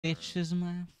Bitches,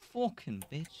 man. Fucking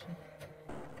bitch.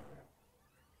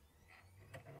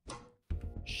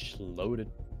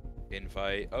 Loaded.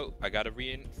 Invite. Oh, I gotta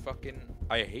fucking.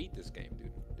 I hate this game,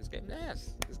 dude. This game's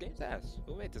ass. This game's ass.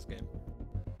 Who made this game?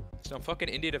 Some fucking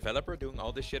indie developer doing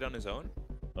all this shit on his own?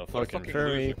 A What a fucking fucking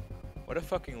furry. loser. What a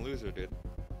fucking loser, dude.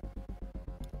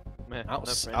 Man,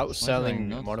 Outselling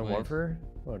not Modern wait? Warfare?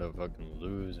 What a fucking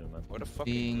loser, man. What a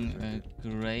fucking Being loser, a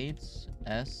dude. great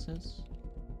asset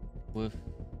with.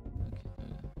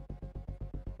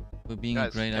 We're being guys,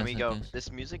 a great can asset. we go? Guys.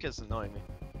 This music is annoying me.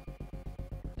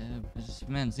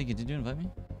 Man, Ziggy, did you invite me?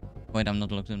 Wait, I'm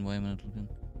not logged in. Why am I not logged in?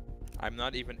 I'm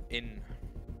not even in.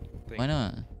 Thing. Why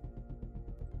not?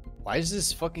 Why is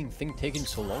this fucking thing taking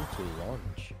so long to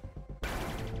launch?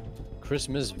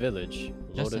 Christmas Village.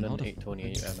 Justin, Loaded how on the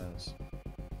 828 ms.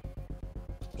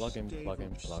 Plug in, plug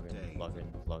in, plug in, plug in,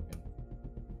 plug in.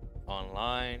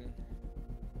 Online.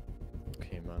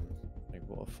 Okay, man. Like,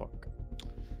 what the fuck?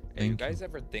 Hey, you Thank guys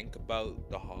ever think about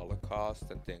the Holocaust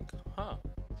and think, huh?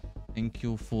 Thank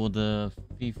you for the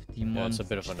 50 months. it's a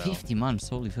bit of a no. 50 months,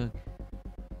 holy fuck.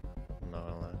 I'm not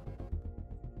gonna lie.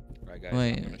 Right, guys,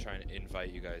 Wait. I'm gonna try and invite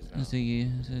you guys now. Ziggy,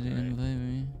 did you Right. invite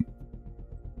me?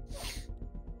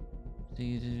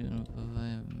 Ziggy, did you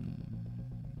invite me?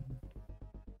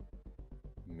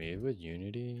 Made with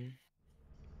Unity?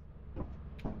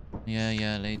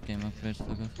 Yeah, late game upgrade, fuck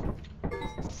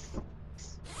off.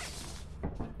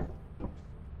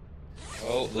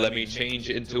 Oh, let me change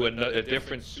into a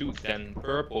different suit than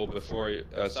purple before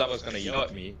Saba's gonna yell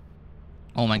at me.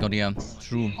 Oh my god, yeah,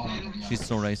 true. She's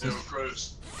so racist.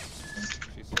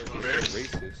 She's so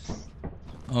racist.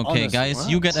 Okay, Honestly, guys, what?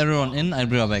 you get everyone in. I'll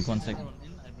be right back. 1 second.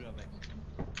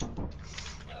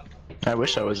 I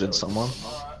wish I was in someone.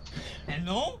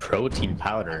 Hello? Protein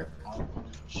powder.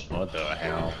 What the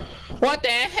hell? What the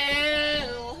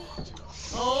hell?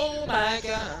 Oh my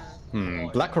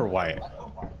god. Black or white?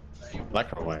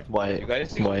 Black or white? Why? You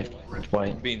guys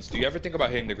Why? Beans, do you ever think about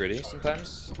hitting the gritty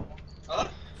sometimes?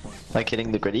 Like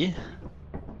hitting the gritty?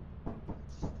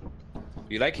 Do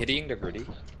you like hitting the gritty?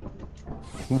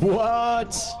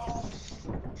 What?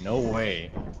 No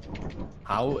way.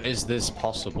 How is this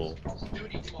possible?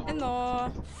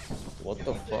 Hello. What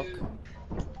the fuck?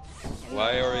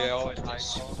 Why are you all in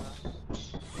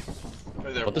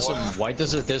Why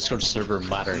does a Discord server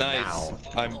matter Nice. now?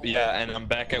 I'm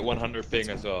back at 100 ping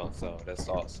as well, so that's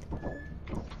awesome.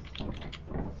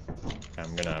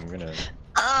 I'm gonna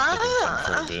Ah!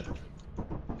 for a bit.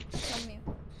 Tell me.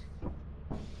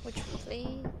 Which play?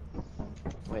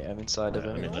 Wait, I'm inside of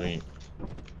Let it. me.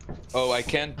 Oh, I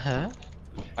can't Huh?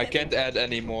 add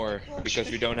any more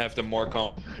because we don't have the more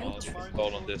comp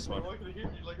installed on this one.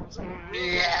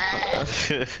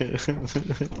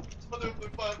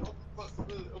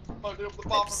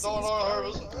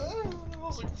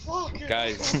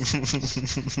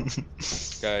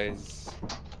 Guys,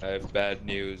 I have bad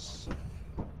news.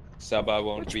 Saba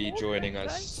won't Which be one, joining guys?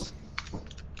 us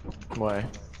Why?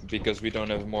 because we don't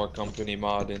have more company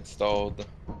mod installed.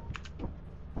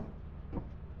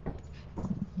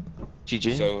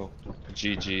 GG? So,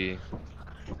 GG.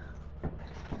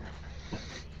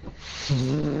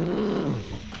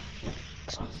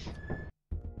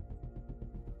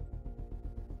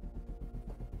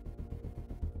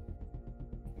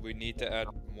 We need to add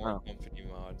more Oh. company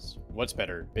mods. What's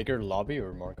better, bigger lobby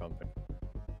or more company?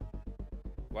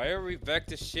 Why are we back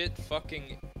to shit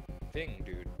fucking thing,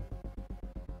 dude?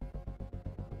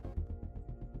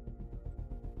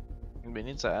 We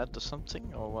need to add to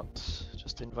something or what?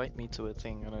 Just invite me to a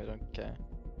thing and I don't care.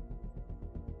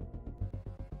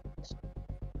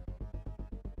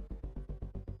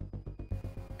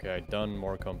 Okay, I done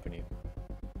more company.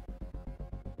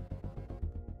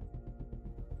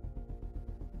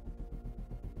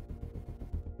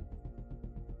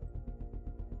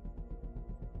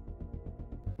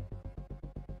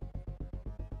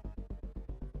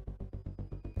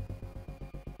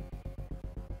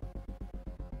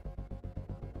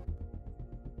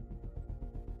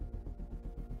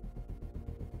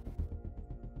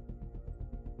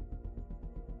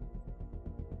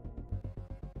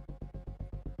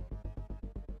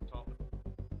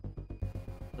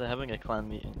 They're having a clan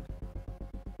meeting.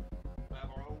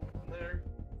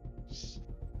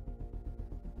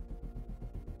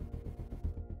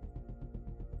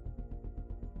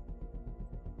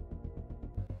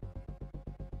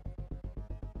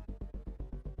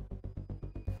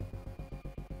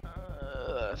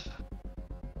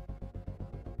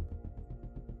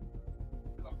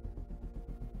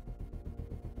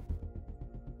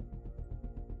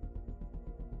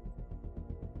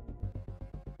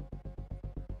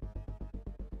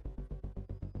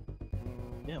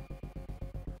 Yeah.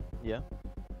 Yeah.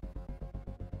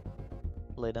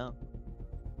 Lay down.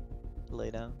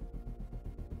 Lay down.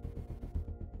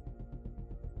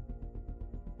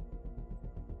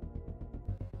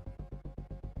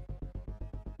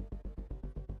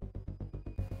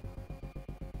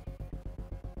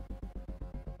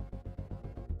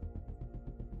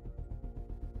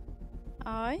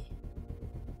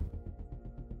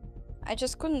 I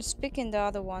just couldn't speak in the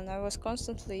other one. I was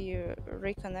constantly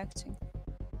reconnecting.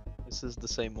 This is the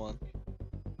same one.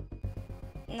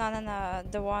 No.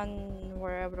 The one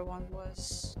where everyone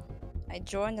was. I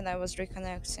joined and I was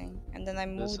reconnecting, and then I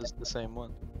This moved. is the same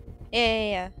one.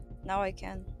 Yeah. Now I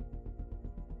can.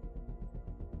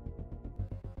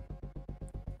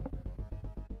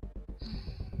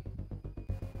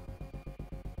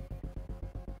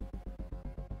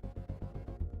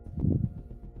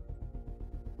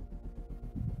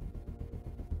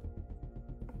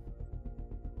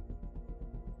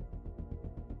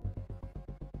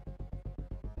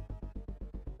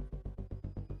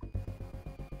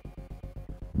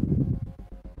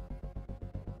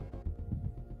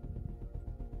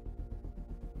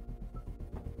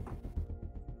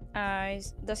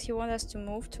 Does he want us to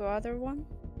move to other one?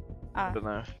 I Ah, don't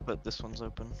know, but this one's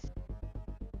open.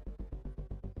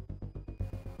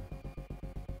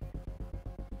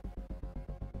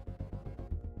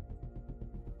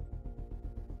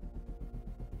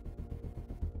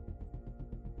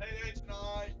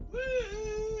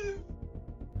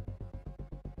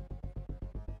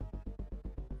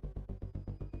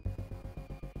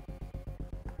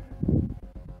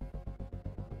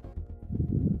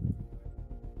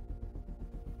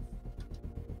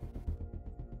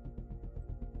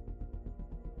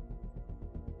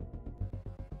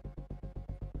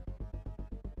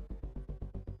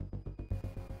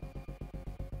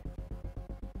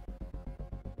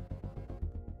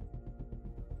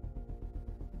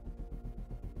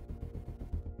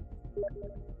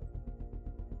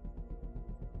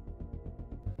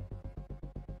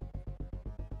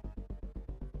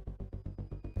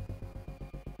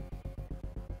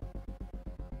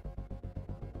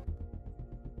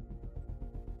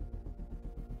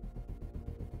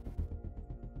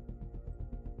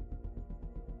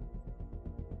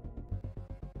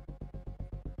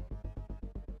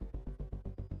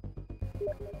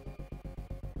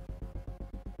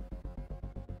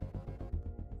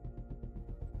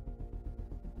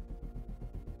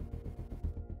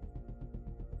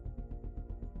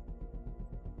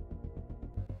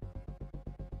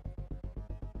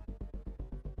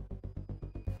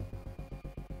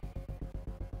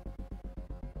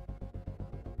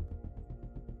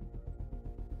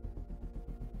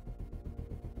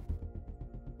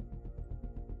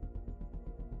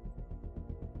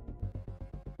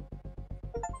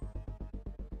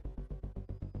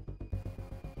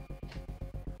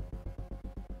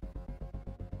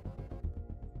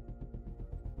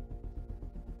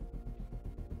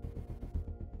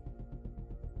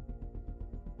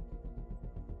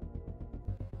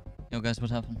 Yo guys,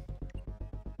 what happened?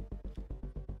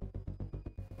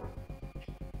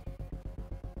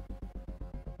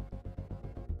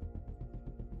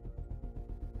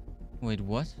 Wait,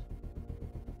 what?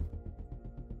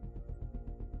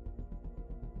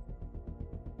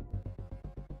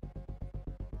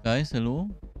 Guys, hello?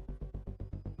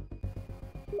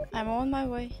 I'm on my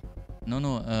way.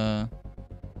 No,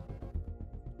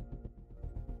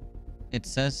 it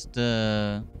says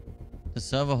the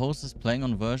server host is playing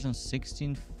on version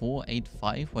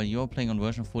 16.485 while you're playing on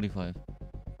version 45.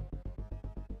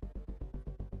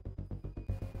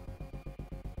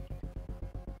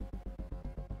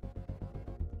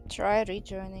 Try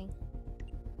rejoining.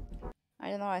 I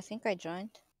don't know, I think I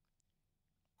joined.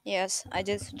 Yes, I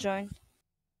did join.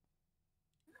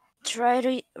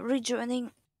 Try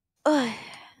rejoining. Ugh.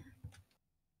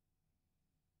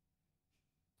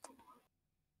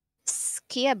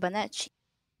 Skia Banacci.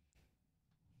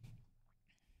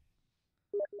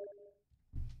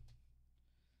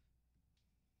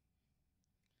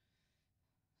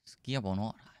 Skia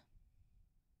bonora.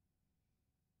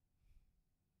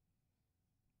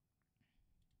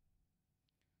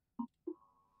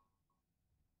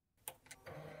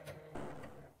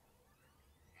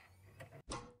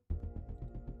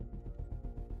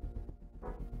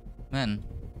 Man.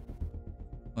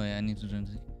 Oh yeah, I need to join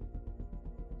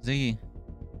Ziggy.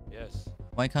 Yes.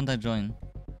 Why can't I join?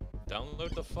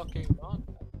 Download the fucking mod.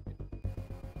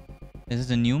 Is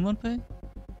it a new mod pay?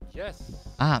 Yes.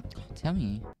 Ah, tell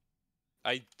me.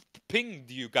 I pinged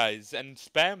you guys and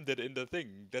spammed it in the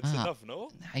thing. That's Ah. enough, no?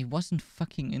 I wasn't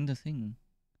fucking in the thing.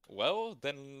 Well,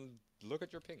 then look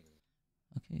at your ping.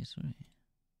 Okay, sorry.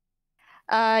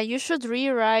 You should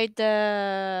rewrite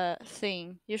the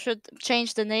thing. You should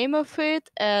change the name of it,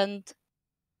 and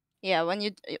yeah, when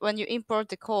you import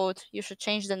the code, you should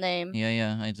change the name.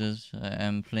 Yeah, I did. I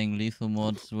am playing Lethal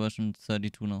Mods version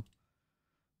 32 now.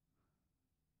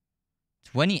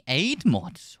 28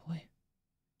 mods. Oi.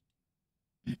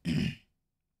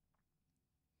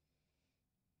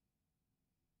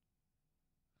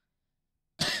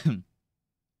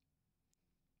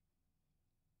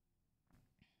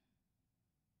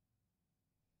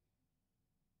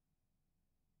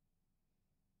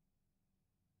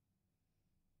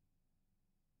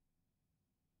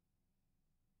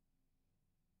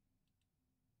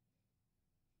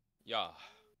 Yeah.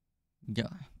 Yeah,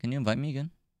 can you invite me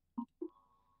again?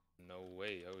 No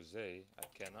way, Jose. I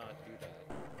cannot do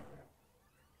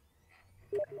that.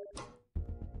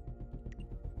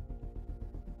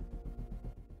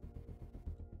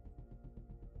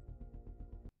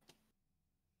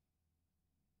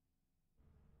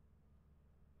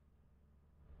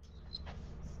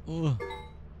 Oh.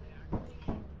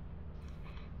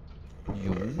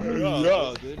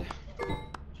 Yeah, dude.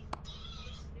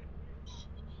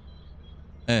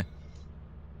 Eh.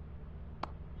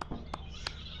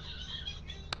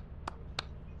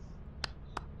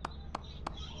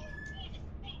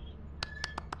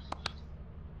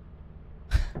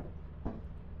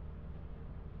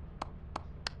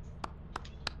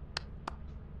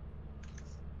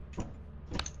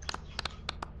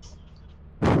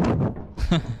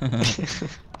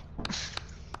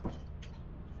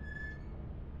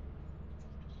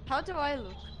 How do I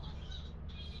look?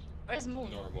 Where's Moon?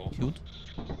 Normal. Cute.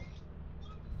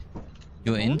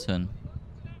 Your Moon? intern.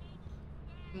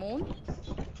 Moon?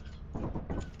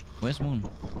 Where's Moon?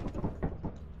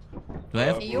 Do I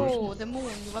have? Hey, yo, the Moon.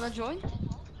 You wanna join?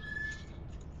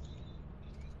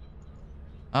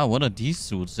 Ah, what are these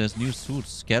suits? There's new suits.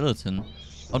 Skeleton.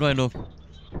 How do I look?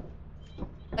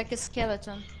 Like a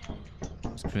skeleton.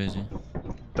 It's crazy.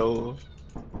 Though.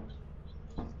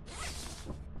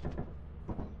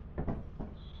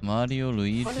 Mario,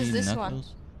 Luigi, What is this one?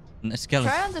 Knuckles. A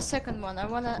skeleton. Try on the second one. I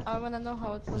wanna know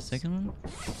how it The looks. second one?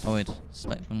 Oh wait,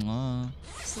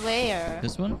 Slayer.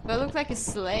 this one? But it looks like a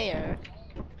Slayer.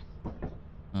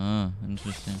 Ah,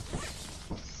 interesting.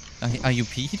 Are you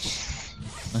Peach?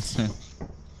 What's that?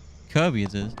 Kirby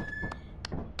it is.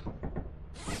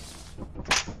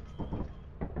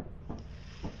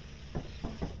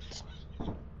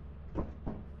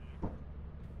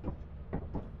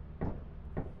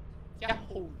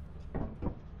 Yahoo!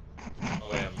 Oh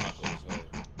wait, I'm not this way.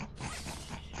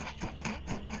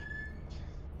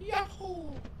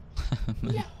 Yahoo!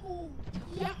 Yahoo!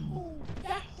 Yahoo!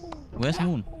 Yahoo! Where's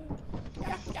Moon?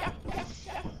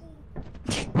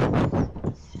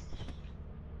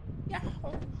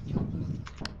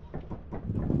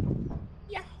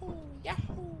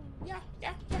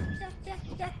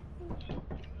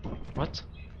 What?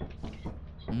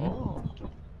 Hmm? Oh.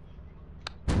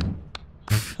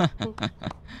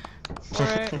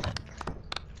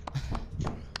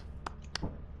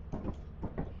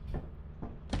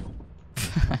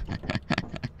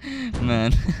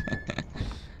 Man.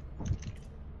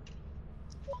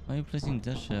 Why are you placing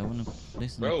dash here? I wanna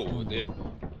place it. Bro, dude.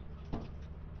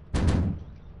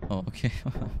 Oh, okay.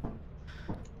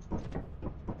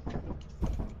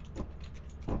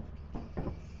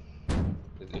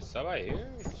 Is somebody here?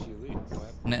 Or did she leave?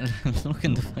 What happened? Nah, look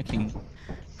in the fucking.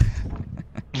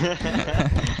 Yeah,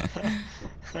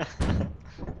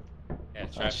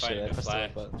 try Oh, shit, finding I the pressed the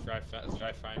flash. button. Try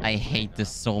finding I the hate flag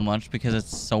this now. so much because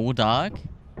it's so dark.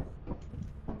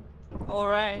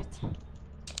 Alright.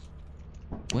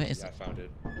 Where is Yeah, I found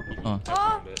it. Oh. I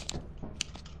found it.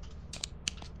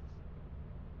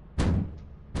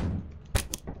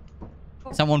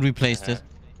 Someone replaced it.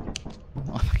 Oh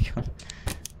my god.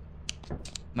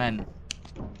 Man.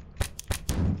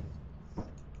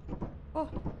 Oh,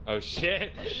 Oh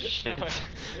shit! Shit.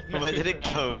 Where did it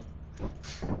go?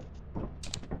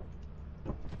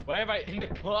 Why am I in the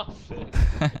closet?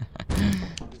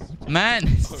 Man!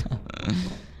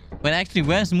 But actually,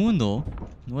 where's Moon though?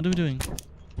 What are we doing?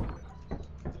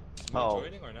 Oh.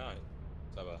 Joining or not?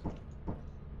 Saba.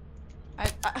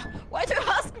 why do you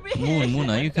ask me? Moon,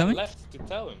 are you coming? Left to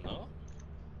tell him, no?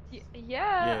 Yeah,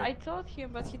 Yeah. I told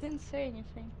him, but he didn't say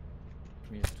anything.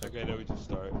 Okay, then we just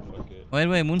start. Fuck it.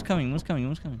 Wait, Moon's coming. I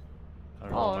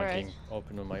don't know, Oh, I'm right. getting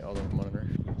open on my other monitor.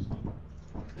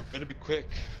 Better be quick.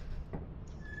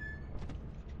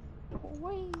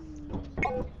 Wee.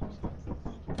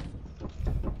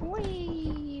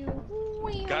 Wee.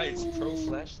 Wee. Guys, pro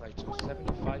flashlights are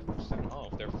 75%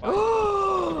 off. They're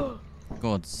 5.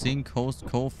 God, sync, host,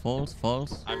 co, false,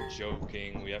 false. I'm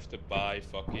joking. We have to buy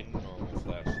fucking normal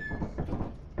flashes.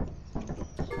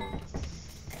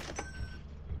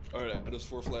 Alright, those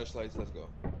 4 flashlights, let's go.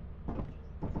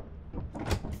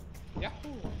 Yahoo!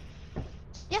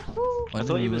 Yahoo! Why I did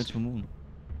thought we he wait was- for Moon?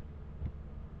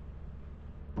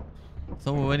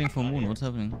 So we're waiting for Moon. What's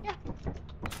happening?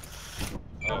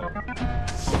 Oh.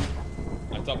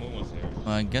 I thought Moon was here.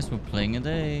 I guess we're playing a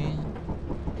day.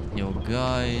 Yo,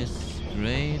 guys.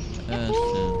 Great asset.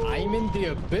 I'm in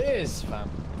the abyss, fam.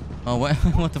 Oh,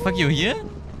 what the fuck? You here?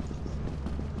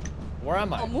 Where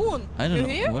am Oh, I? Moon! I don't you know.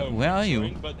 Here? Where are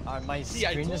you? But My See,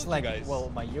 I screen told is you like, guys.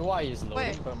 well, my UI is loading,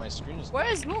 Wait. but my screen is. Where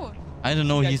is Moon? I don't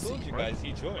know. I He's. told you guys,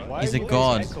 he joined. Why He's are a you guys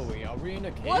god. echoing? Are we in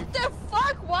a cave? What the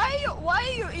fuck? Why are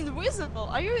you invisible?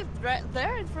 Are you right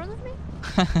there in front of me?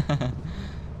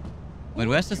 Wait,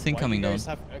 where's the thing Why coming do you down? guys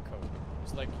have echo?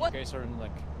 It's like What? you guys are in,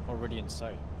 like already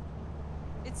inside.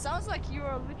 It sounds like you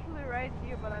are literally right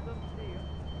here, but I don't see you.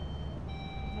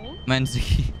 Moon?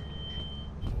 Manzi.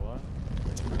 What?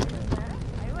 There?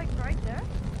 Are you like right there?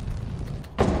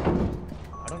 I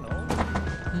don't know.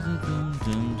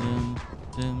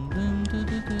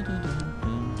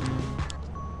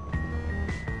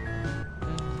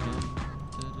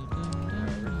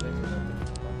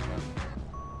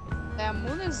 Yeah,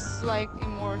 Moon is like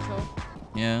immortal.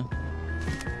 Yeah.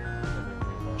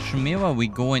 Shmira, we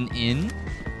going in?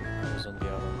 I was on the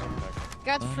other one back.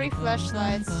 Got 3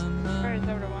 flashlights. Where is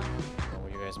everyone? Oh,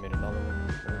 you guys made another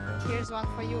one. Okay. Here's one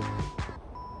for you.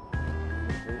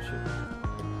 Bullshit.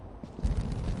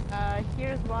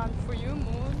 Here's one for you,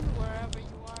 Moon, wherever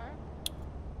you are.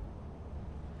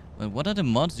 Wait, what are the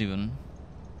mods even?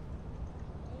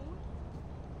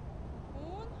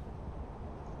 Moon?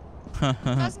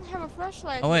 Moon? Doesn't have a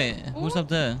flashlight. Oh wait, Moon? who's up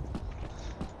there?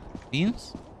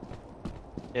 Beans?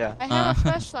 Yeah. I have a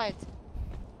flashlight.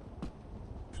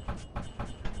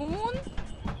 Moon?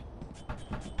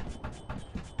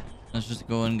 Let's just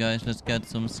go in, guys. Let's get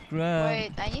some scrap.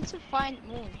 Wait, I need to find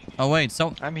Moon. Oh wait,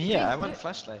 so I'm here. I want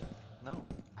flashlight. No.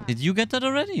 did you get that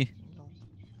already?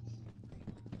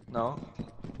 No.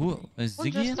 Who is Moon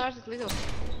Ziggy? just in? started little.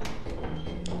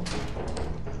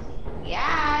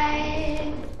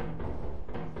 Yay!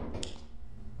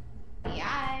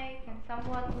 Yay! Can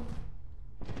someone...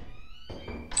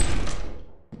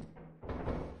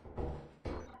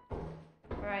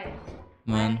 Right.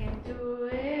 Man, I can do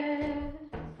it.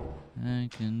 I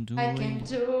can do I can it.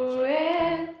 do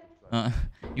it.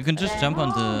 You can just jump on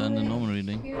the normal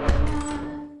reading.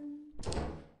 Human,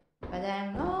 but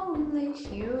I'm only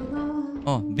human.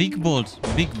 Oh, big bolt,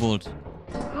 big bolt.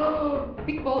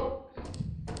 Big boat.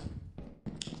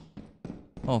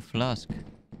 Oh, flask.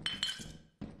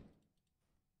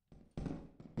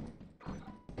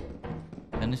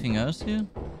 Anything else here?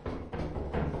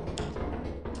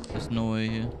 There's no way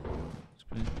here. It's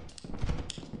great.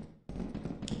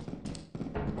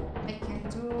 I can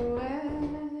do it.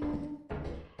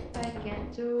 I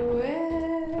can do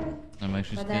it. I'm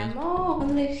actually But scared. I'm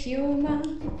only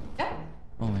human. Yep.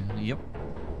 Oh my god, yep.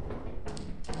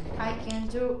 I can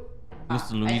do. Who's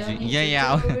the I Luigi? don't need Yeah, to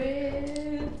yeah. do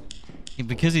it.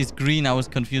 Because he's green, I was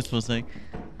confused for a sec.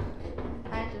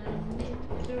 I don't need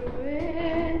to do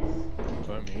it.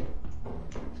 For me.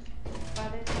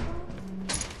 But it's fun.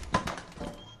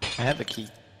 I have a key.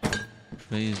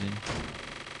 Crazy.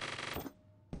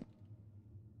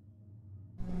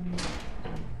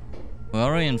 We're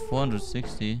already in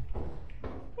 460.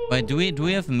 Wait, do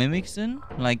we have mimics in?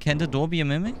 Like, can the door be a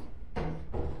mimic?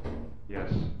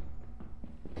 Yes.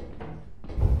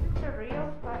 It's a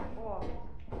real fight. Oh.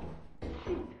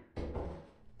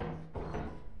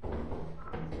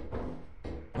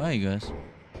 Where are you guys?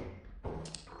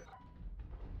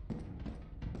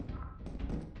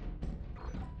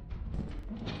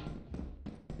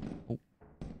 Oh.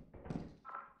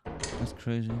 That's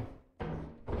crazy.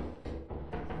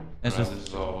 There's This a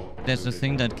is all there's a stupid.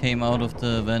 thing that came out of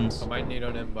the vents. I might need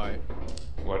an invite.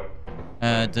 What?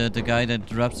 The guy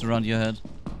that wraps around your head.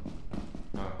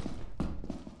 Oh.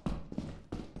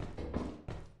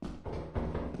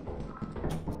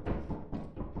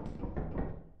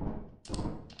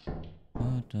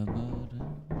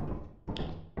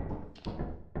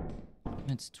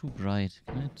 It's too bright.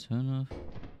 Can I turn off?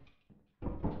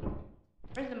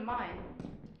 Where's the mine?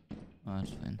 Oh,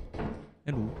 that's fine.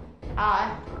 Hello.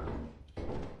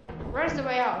 Where's the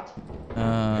way out?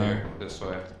 Here, this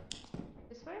way.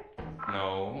 This way?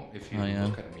 No, if you Oh, yeah.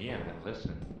 look at me and then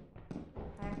listen.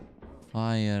 Okay.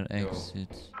 Fire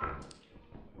exit.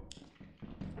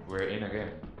 We're in again.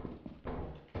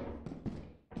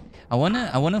 I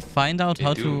wanna find out They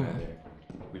how do to. matter.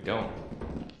 We don't.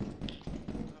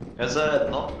 There's a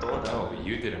locked door Oh, though.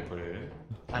 you didn't put it in.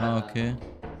 I don't Oh, know. okay.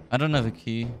 I don't have a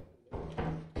key.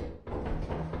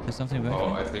 There's something back Oh,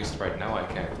 here? at least right now I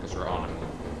can't because we're on it.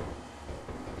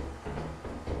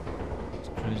 It's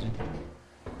crazy.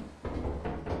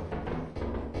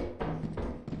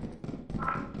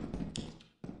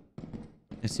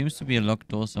 There seems to be a locked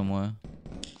door somewhere.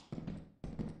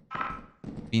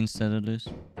 Bean said it is.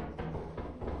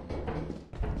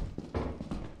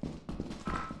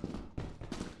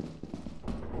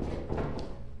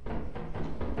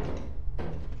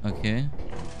 Okay.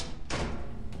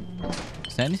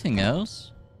 Is there anything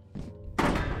else? Oh,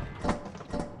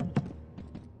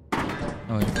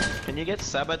 wait. Can you get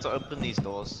Saba to open these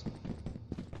doors?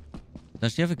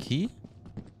 Does she have a key?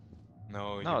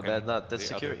 No, you No, they're can- not. They're the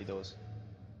security doors.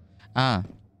 Ah,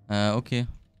 okay.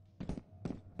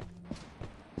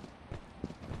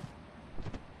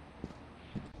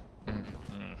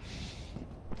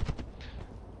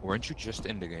 Weren't you just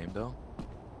in the game though?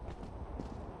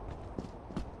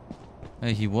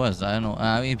 He was, I don't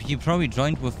know. He probably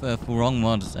joined with wrong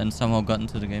mods and somehow got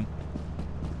into the game.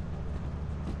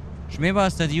 Schmeba,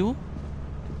 is that you?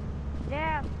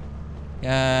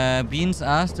 Yeah. Beans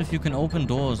asked if you can open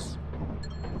doors.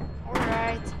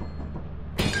 Alright.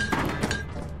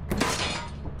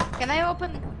 Can I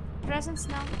open presents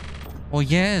now? Oh,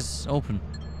 yes, open.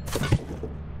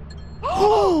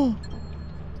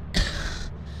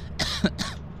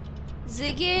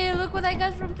 Ziggy, look what I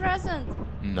got from present.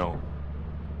 No.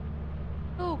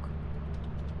 Look.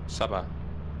 Saba.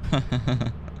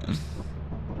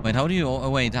 Wait, how do you...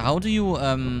 wait, how do you...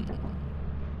 Oh,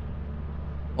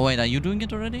 wait, are you doing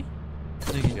it already?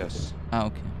 Yes. Ah,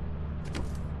 okay.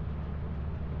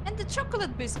 And the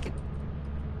chocolate biscuit.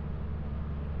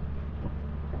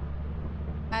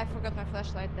 I forgot my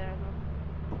flashlight there as well.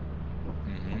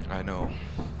 I know.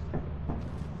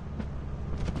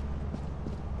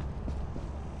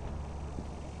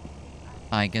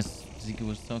 I guess Ziggy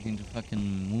was talking to fucking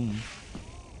Moon.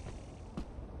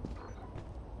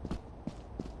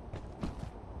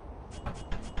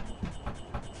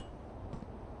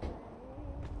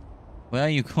 Where are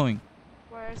you going?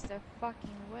 Where's the fucking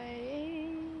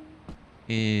way?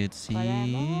 It's But I'm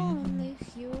here. only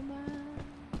human.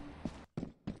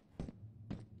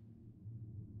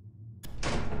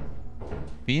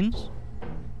 Beans?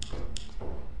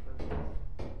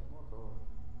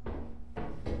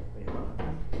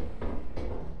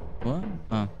 What?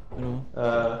 Ah, hello.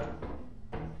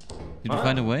 Did you what?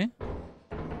 find a way?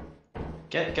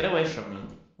 Get away from me.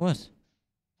 What?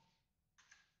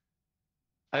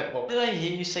 What did I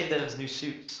hear you say there was new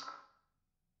suits?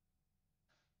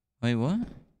 Wait, what?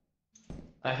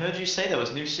 I heard you say there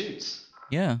was new suits.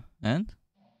 Yeah, and?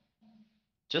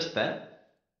 Just then?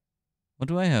 What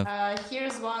do I have?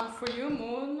 Here's one for you,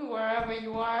 Moon, wherever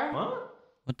you are. What?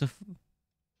 What the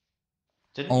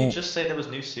Didn't Oh. you just say there was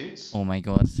new suits? Oh my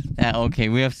god. Okay,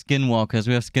 we have skinwalkers.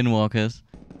 We have skinwalkers.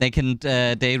 They can,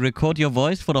 they record your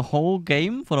voice for the whole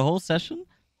game, for the whole session,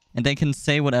 and they can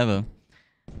say whatever.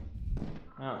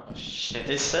 Oh shit!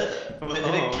 It said. Where did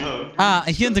it go? Ah,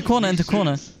 here in the corner, in New the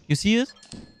corner. suits. You see it?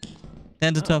 There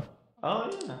at the top. Oh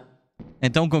yeah.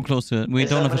 And don't go close to it. We Is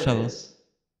don't that have a what it shovel. is?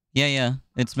 Yeah, yeah.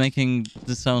 It's making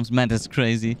the sounds. Man, that's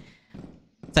crazy.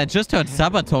 So I just heard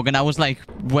Saba talk and I was like,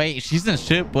 wait, she's in a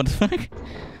ship. What the fuck?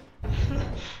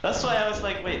 That's why I was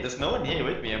like, wait, there's no one here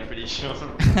with me. I'm pretty sure.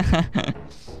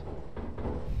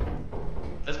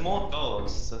 There's more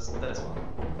doors. There's one.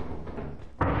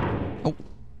 Oh.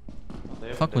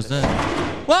 They Fuck opened was it.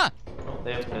 that? What? Oh,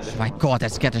 they opened a Oh different my one. god,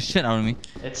 that scared the shit out of me.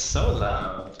 It's so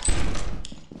loud.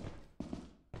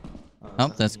 Oh,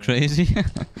 that's crazy.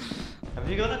 Have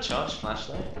you got a charged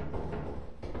flashlight?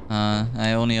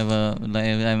 I only have a... Like,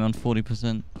 I'm on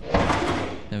 40%.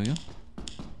 There we go.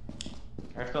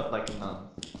 I've got like none.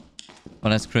 Oh,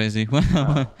 that's crazy.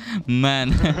 Man.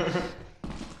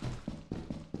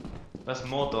 There's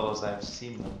more doors, I've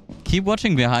seen them. Keep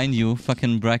watching behind you,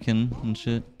 fucking Bracken and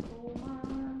shit.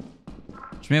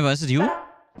 Shmeva, is it you?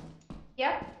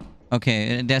 Yep.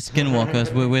 Okay, they're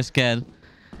skinwalkers. We're scared.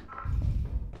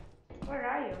 Where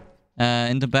are you?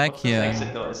 In the back What's this here.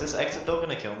 exit door? Is this exit door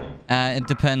gonna kill me? It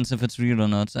depends if it's real or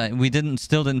not. We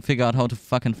still didn't figure out how to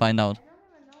fucking find out.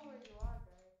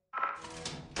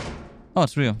 Oh,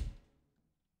 it's real.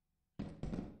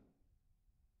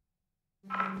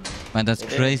 Man, that's It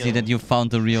didn't crazy kill that me. you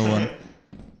found the real one.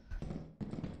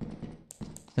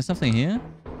 There's something here?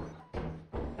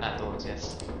 At doors,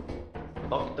 yes.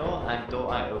 Locked door and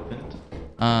door I opened.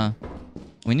 Ah.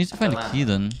 We need to find a lamp. key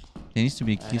then. There needs to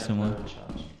be a I key have somewhere. no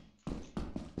charge.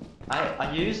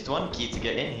 I used one key to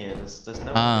get in here. There's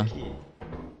no Ah. other key.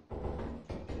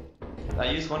 I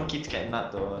used one key to get in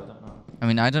that door. I don't know. I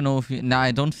mean, I don't know if you... Nah,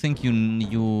 I don't think you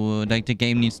like, the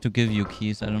game needs to give you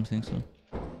keys. I don't think so.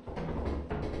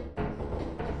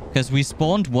 Because we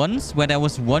spawned once where there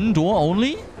was one door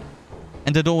only,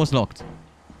 and the door was locked.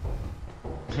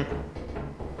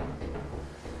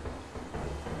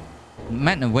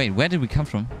 Man, no, wait, where did we come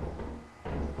from?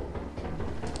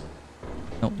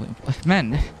 No, wait,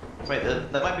 man. Wait,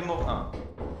 there might be more. Oh.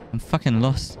 I'm fucking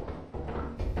lost.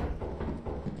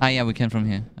 Ah, yeah, we came from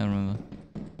here. I remember.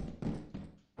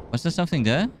 Was there something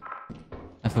there?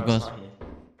 I No, forgot. it's not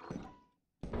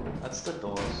here. That's the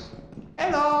doors.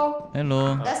 Hello.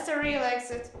 Hello. That's the real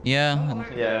exit. Yeah.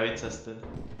 Yeah, we tested.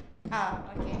 Ah,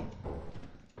 okay.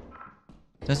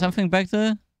 Is there something back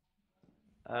there?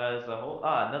 There's a whole.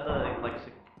 Another like.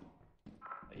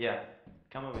 Yeah,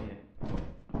 come over here.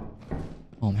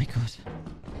 Oh my god.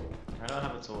 I don't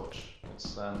have a torch.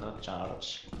 It's no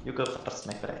charge. You go first,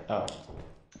 my friend. Oh.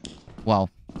 Wow.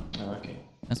 Oh, okay.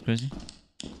 That's crazy.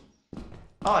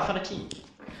 Oh, I found a key.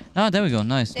 Ah, there we go.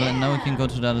 Nice. Well, now we can go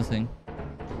to the other thing.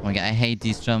 Oh my god, I hate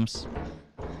these jumps.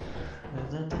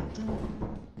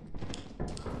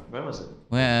 Where was it?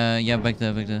 Where? Yeah, back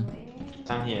there, back there.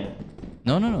 Down here.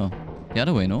 No, no, no. The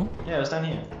other way, no? Yeah, it was down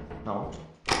here. No.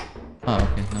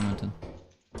 Ah, okay. No matter.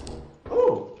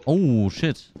 Oh! Oh,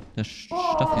 shit. There's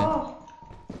stuff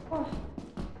here.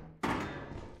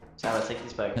 Sarah, take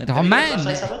these back. Oh, man!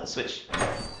 Switch.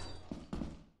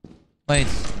 Wait.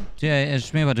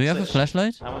 Shmeba, do you have a Switch.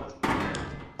 flashlight? I want.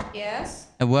 Yes.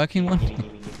 A working one?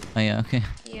 Oh, yeah, okay.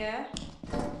 Yeah.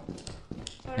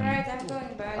 Alright, I'm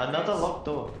going back. Another guys. locked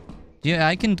door. Yeah,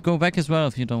 I can go back as well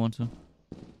if you don't want to.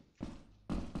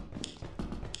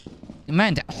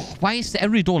 Man, why is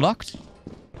every door locked?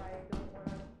 I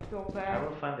don't wanna go I back.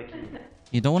 will find the key.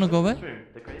 You don't want to go back? This room,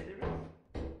 the crazy room.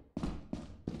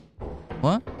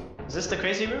 What? Is this the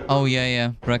crazy room? Oh, yeah, yeah.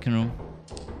 Bracken room.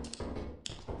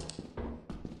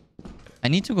 I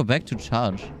need to go back to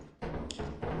charge.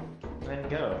 Then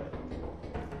go.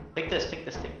 Take this, take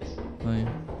this, take this. Oh,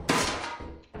 yeah.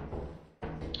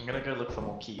 I'm gonna go look for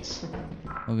more keys.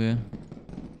 Okay.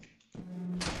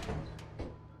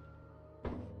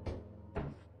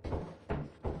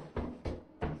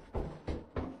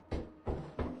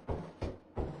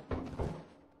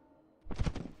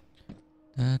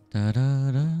 Da, da,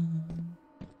 da, da.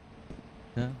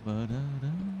 Da, ba, da,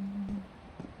 da.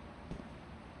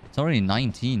 It's already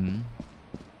 19.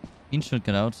 Bean should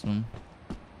get out soon.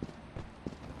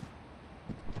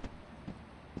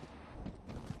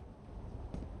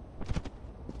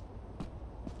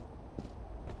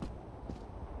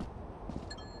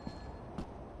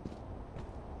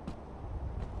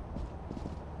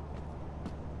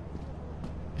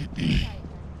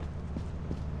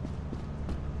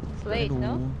 It's late, no?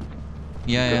 Hello.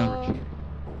 Yeah, yeah. Oh,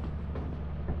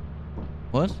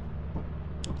 What?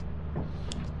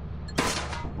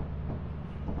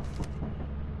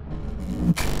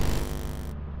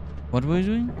 What were you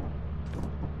doing?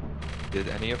 Did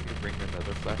any of you bring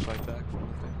another flashlight back from the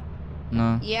thing?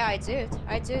 No. yeah, I did.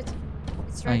 I did.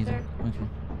 It's Ah, right you there.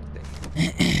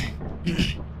 did.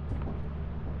 Okay.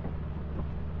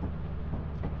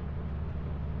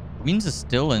 Beans is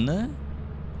still in there?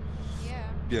 Yeah.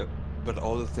 Yeah, but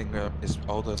all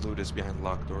the loot is behind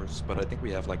locked doors. But I think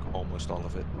we have like almost all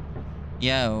of it.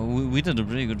 Yeah, we did a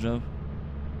pretty good job.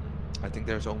 I think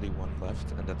there's only one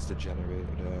left, and that's the generator,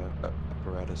 the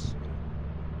apparatus.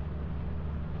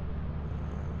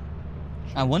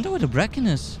 I wonder where the Bracken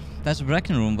is. That's a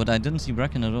Bracken room, but I didn't see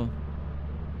Bracken at all.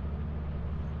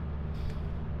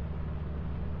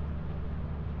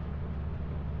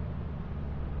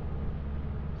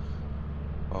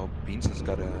 Oh, Beans has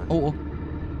got a. Oh, oh.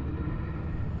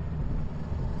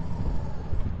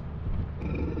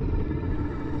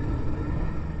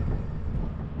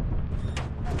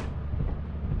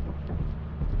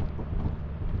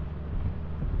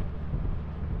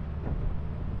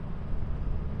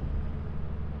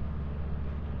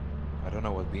 I don't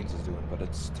know what Beans is doing, but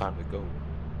it's time to go.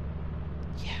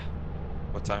 Yeah.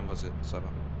 What time was it, Saba?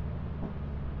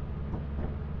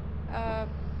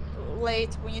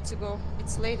 Late. We need to go.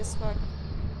 It's late as fuck.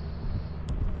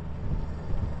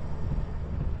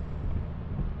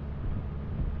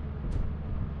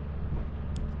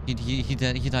 He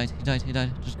died. He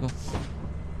died. Just go.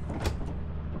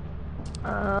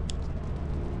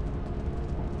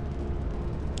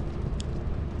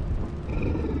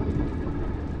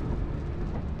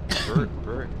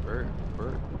 Bert.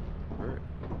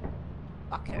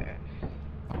 Fucker.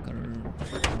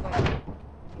 Fucker.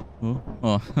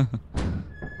 Oh.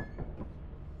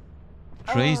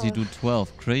 Crazy Oh. dude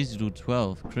 12. Crazy dude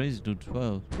 12. Crazy dude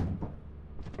 12.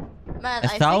 Man,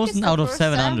 1,000 out of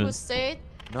 700. We stayed.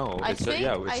 No, I it's think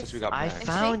yeah, it's I since we got I back.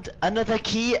 found another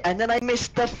key and then I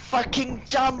missed the fucking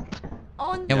jump.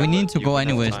 Oh no. Yeah, we need to You go wouldn't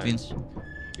have anyways, time. Beans. You wouldn't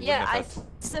Yeah, have had-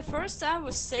 it's the first time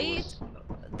we stayed there's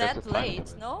a that time late,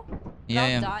 limit. no? Yeah, Without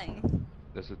yeah. dying.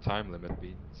 There's a time limit,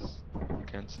 Beans. You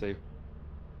can't stay.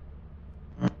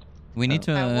 We need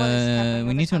to What is happening we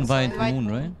with need the to console? invite Invite Moon,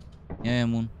 Moon. right? Yeah, yeah,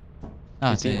 Moon.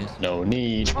 Ah, there it is. No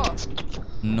need. Oh.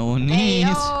 No Hey need.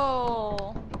 yo.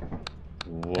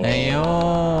 Whoa. Hey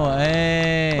yo,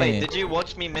 hey. Wait, did you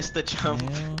watch me miss the jump?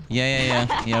 Yeah,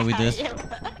 yeah, we did. Yeah.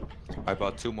 I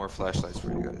bought 2 more flashlights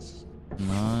for you guys.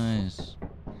 Nice.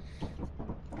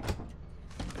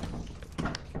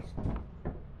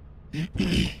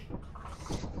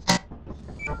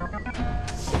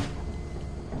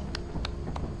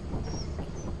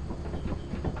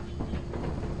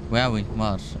 Where are we?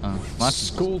 March. March.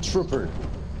 School trooper.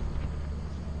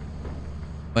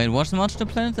 Wait, was March the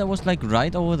planet that was like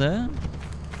right over there?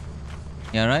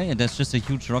 Yeah, right? There's just a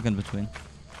huge rock in between.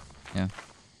 Yeah.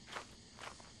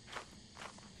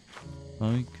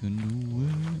 I can do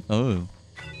it. Oh.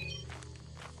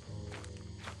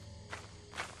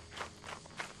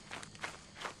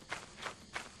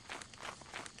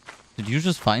 Did you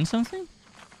just find something?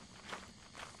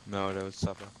 No, that was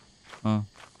supper. Oh.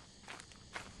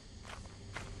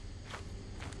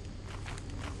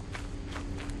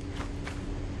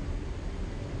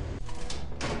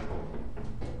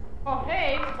 Oh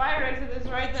hey, fire exit is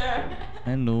right there.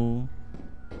 Hello.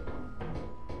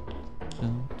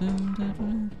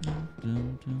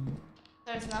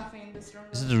 There's nothing in this room.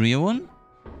 Is it the real one?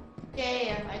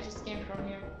 Yeah, I just came from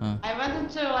here. Oh. I went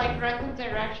into like random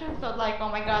direction, thought like, oh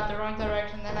my god, the wrong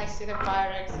direction, then I see the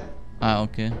fire exit. Ah,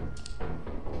 okay.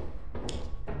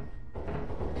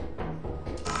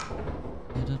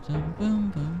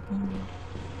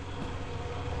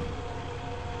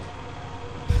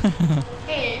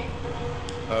 Hey,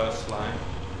 Slime.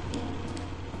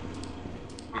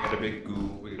 We got a big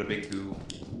goo. We got a big goo.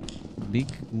 Big.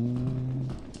 Ooh.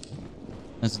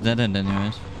 That's dead end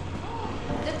anyways.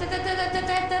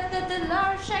 the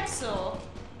large axle.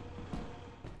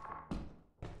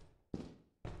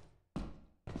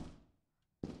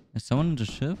 Is someone in the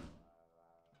ship?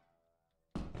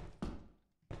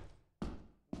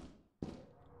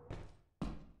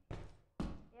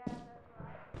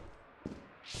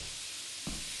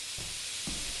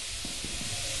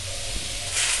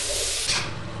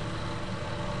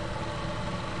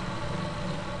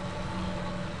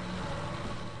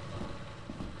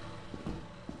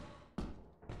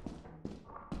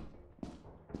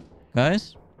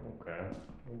 Guys? Okay.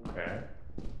 Okay.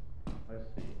 I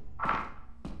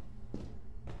see.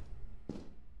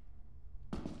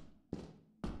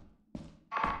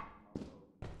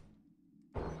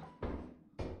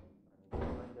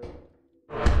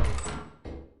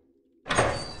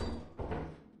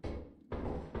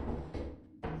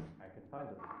 I can find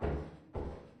it.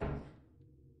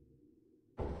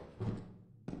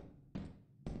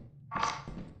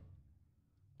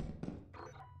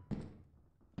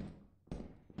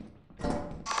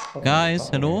 Guys,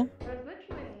 hello? There's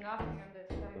literally nothing on this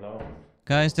side. Hello.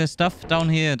 Guys, there's stuff down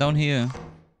here, down here.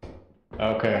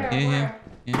 Okay. Here, here. Where?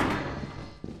 Yeah.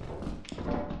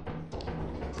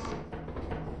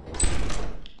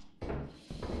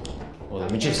 Well,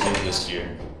 let me just leave this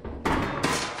here.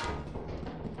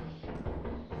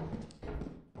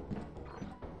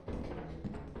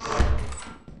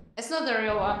 It's not the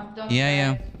real one. Don't Yeah, try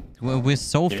yeah. it. We're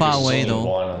so far There's away only though.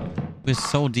 one. We're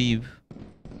so deep.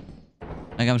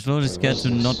 Like I'm slowly scared to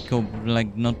not go,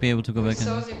 like not be able to go back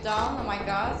So in. zip down. Oh my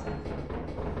god.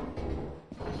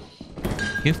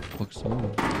 Gift box.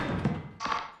 Oh,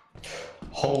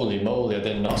 Holy moly, I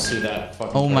did not see that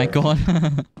fucking oh my curve.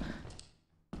 god.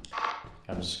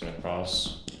 I'm just gonna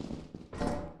cross.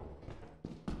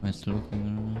 It's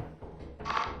looking.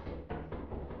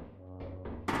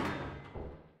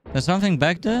 There's something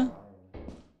back there?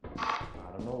 I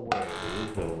don't know where it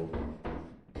is though.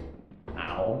 I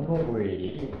don't know where it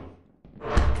is.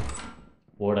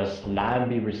 Would a slime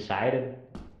be recited?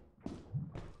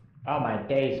 Oh my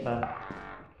days, man.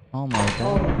 Oh my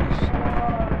god.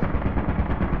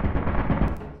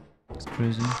 It's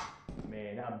crazy.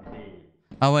 Man, I'm dead.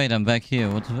 Oh wait, I'm back here.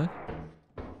 What the fuck?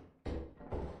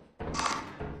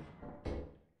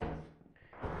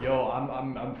 Yo,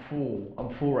 I'm full. I'm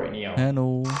full right now.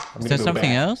 Hello. I'm Is gonna there go something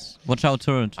back. else? Watch out,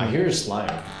 turret. I hear a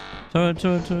slime. Turret.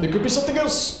 There could be something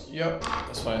else. Yep,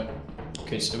 that's fine.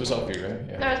 Okay, so it was up here, right?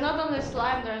 Yeah. There's not only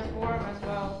slime, there's worm as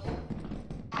well.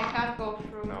 I can't go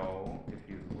through. No, if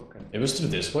you look at It was through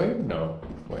this way? No.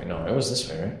 Wait, no, it was this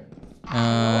way,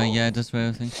 right? Yeah, this way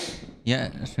I think. Yeah,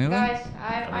 Shriva? Guys,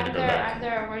 I'm I'm gonna go there. back. I'm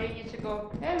there. Where you need to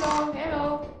go? Hello,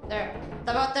 hello. There.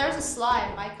 But there's a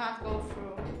slime. I can't go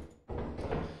through.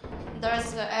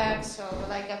 There's the egg, so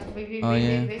like I got wait.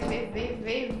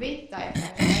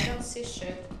 I don't see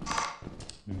shit.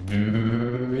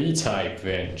 V-type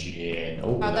engine.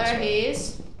 Oh, Oh, that's there right. he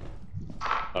is.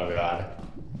 Oh god.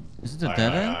 Is it a Aye,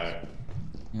 dead aye, end? aye.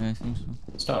 Yeah, I think so.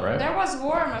 It's not right. There was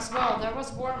worm as well. There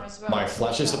was worm as well. My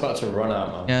flash is about to run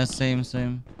out, man. Yeah,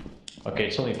 same. Okay,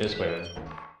 it's only this way.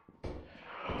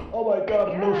 Oh my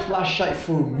god, no flashlight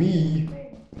for me.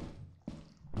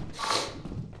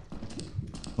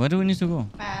 Where do we need to go?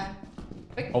 Man.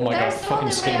 Oh my god, There's fucking only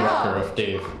way skinwalker out. of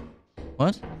Dave.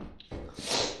 What?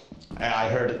 I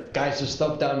heard it. Guys, just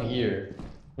stop down here.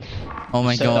 Oh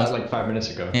my Said god. that like 5 minutes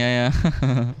ago. Yeah.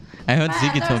 I heard Man,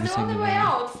 Ziggy there's talking the only way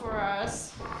out for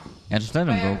us. Yeah, just let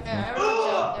him go.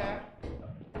 Everyone's out there.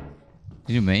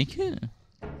 Did you make it?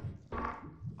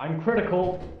 I'm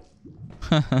critical.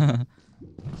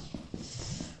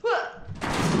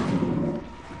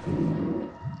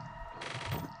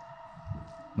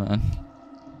 Man.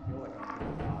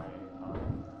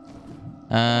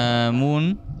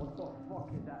 Moon.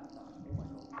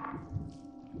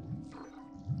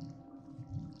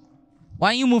 Why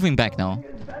are you moving back now?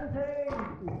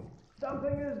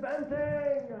 Something is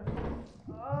venting!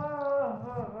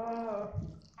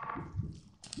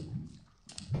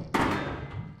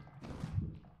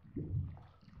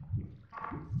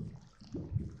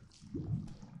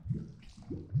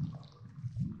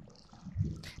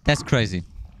 That's crazy.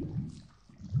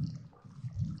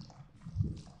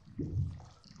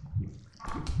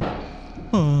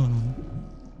 Oh.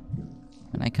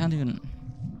 And I can't even...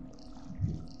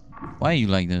 Why are you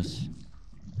like this?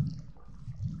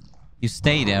 You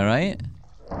stay there, right?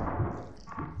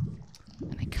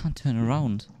 And I can't turn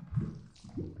around.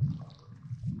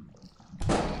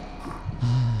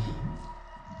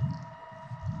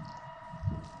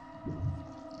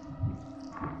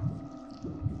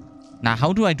 Now,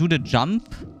 how do I do the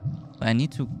jump? I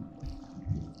need to...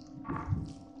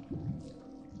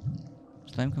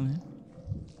 Slime, come here.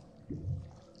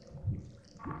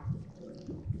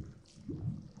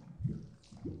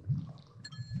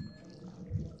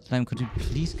 Slime, could you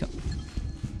please come?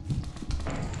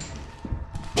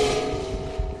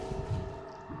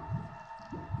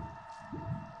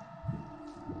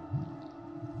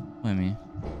 Why me?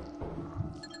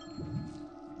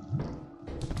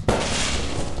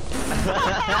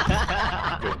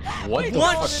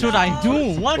 What should I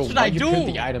do? What Bro, should why I you do? put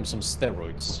the items on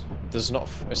steroids? This is not.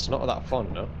 It's not that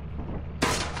fun, no.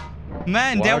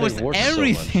 Man, Why there are they was worth so much?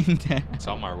 everything there.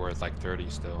 Some are worth like 30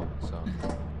 still, so.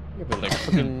 Yeah, but like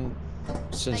fucking.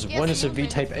 Since when is a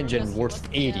V-type engine worth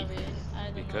 80?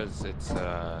 Because it's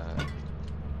I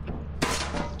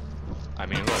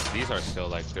mean, look, these are still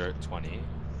like 20.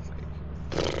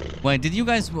 Wait, did you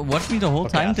guys watch me the whole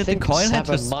Okay, time? I Did the think coil head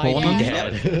Seven just might spawn be on me?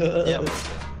 dead. Yeah.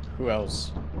 Who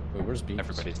else? Wait, where's Beans?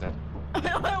 Everybody's dead.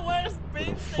 Where's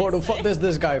Beans? Where the fuck does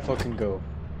this guy fucking go?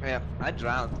 Yeah, I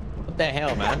drowned. What the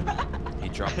hell, man? He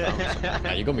dropped down.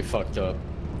 Nah, you're gonna be fucked up.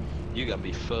 You got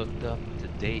me fucked up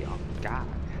today on God.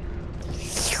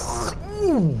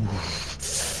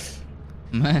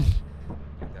 Man.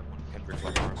 That one Kendrick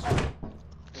Lamar.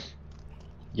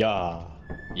 Yeah.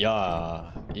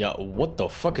 What the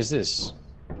fuck is this?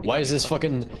 Why is this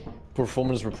fucking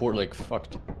performance report like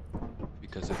fucked?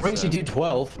 Because it's Crazy Dude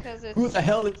 12? Because Who it's, the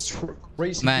hell is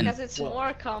Crazy Man. Dude because it's 12?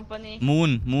 more company.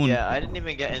 Moon. Yeah, I didn't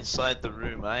even get inside the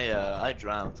room. I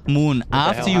drowned. Moon, the hell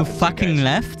after you happened to you fucking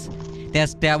guys?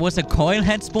 left, there was a coil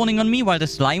head spawning on me while the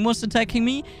slime was attacking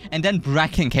me, and then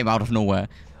Bracken came out of nowhere.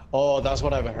 Oh, that's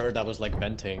what I've heard. That was like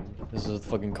venting. This is a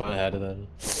fucking coil head then.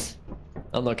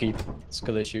 Unlucky.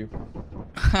 Skill issue.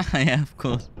 Yeah, of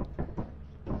course.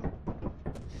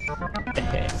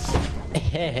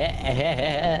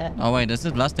 Oh wait, is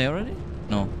it last day already?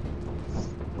 No.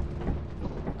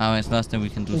 Oh, it's last day we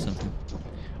can do something.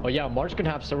 Oh yeah, March can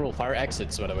have several fire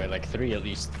exits, by the way, like 3 at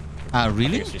least. Ah, I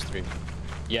really? think it's just 3.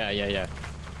 Yeah.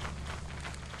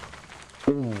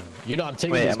 Ooh, you know I'm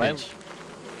taking Wait, this am I- bitch.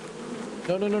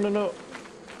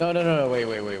 No,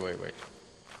 wait.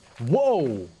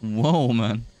 Whoa! Whoa,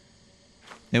 man.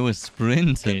 They were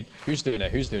sprinting. Okay, who's doing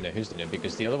it?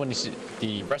 Because the other one is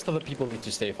the rest of the people need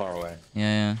to stay far away.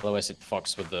 Yeah. Otherwise it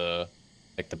fucks with the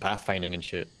like the pathfinding and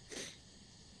shit.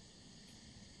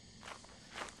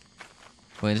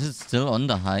 Wait, is it still on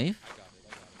the hive?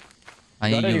 Ah,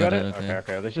 You you got got it? it, okay.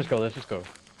 Okay, let's just go.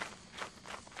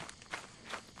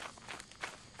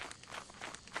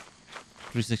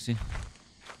 360.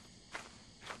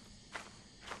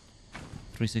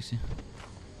 360.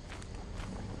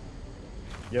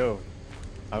 Yo,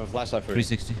 I have a flashlight for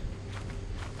 360.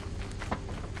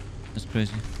 That's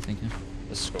crazy. Thank you.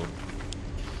 Let's go.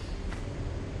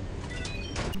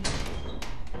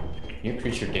 New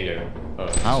creature data. Oh,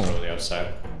 it's Ow. probably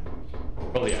outside.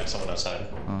 Probably yeah, someone outside.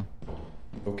 Oh.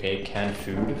 Okay, canned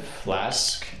food,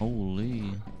 flask.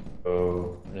 Holy.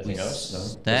 Oh, anything else? No.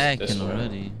 Stacking This one.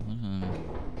 already.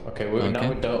 Okay, well, now Okay.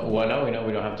 we don't. Well, now we know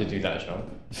we don't have to do that, Sean.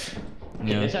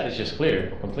 Yeah. This side is just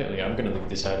clear completely. I'm gonna leave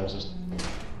this side. Just...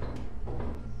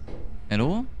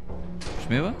 Hello?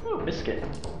 Schmeber? Oh, biscuit.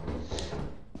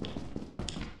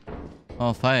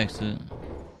 Oh, fire exit.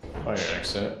 Fire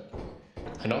exit.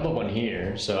 Another one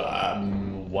here. So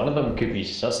one of them could be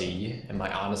sussy, in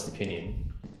my honest opinion.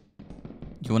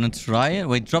 You wanna try it?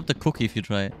 Wait, drop the cookie if you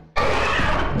try it.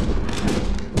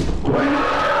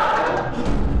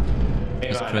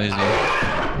 Hey, That's man,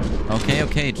 crazy. Okay,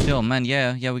 okay, chill, man.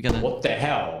 Yeah, we got it. What the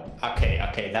hell?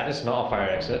 Okay, that is not a fire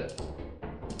exit.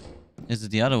 Is it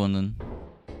the other one then?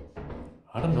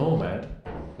 I don't know, man.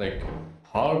 Like,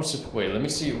 wait, let me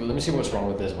see what's wrong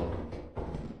with this one.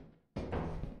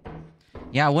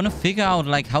 Yeah, I wanna figure out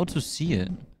like how to see it.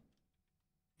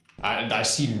 I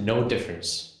see no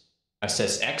difference. It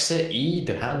says exit E,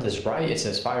 the hand is right. It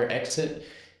says fire exit.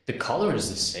 The color is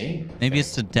the same. Maybe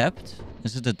it's the depth.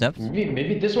 Is it the depth?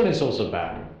 Maybe this one is also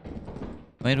bad.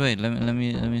 Wait. Let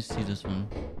me see this one.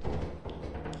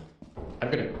 I'm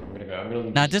gonna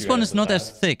go. Nah, this one is not as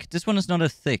thick. This one is not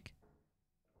as thick.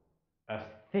 As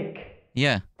thick.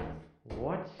 Yeah.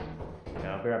 What?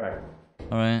 Yeah, I'll be right back.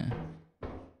 All right.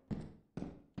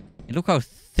 Look how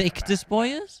thick this boy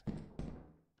is.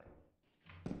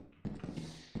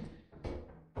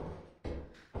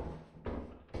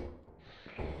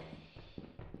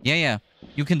 Yeah.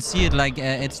 You can see it like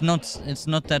it's not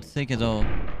that thick at all.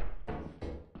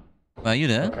 Are you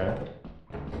there? Okay.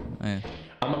 Oh, yeah.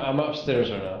 I'm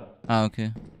upstairs right now. Ah,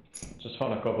 okay. Just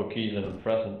found a couple keys in the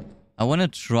present. I wanna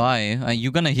try.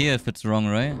 You're gonna hear if it's wrong,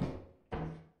 right?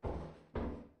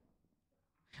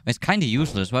 It's kinda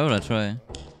useless. Why would I try?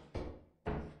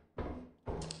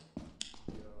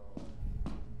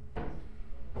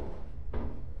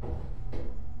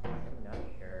 I'm not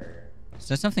sure. Is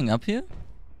there something up here?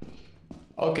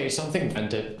 Okay, something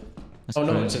vented. That's Oh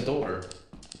no, crazy. it's a door.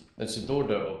 It's a door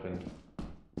that opened.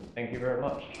 Thank you very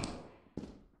much.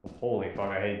 Holy fuck,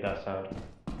 I hate that sound.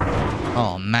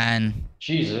 Oh man,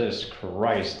 Jesus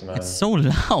Christ, man. it's so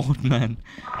loud, man.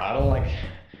 I don't like.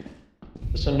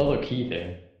 There's another key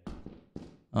thing.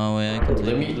 Oh yeah, I can Let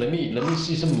take it. me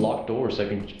see some locked doors so I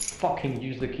can fucking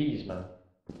use the keys, man.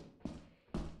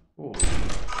 Ooh,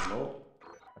 no.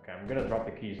 Okay, I'm gonna drop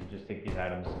the keys and just take these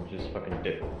items and just fucking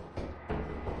dip.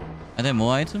 Are there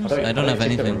more items? I don't How have do I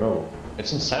take the anything. remote?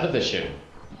 It's inside of this shit.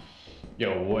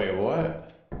 Yo, wait, what?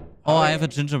 Oh, I have a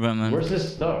gingerbread man. Where's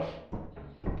this stuff?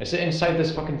 Is it inside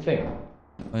this fucking thing?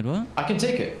 Wait, what? I can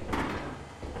take it.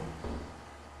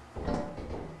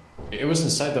 It was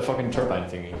inside the fucking turbine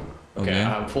thingy. Okay, Okay.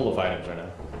 I'm full of items right now.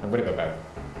 I'm gonna go back.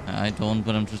 I don't,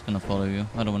 but I'm just gonna follow you.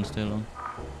 I don't want to stay alone.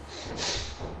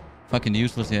 Fucking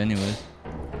useless here anyways.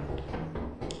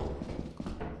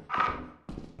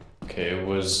 Okay, it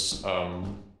was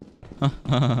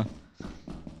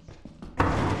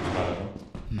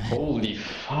holy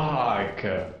fuck.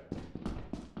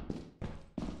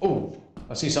 Oh,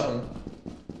 I see something.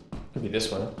 Could be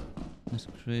this one. That's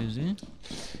crazy.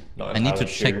 Not I need to entirely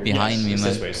check sure. behind Yes, me, it's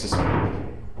man. This way, it's this way.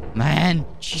 Man!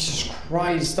 Jesus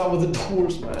Christ, stop with the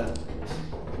doors, man.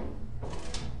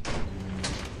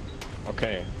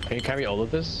 Okay, can you carry all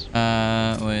of this?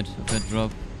 Wait, if I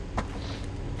drop.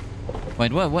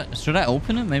 Wait, what? Should I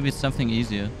open it? Maybe it's something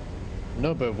easier.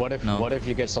 No, but what if No.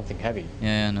 you get something heavy?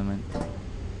 Yeah, no man.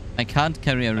 I can't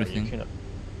carry everything.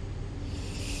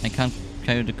 I can't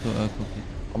carry the cookie.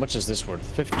 How much is this worth?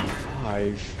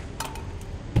 55.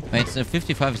 Wait,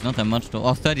 55 is not that much though.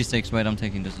 Oh, 36. Wait, I'm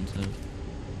taking this instead.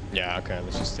 Yeah, okay,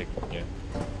 let's just take yeah.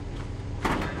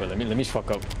 But let me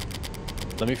fuck up.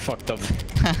 Let me fuck up the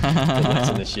lights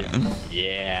and the shit.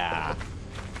 Yeah.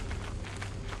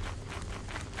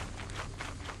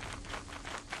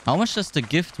 How much does the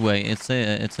gift weigh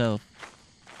itself?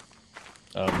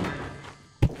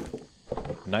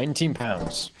 19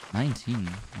 pounds. 19.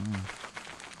 Oh.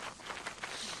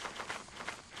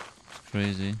 It's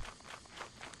crazy.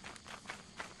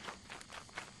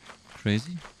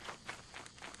 Crazy?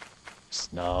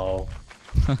 Snow.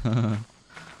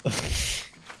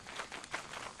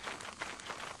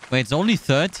 Wait, it's only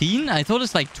 13? I thought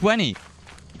it's like 20.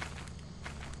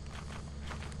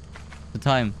 The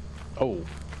time. Oh.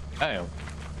 Damn.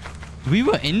 We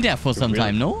were in there for some Really?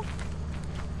 time, no?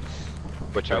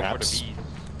 Watch out for Perhaps. the bees.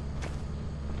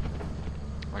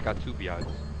 I got 2 beehives.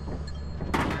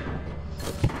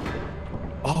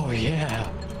 Oh yeah,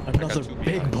 another two big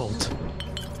beehives. bolt.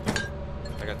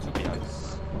 I got 2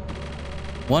 beehives.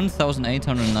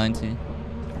 1,890.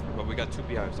 But we got 2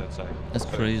 beehives outside. That's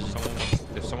crazy.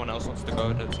 If someone else wants to go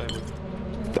outside with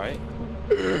me,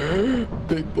 right?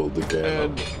 Big bolt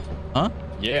again. Huh?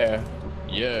 Yeah.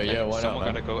 Yeah, yeah, why not, Someone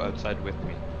man? gotta go outside with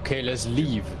me. Okay, let's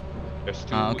leave. There's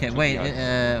 2. Ah, okay. 2 Wait.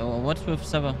 beehives. What's with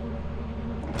Seba?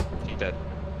 She's dead.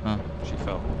 Oh, She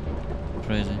fell.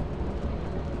 crazy.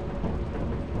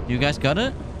 You guys got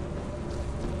it?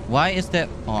 Why is there?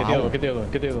 Oh, Get the other ow. one, get the other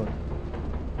one, get the other one.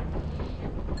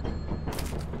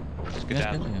 You guys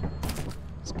got it? Yeah.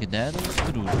 Skedaddle,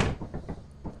 skedoodle.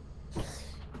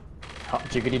 Hot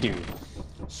jiggity doo.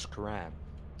 Scram.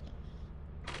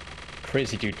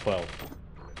 Crazy dude 12.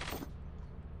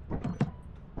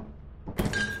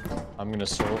 I'm gonna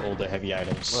sort all the heavy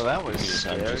items. Well, that was because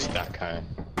I'm scary. just that kind.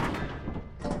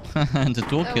 And the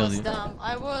door That killed was you. dumb.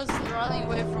 I was running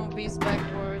away from bees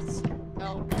backwards.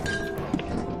 No.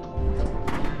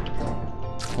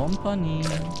 Company.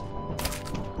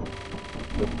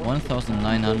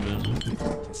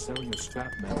 1,900. To sell your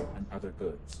scrap metal and other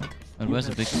goods. But where's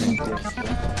the big thing?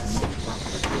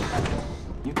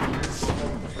 You can use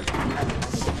the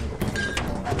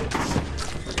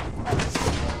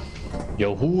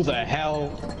Yo, who the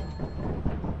hell?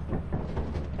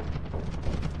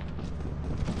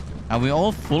 Are we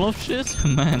all full of shit?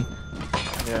 Man,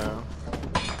 Yeah.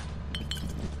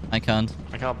 I can't.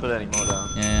 I can't put any more down.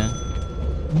 Yeah.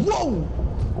 Whoa!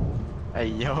 Hey,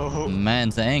 yo.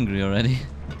 Man's angry already.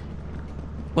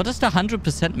 What does the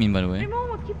 100% mean, by the way?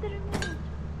 Remote, keep the remote.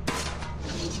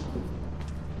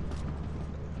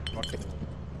 Fucking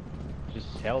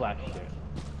just tell that shit.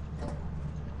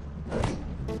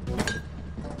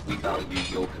 We value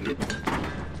your commitment.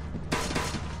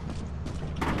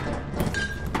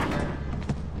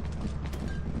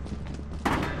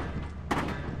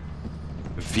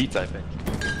 V typing.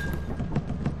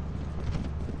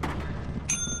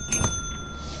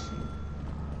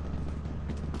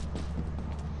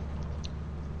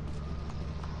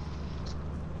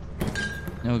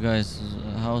 Yo guys,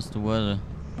 how's the weather?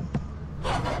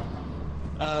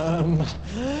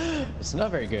 It's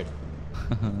not very good.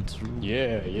 True.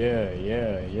 Yeah.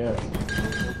 You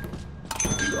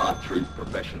are true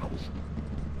professionals.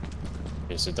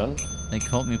 Is it done? They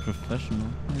called me professional.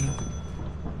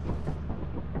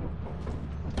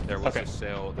 There was Okay. a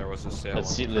sale. There was a sale. Let's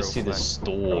on see. Pro Let's see the Flash-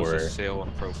 There was store. a sale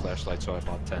on Pro Flashlight, so I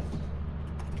bought 10.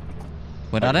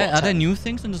 Wait, Like are there what type? new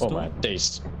things in the Oh store? man,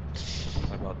 days.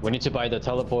 I bought We need to buy the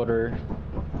teleporter.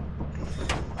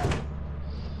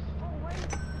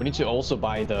 We need to also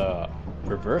buy the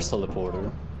reverse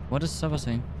teleporter. What is Saba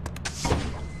saying?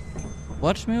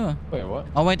 Watch me. Or? Wait, what?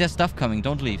 Oh wait, there's stuff coming.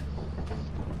 Don't leave.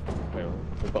 Wait,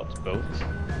 we got both.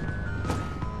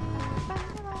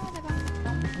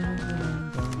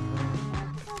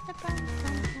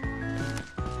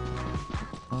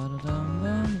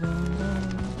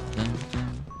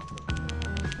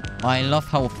 Oh, I love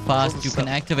how fast you can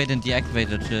activate and deactivate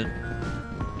that shit.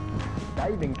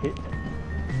 Diving kit.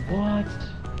 What?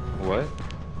 What?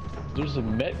 There's a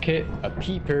med kit, a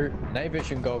peeper, night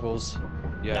vision goggles,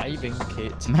 Yeah. diving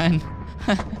kit. Man.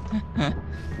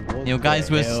 What You guys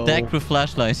the were hell? stacked with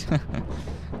flashlights.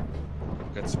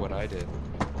 That's what I did.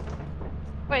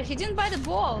 Wait, he didn't buy the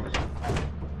ball.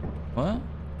 What?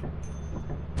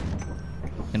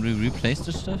 Can we replace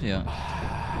this stuff? Yeah.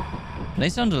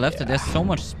 Place it on the left. There's so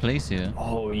much space here.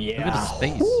 Oh yeah. Look at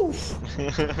the space.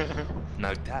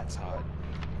 Now that's hot.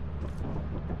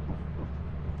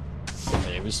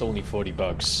 It was only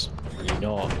 $40.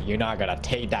 You're not gonna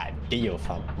take that deal,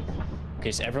 fam. Okay,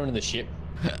 is everyone in the ship?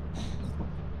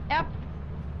 Yep.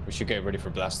 We should get ready for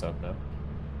blast off now.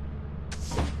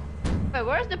 Wait,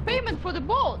 where's the payment for the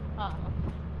ball? Ah.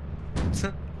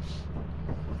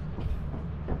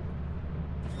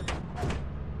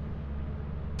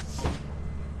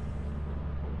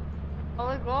 Are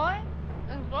we going?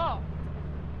 Let's go.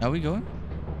 Are we going?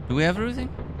 Do we have everything?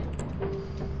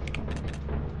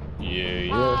 Yeah.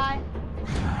 Bye.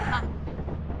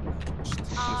 This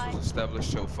was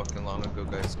established so fucking long ago,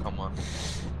 guys. Come on.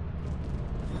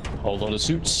 Hold on the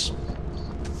suits.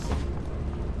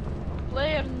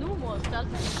 Player Numo starts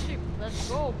the ship. Let's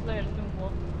go, player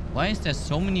Numo. Why is there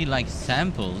so many like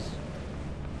samples?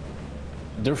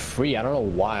 They're free. I don't know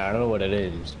why. I don't know what it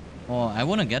is. Oh, I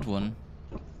wanna get one.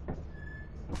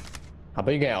 How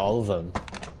about you get all of them,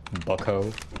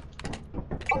 bucko?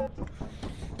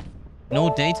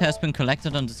 No data has been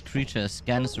collected on this creature. A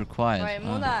scan is required. Wait,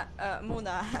 Ah.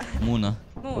 Muna. Muna.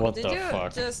 Moon, What did the you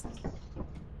fuck?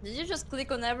 Did you just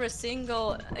click on every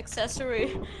single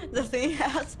accessory the thing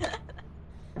has?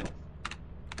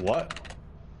 What?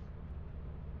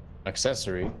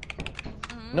 Accessory?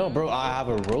 No, bro, I have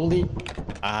a rollie.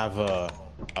 I have a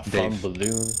fun Dave.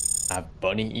 balloon. I have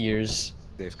bunny ears.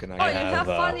 Dave, can Oh, I you have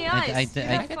funny eyes. You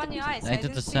have funny eyes. I did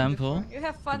didn't the see sample. before. You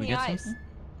have Did we funny get eyes. something?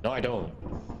 No, I don't.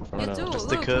 Oh, You no. do. Just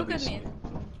the Look Kirby at me. suit.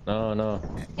 No, no.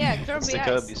 Yeah, It's Kirby the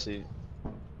Kirby eyes. suit.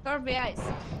 Kirby eyes.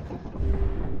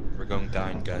 We're going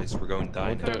dine, guys. We're going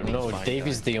dine. What the- no, Fine Dave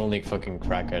is dine. the only fucking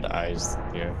crackhead eyes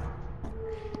here.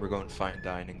 We're going fine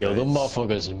dining, Yo, guys. the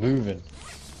motherfucker's moving.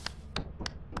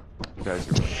 You guys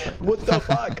are going fine. What the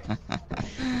fuck?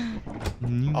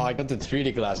 Oh, I got the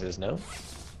 3D glasses now.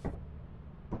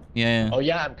 Yeah. Oh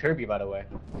yeah, I'm Kirby, by the way.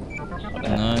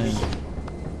 Nice.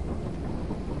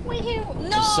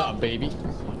 No! What's up, baby?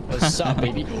 What's up,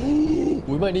 baby?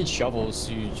 We might need shovels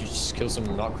to just kill some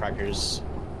nutcrackers.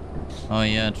 Oh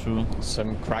yeah, true.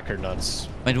 Some cracker nuts.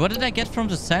 Wait, what did I get from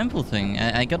the sample thing?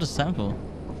 I got a sample.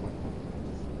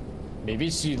 Maybe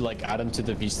you like add them to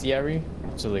the bestiary.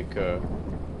 So like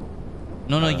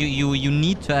No, you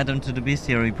need to add them to the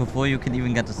bestiary before you can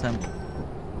even get the sample.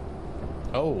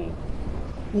 Oh.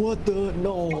 What the?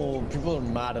 No. People are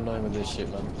mad annoying with this shit,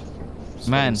 man. Just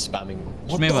Man. fucking spamming.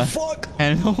 What Schmeba. the fuck?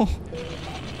 Hello.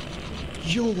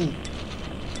 Yo.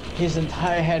 His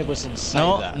entire head was inside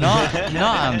No, that. no,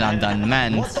 I'm done,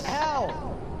 man. What the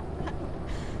hell?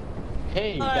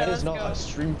 Hey, Alright, that let's is not go.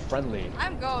 stream friendly.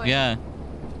 I'm going. Yeah.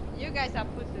 You guys are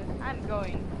pussies. I'm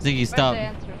going. Ziggy, Where's stop. the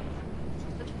entrance?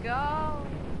 Let's go.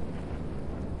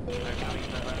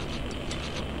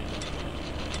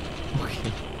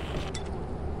 Okay.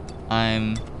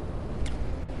 I'm...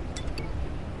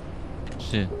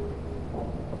 Shit.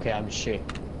 Okay, I'm shit.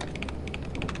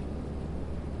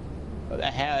 What the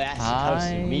hell? That's supposed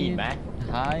to mean, man.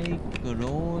 High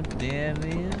grow, there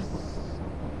is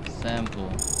sample.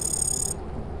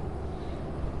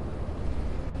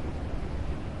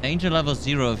 Danger level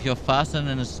 0 if you're faster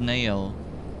than a snail.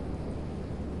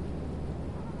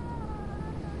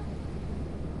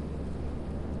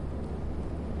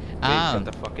 Dave, get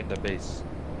the fuck in the base.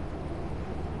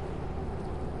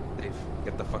 Dave,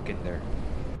 get the fuck in there.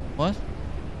 What?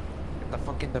 Get the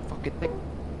fuck in the fucking thing.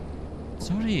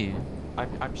 Sorry.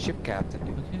 I'm ship captain,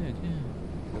 dude. Okay, okay.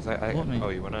 Cause I What, mate? oh,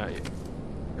 you wanna?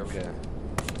 Okay.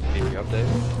 Beat me up,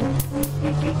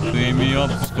 Dave. Beam me up,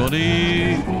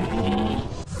 Scotty.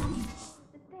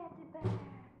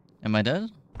 Am I dead?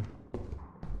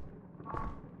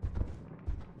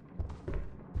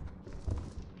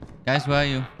 Guys, where are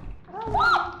you?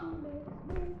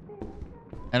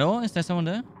 Hello? Is there someone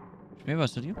there? Maybe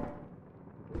was it you?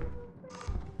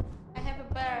 I have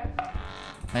a bear.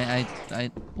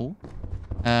 Oh.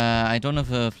 I don't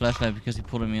have a flashlight because he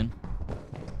pulled me in.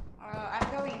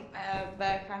 I'm going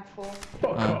back. I'm full.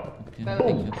 Okay, Boom.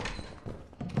 thank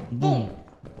you. Boom.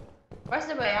 Where's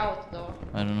the way out, though?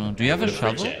 I don't know. Do you have a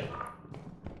shovel?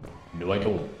 No, I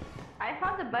don't. I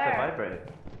found the The bear. vibrator.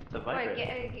 The Wait,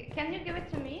 vibrator. can you give it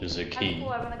to me? There's a I'm key. full.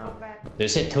 I wanna go back.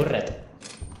 There's a turret.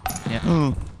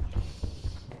 Yeah.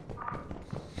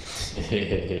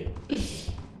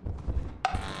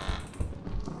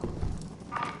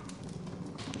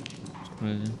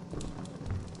 Crazy.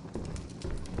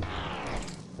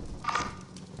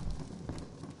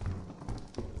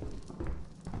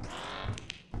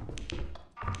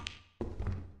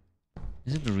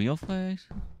 Is it the real fire?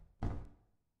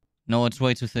 No, it's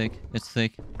way too thick. It's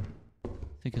thick.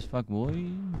 Thick as fuck, boy.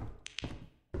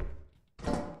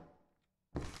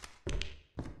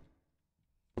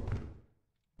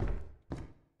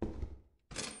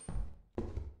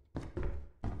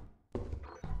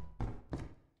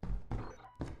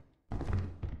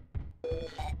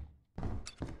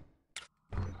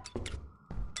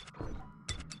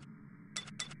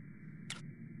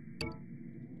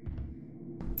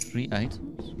 Three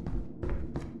items?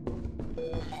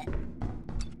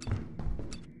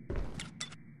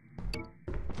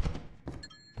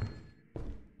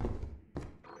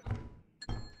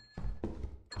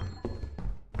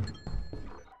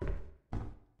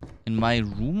 In my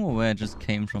room or where I just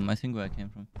came from? I think where I came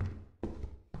from.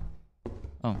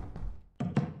 Oh.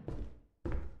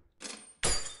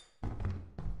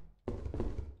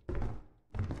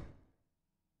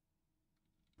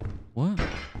 What?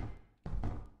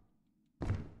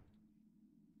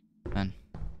 Man.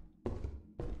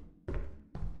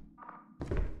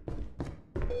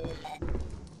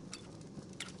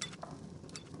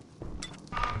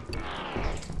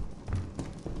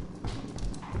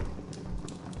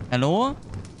 Hello?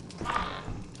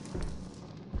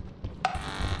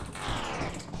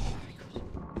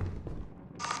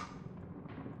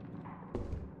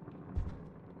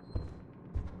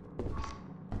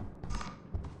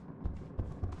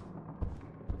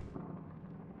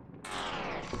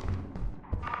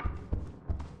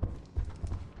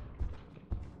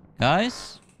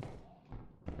 Guys,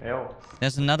 Yo.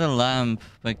 there's another lamp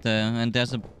back there, and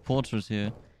there's a portrait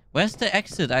here. Where's the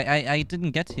exit? I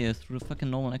didn't get here through the fucking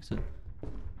normal exit.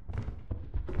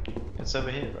 It's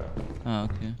over here, bro. Oh,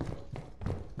 okay.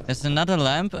 There's another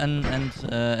lamp and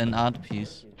an art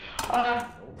piece. I've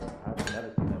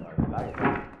never seen that in my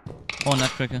life. Oh,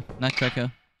 nutcracker.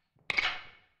 Nutcracker.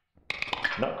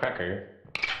 Nutcracker?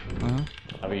 Uh-huh.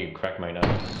 How about you crack my nuts?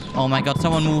 Oh my god,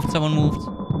 someone moved, someone moved.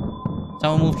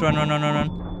 Someone moved, run, run, run, run, run.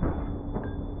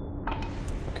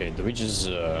 Okay, do we just,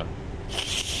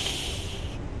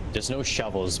 There's no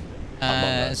shovels among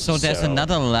us, So there's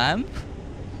another lamp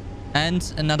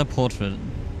and another portrait.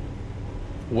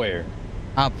 Where?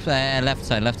 Up, left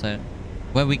side, left side.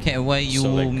 Where we came, where you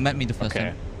So, like, met me the first okay.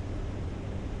 time.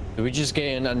 Do we just get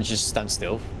in and just stand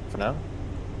still for now?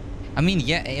 I mean,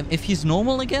 yeah, if he's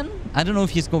normal again, I don't know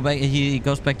if he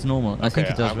goes back to normal. I think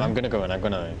he does, right? I'm gonna go in. I'm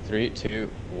gonna 3, 2,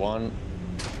 1.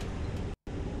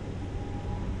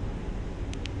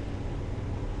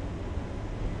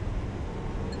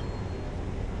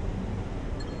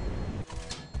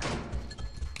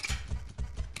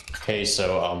 Okay,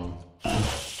 so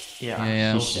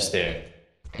Yeah. he's just there.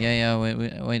 Yeah, wait.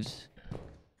 Wait,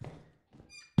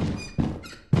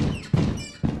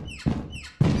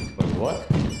 what?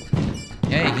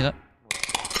 Yeah, get up.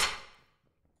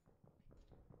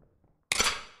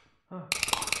 Huh.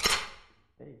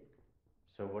 Hey.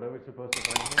 So what are we supposed to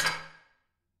find here?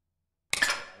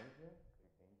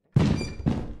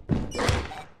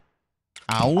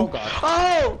 Ow. Oh god.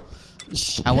 Oh!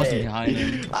 I wasn't behind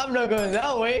him. I'm not going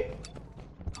that way.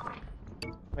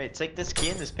 Wait, take this key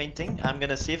in this painting. I'm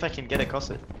gonna see if I can get across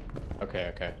it.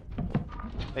 Okay.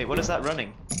 Wait, what is that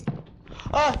running?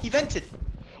 Ah, he vented!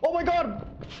 Oh my god!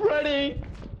 Freddy!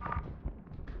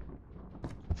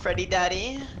 Freddy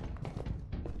Daddy.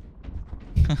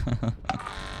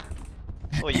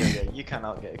 Oh yeah, you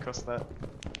cannot get across that.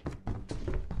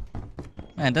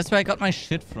 Man, that's where I got my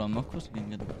shit from. Of course you can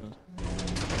get across.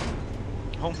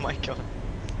 Oh my god.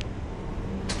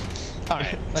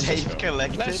 Alright, let's Tape just go.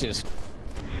 collected. Let's just...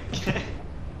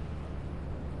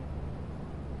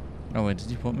 Oh wait, did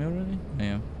you put me already?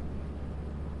 Yeah.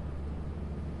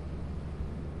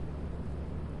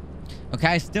 Okay,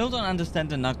 I still don't understand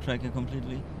the nutcracker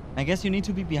completely. I guess you need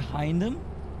to be behind him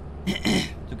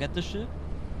to get the shit.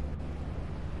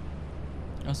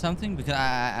 Or something, because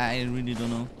I really don't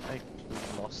know. I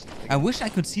lost. I wish I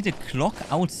could see the clock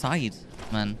outside,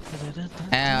 man.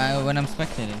 When I'm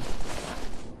spectating.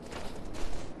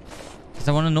 Because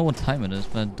I want to know what time it is,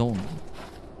 but I don't.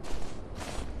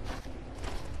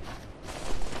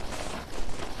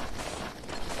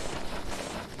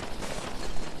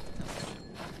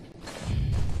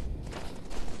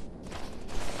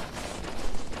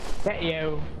 Get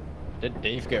you! Did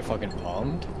Dave get fucking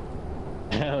palmed?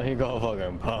 Yeah, he got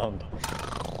fucking palmed.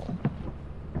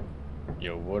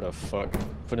 Yo, what the fuck?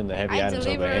 Put in the heavy I items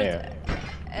over here. delivered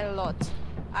a lot.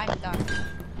 I'm done.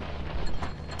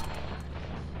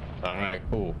 Alright,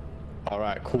 cool.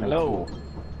 Alright, cool. Hello. Cool.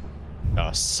 Oh,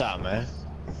 what's up, man?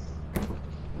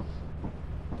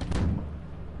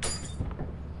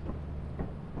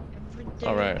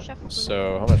 Alright,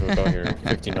 so how much we got here?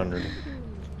 1500.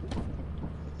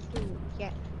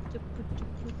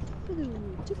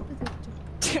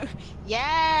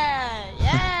 Yeah.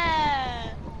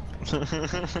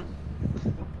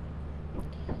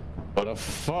 What the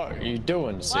fuck are you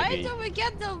doing, Why Siggy? do we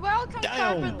get the welcome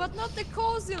Damn. carpet but not the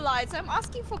cozy lights? I'm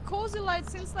asking for cozy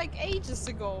lights since like ages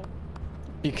ago.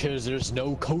 Because there's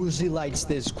no cozy lights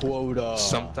this quota.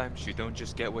 Sometimes you don't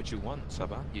just get what you want,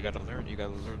 Saba. You gotta learn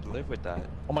to live with that.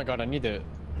 Oh my god, I need a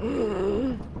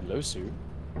low suit.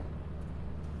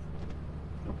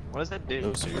 What does that do?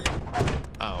 Low suit.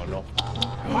 I don't know.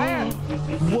 Fire.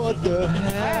 What the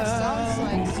Fire sounds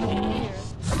like so weird.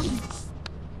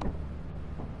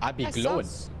 I be That glowing.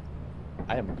 sounds-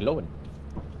 I am glowing.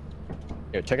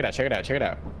 Yo, check it out, check it out, check it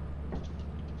out.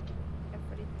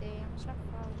 Every day I'm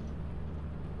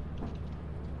suffering.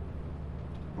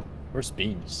 Where's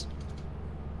Beans?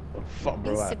 What the fuck,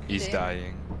 bro? Beans He's there.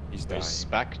 dying. He's dying. There's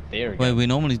back there again. Wait, we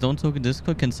normally don't talk in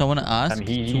Discord. Can someone ask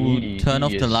He to turn off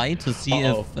the is- light to see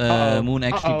Uh-oh, if uh-oh, Moon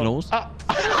actually uh-oh, glows?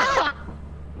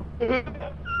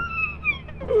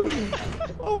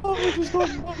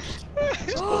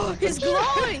 Oh, he's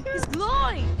glowing! He's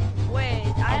glowing! Wait,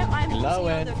 I'm putting on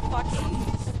glowing. the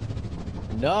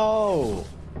fucking... No!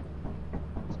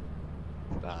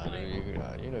 Nah, dude,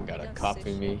 you don't gotta Don't copy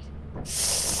sit. me.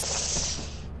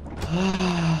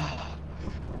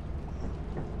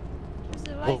 Where's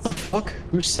the What lights? the fuck?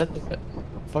 Who said that?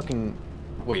 Fucking...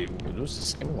 Wait, who's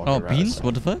the skinwalker? Oh, right Beans? outside?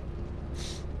 What the fuck?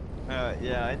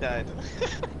 Yeah, I died.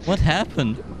 What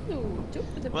happened?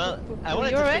 Well, I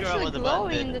wanted You're to figure out actually what the button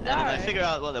glowing did, in the and then I dark. figured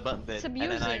out what the button did, It's and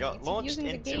then I abusing. got It's launched abusing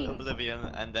the into game. oblivion,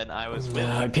 and then I was with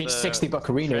I paid the 60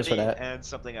 buccarinos for Freddy that. and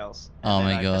something else. Oh And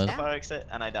then my I pressed God. the fire exit,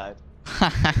 and I died.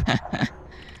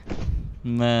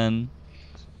 Man.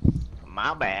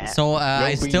 My bad. So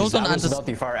I still don't That was understand. not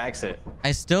the fire exit.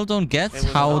 I still don't get It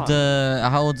was how not.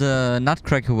 the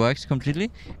Nutcracker works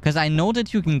completely. Because I know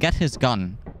that you can get his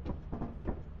gun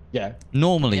Yeah.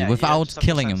 normally Yeah, without just have to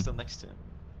killing stand him. still next to him.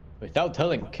 Without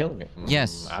killing him.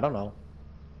 Yes. I don't know.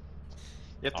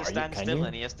 You have to Are you- stand can still, you?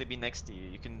 and he has to be next to you.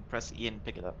 You can press E and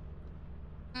pick it up.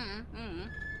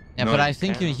 Yeah, No, but you I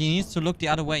think cannot. he needs to look the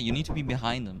other way. You need to be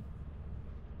behind him.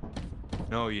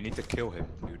 No, you need to kill him,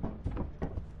 dude.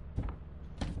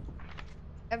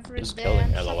 Every Just day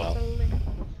killing, I'm LOL. shuffling.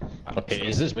 Okay,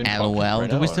 is this been LOL. fucked right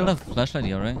Do now we or still not? have flashlight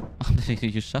here, right?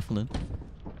 You shuffle it.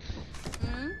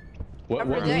 What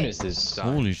every moon day. is this?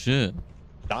 Holy shit.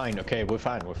 9. Okay, we're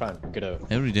fine. We're fine. We're gonna.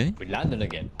 Every day? We landed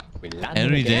again. We landed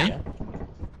Every again. day?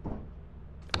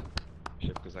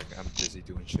 Shit, because I'm busy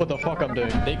doing shit. What the fuck I'm doing?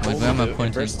 They Wait, called where am I me the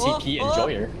pointing? inverse TP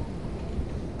enjoyer.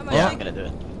 Yeah, I'm gonna do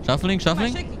it. Shuffling,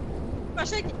 shuffling?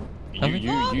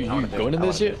 You going in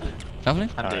this shit? Shuffling?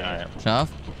 I'm doing it.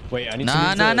 Shuff. Wait, I need to Nah,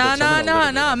 move nah, the nah, nah, terminal a nah,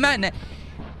 little nah, bit. man.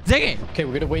 Ziggy! Okay,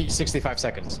 we're gonna wait 65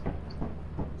 seconds.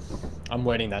 I'm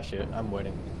waiting that shit. I'm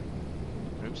waiting.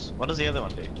 Oops. What does the other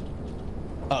one do?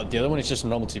 Oh, the other one is just a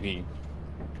normal TP.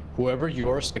 Whoever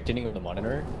you're spectating on the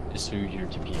monitor is who you're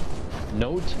TPing.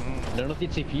 Note, none of the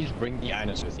TPs bring the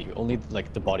items with you, only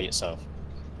like the body itself.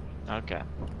 Okay.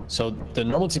 So the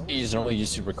normal TP is normally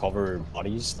used to recover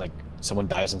bodies, like someone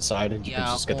dies inside and you can Yeah,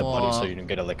 just get the body so or- you don't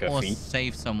get like a Or feed.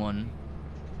 save someone.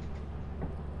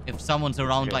 If someone's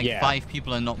around like Yeah. 5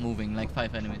 people and not moving, like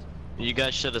 5 enemies. You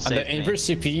guys should have And saved the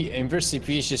inverse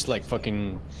CP is just like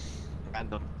fucking.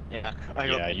 Random. Yeah.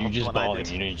 Yeah, you just balling,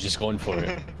 you know, you're just going for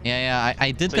it. Yeah,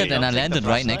 I did So that you and don't I take the landed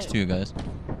right next flashlight? to you guys.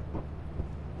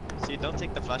 So you don't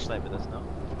take the flashlight with us, no?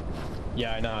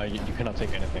 Yeah, I know, you cannot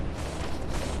take anything.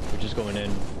 We're just going in,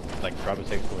 like, grab a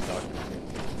take for a doctor.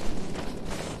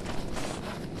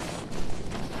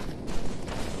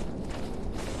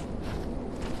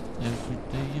 Every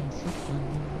day I'm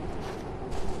shuffling.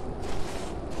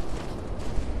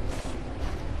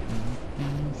 Every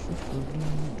day I'm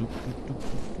shuffling. Do, do, do,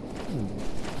 do,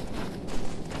 do.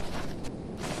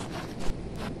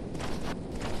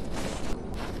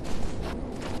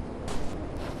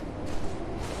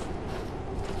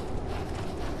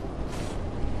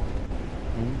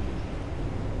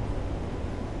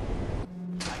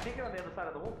 I think you're on the other side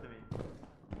of the wall to me.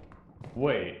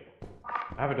 Wait.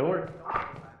 I have a door.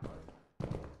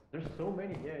 There's so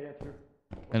many. Yeah, true.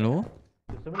 Hello?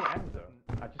 There's so many items though.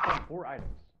 I just got 4 items.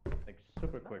 Like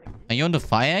super quick. Are you on the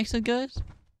fire exit, guys?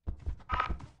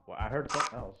 Well, I heard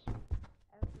something else.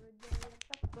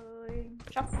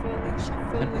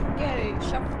 Shuffling, yay,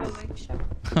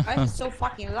 shuffling. I'm so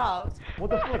fucking loud. What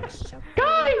the fuck?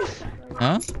 Guys!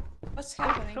 Huh? What's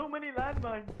happening? So many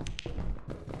landmines.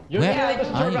 Yo, Where yeah, there's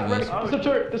a are turret. you Right, guys? there's a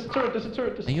turret. There's a turret. There's a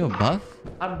turret. There's Are a you turret. above?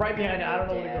 I'm right behind it. I don't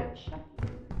know where to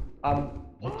go.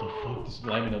 What the fuck? This is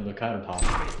landing on the countertop.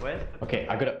 Where's the... Okay,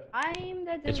 I gotta. I'm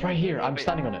the It's right here. I'm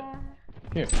standing on it.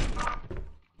 Here.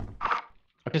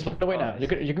 Okay, slip it away now. You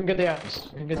can get the items.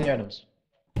 You can get the items.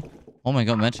 Oh my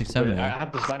god, Magic 7 Wait, I here.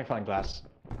 have this magnifying glass.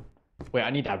 Wait, I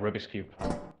need that Rubik's cube.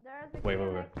 Wait.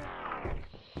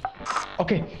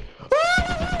 Okay.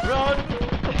 Run!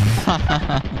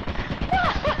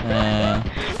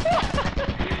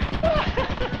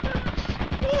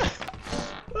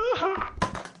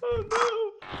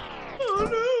 Oh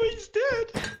no, he's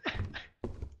dead!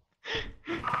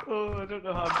 Oh, I don't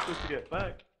know how I'm supposed to get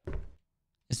back.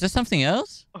 Is there something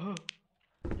else? Oh.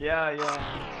 Yeah, I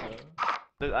think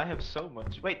so. I have so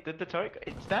much. Wait, did the turret...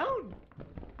 It's down!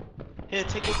 Here,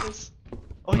 take this.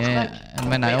 Oh, it's Yeah, back. and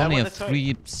man, Wait, I only want have the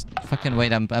turret. 3. Fucking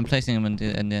wait, I'm placing them in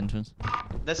the entrance.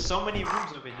 There's so many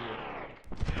rooms over here.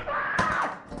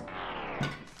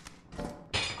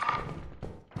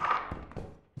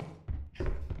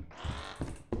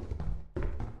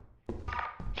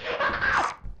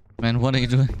 Man, what are you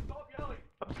doing?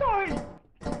 I'm sorry!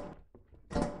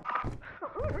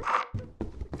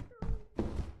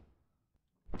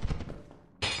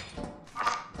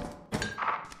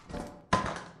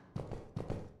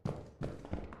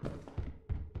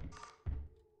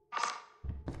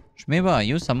 Shmeba, are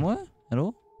you somewhere?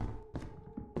 Hello?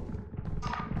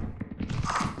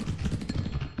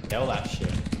 Kill that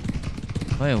shit.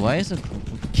 Wait, why is it...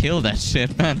 Kill that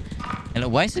shit, man.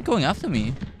 And why is it going after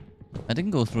me? I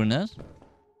didn't go through this.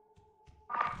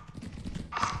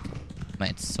 Man,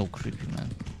 it's so creepy, man.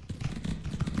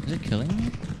 Is it killing me?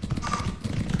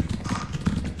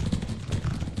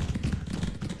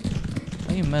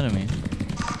 Why are you mad at me?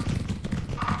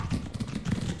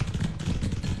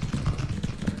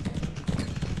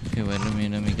 Okay, wait,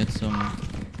 let me get some.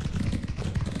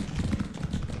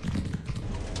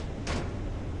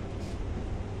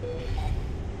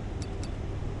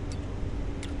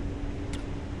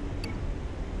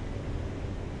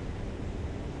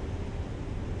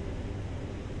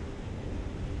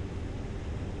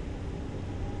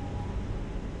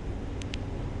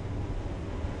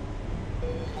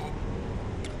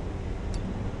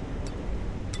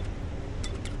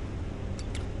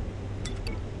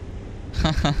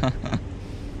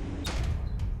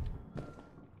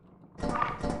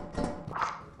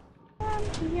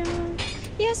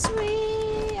 Yes,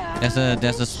 we are.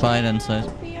 There's a spider inside.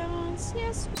 Champions.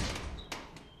 Yes.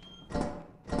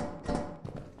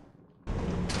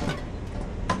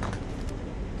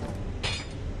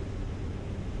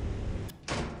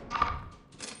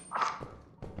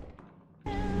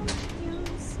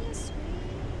 Champions, yes, we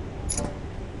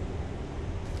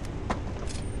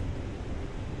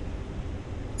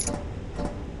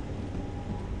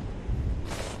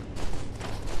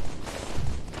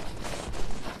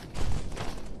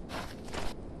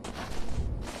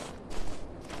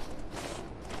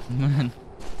Man.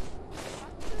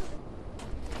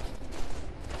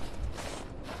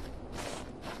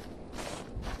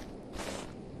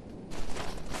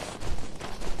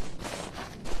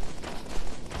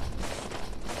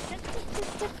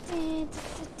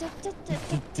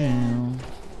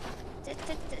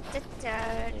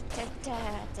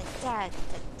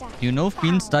 You know if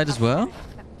Beans died as well?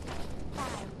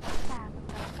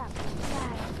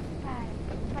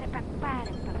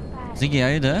 Ziggy,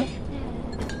 are you there?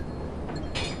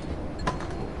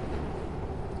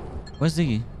 Where's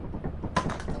Ziggy?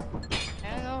 I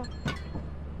don't know.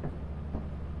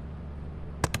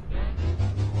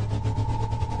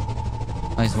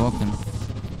 Oh, he's walking.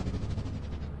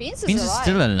 Beans Beans is is alive.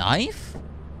 still alive?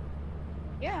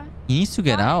 Yeah. He needs to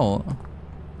get out.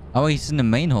 Oh, he's in the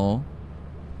main hall.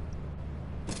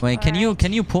 Wait, can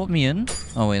you port me in?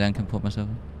 Oh wait, I can port myself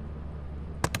in.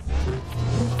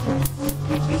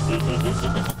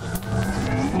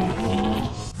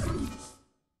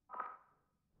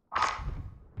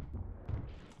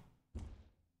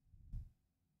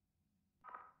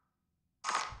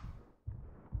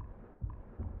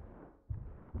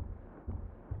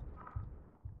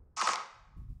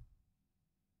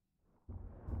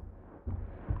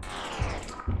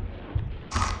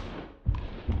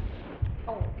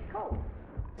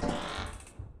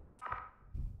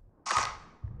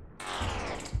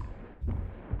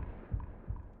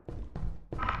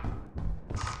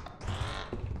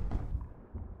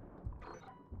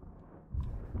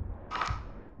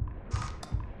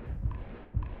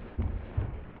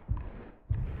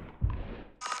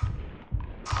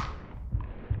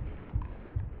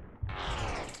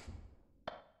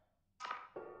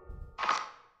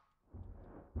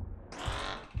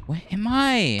 Where am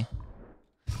I?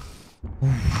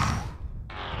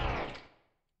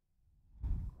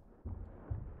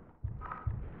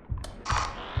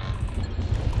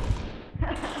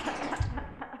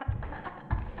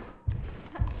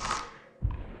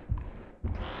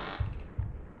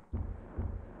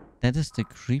 That is the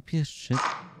creepiest shit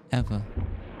ever.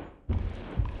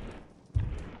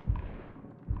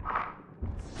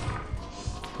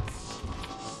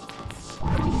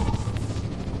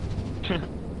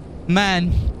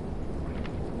 Man.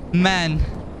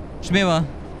 Shmeva.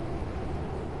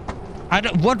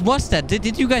 What was that?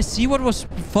 Did you guys see what was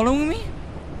following me?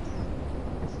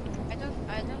 I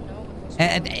don't know what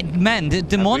was Man,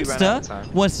 the monster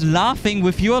was laughing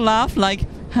with your laugh like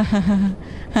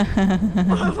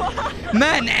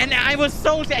man, and I was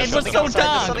so it was so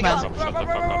dark, man. Shut the fuck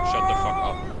up, shut the fuck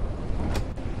up.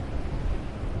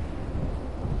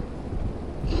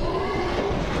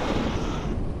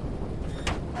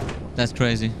 That's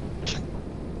crazy.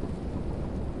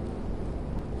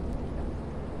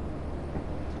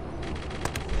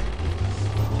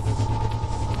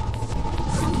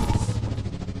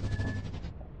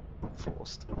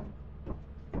 Forced.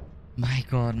 My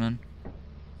god, man.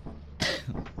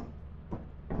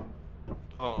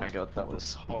 Oh my god, that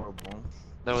was horrible.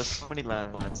 There was so many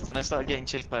landmines, and I started getting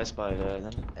chased by a spider, and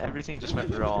then everything just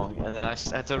went wrong, and then I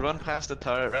had to run past the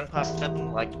turret, run past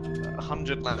like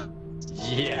 100 landmines.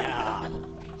 Yeah.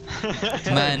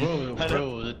 Man.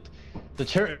 bro, the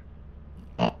turret.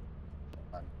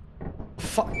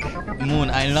 Fuck. Moon,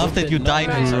 I love that you died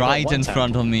right in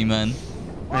front of me, man.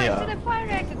 Why Yeah. to the fire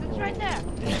exit? It's right there.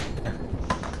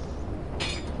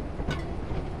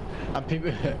 And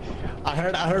people, I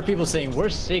heard people saying,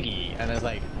 "Where's Siggy?" And I was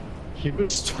like, he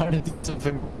was trying to do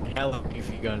something hella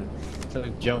goofy gun, to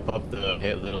jump up the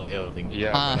little hill thing.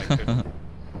 Yeah, but I couldn't.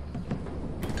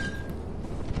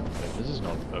 This is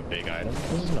not a big item.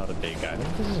 This is not a big item.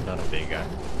 This is not a big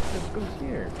item. Let's go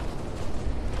here.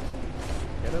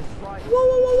 Get up right. Whoa,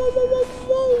 whoa, whoa, whoa,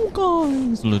 whoa, whoa,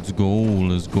 guys. Let's go,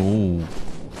 let's go.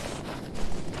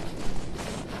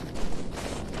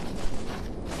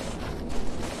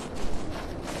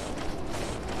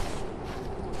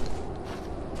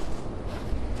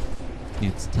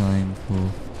 It's time for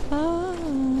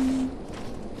fun.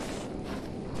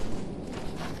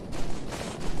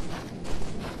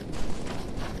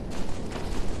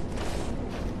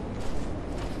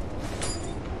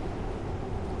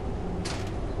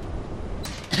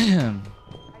 I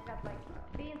got like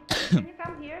beans. Can you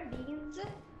come here, beans?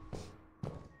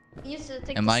 You should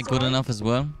take Am the I good sword. enough as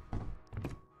well?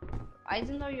 I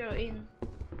didn't know you're in.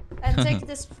 And take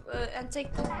this and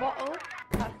take the bottle.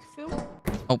 Fuel.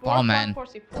 Oh, oh man.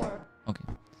 144. Okay.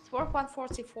 It's worth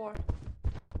 144.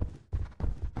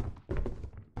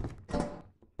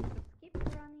 Keep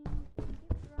running, keep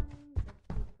running, just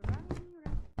keep running.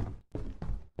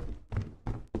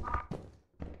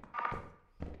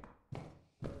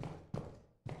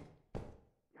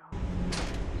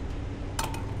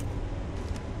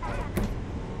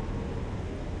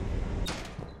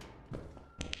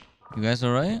 You guys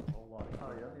alright? Oh,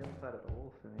 you're on the other side of the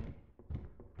wall, Sunny.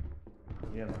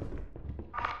 Yeah, man.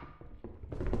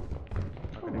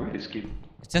 Rubik's Cube.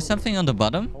 Is there something on the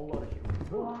bottom? Whole lot of shit.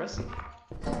 Oh, crescent.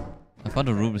 I found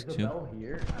a Rubik's There's a Cube. bell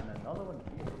here and another one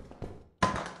here.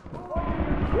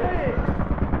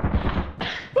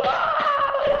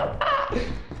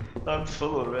 I'm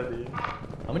full already.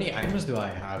 How many items do I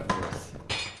have worth?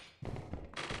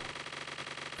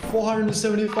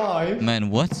 475. Man,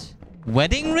 what?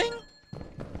 Wedding ring?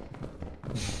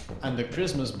 And the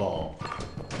Christmas ball.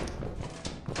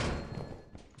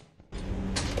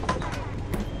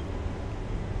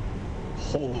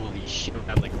 Holy shit, I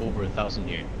have like over 1,000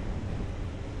 here.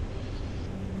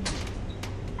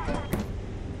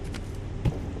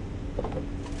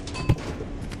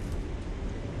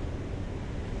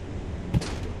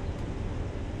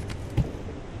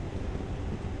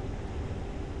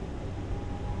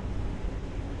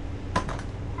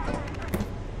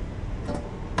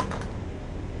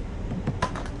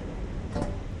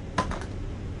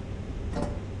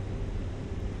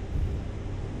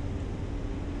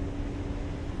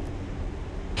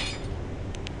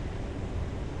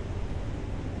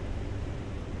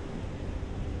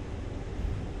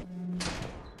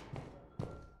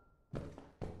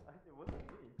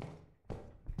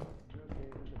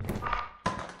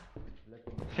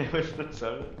 What's that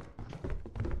sound?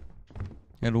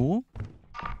 Hello?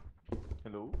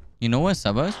 Hello? You know where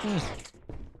Saba is?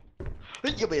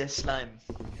 You'll be a slime.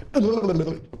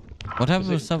 What happened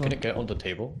with Saba? Can it get on the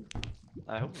table?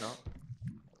 I hope not.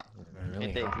 Really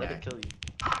Hey Dave, hope let not. it kill you.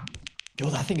 Yo,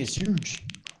 that thing is huge.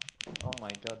 Oh my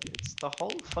god, it's the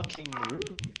whole fucking room.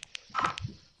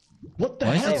 What the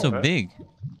Why is hell? it so bro? big?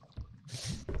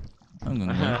 I'm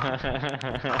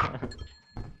gonna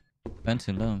go.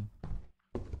 Fancy love.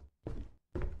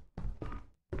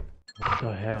 What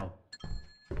the hell?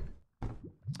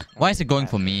 Why is it going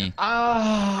for me?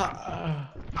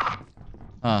 Ah!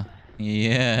 Ah,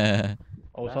 yeah.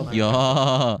 Oh, something.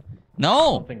 Yeah.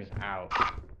 No! Something's out.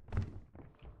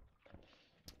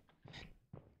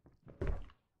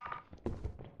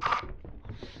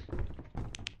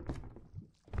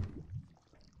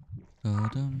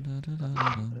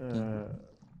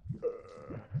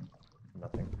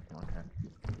 Nothing. Okay.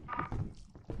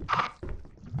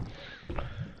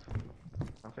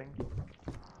 Nothing?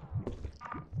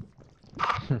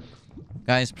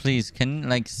 Guys, please, can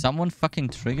like someone fucking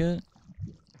trigger?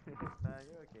 Nah,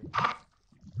 you're okay.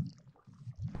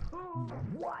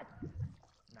 What?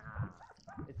 Nah.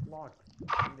 It's locked.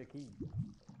 Give me the key.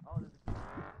 Oh, there's a key.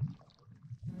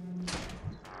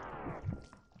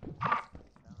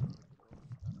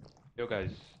 Yo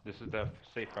guys, this is the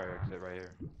safe fire exit right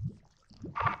here.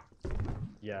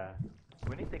 Yeah.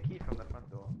 We need the key from the front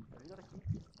door. Have you got a key?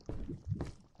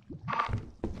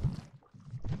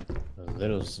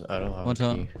 Littles, I don't have What's a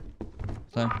up? key.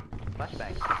 So,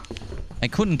 Flashbang. I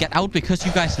couldn't get out because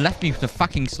you guys left me with the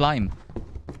fucking slime.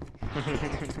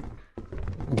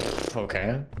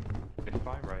 Okay. It's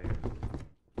fine right here.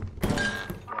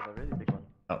 Yeah, the really big one.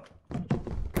 Oh.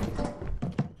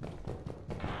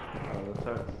 Oh, the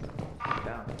third.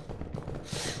 Down.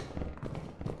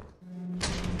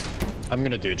 I'm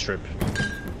gonna do a trip.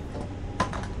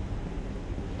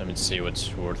 Let me see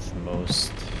what's worth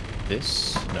most.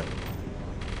 this? No.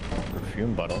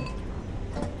 Perfume bottle.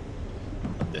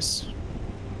 Not this.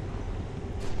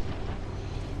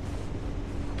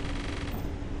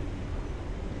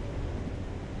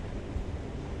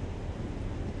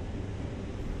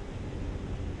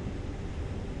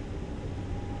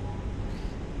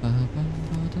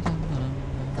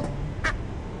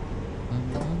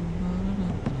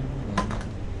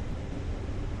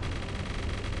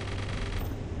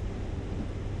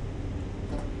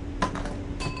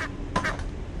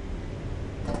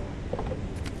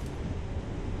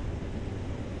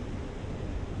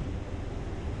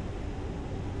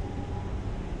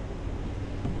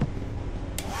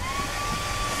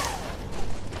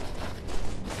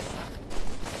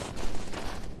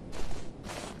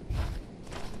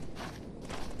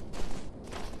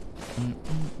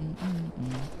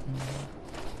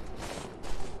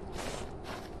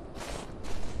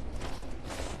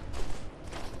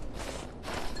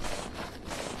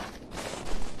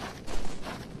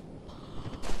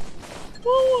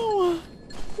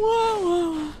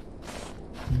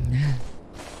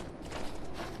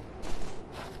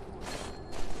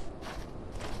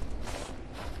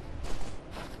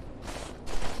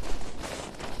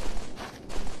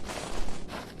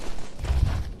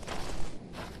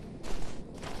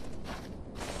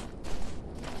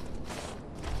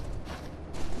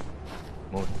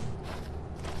 Moon,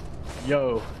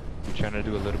 Yo. you trying to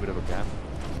do a little bit of a gap?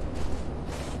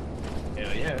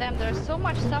 Hell yeah. Damn, there's so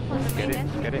much stuff on the Get main it,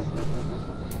 entrance. get it.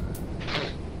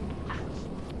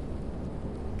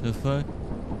 The fuck?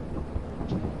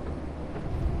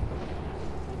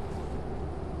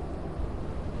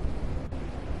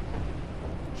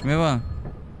 Śmiewa.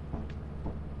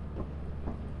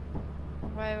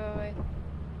 Wait.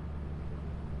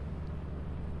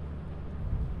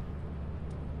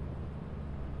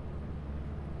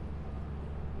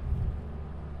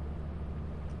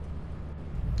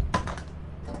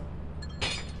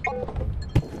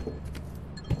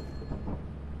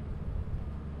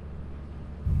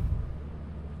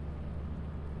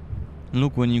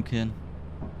 Look when you can.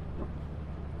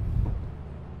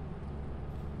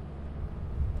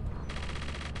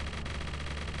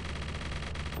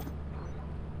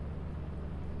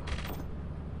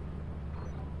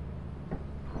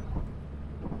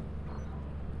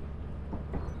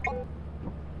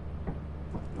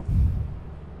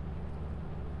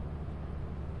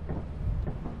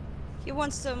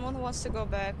 Moon wants to go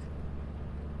back.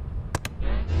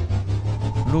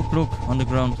 Look on the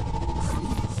ground.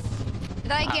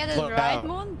 Did I get it Look right, out.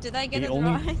 Moon? Did I get The it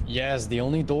only, right? yes, the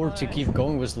only door to Alright. keep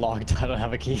going was locked. I don't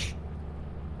have a key.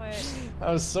 Wait.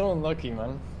 I was so unlucky,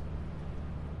 man.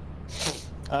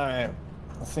 Alright.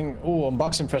 I think. Oh,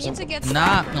 unboxing Need present. to get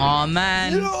Nah, oh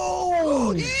man.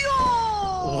 Yo! Yo!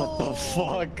 What the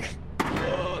fuck?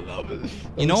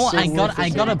 You know, so I got worth a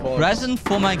the $30. present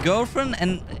for my girlfriend,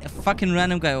 and a fucking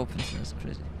random guy opens it. That's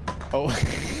crazy. Oh.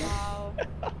 Wow.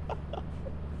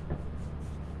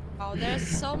 Wow, there's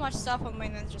so much stuff on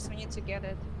main entrance. We need to get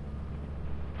it.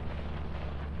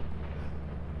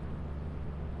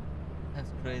 That's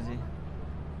crazy.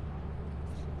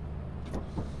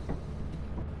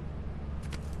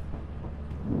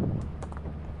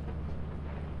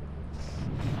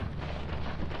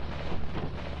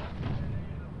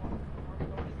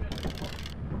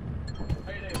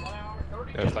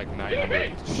 There's like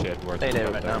 900 shit worth of Stay there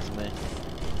stuff right there. now for me.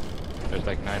 There's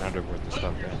like 900 worth of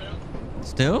stuff there.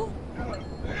 Still?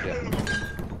 Yeah.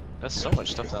 There's so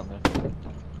much stuff down there.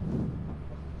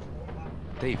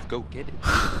 Dave, go get it.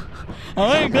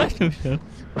 I got some stuff.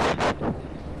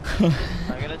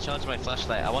 I'm gonna charge my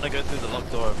flashlight. I wanna go through the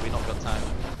locked door if we not got time.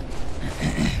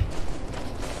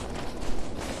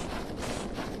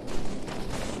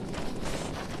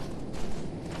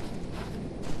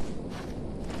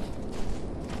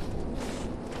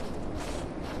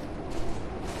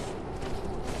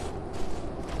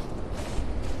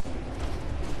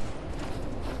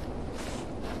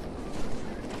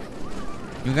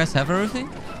 You guys have everything?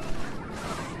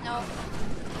 No.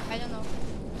 I don't know.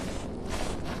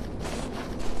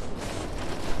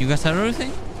 You guys have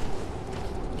everything?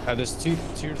 There's two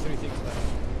or three things left.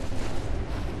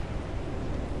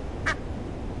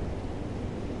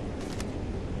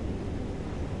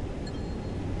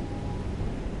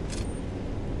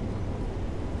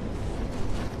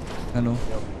 Hello.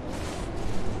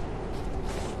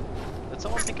 Did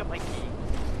someone pick up my key?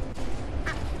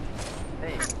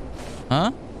 Hey,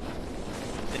 Huh?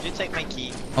 did you take my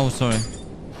key? Oh, sorry.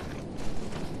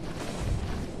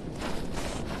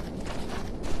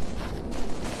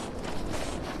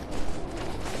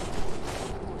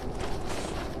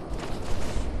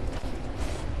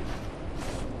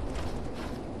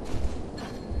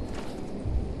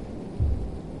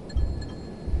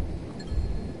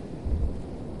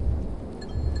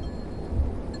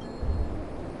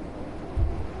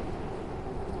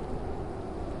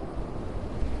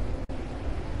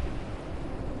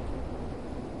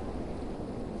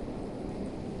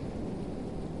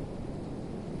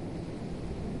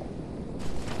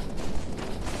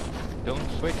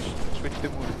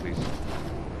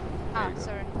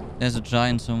 There's a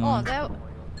giant Oh, somewhere. there.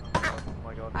 Oh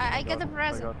my god. I get a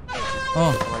present. Oh.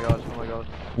 Oh my god, oh my god.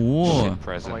 Whoa. Shit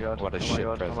present. Oh my god, What a oh my shit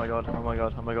god, present. oh my god, oh my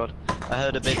god, oh my god. I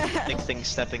heard a big thing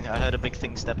stepping. I heard a big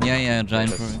thing stepping. Yeah, yeah, giant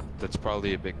that's, furry. that's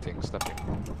probably a big thing stepping.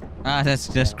 Ah,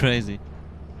 that's crazy.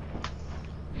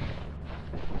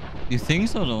 You think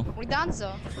so though? We done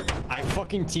so. I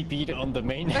fucking TP'd on the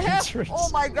main We have. entrance. Oh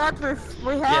my god, we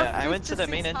have. Yeah, I went to the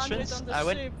main 5600 entrance. on the I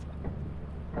went. ship.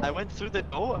 I went through the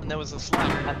door and there was a slime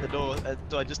at the door.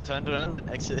 So I just turned around and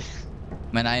exited.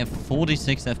 Man, I have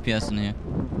 46 FPS in here.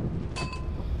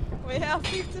 We have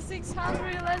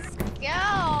 5600. Let's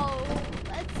go.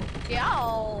 Let's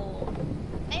go.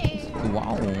 Damn.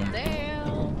 Wow. Damn.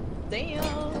 Damn.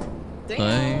 Damn.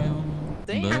 Damn.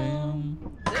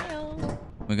 Damn. Damn.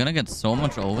 We're gonna get so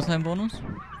much overtime bonus?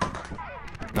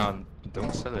 No,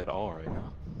 don't sell it all right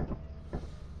now.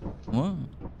 What?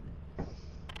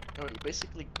 Oh, you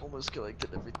basically almost collected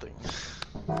everything.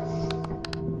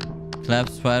 Clap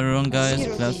Spyron, guys.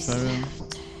 Clap Spyron.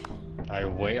 I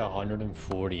weigh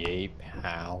 148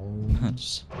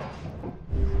 pounds.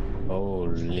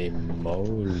 Holy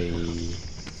moly.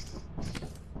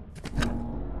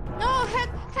 No, head.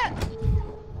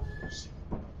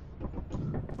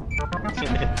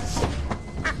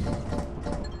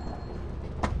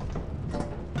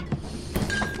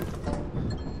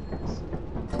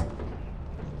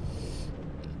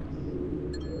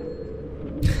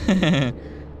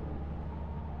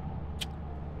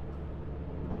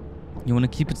 You wanna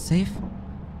keep it safe?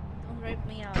 Don't rip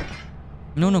me out.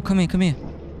 No, no, come here, come here.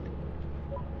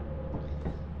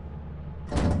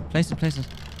 Place it, place it.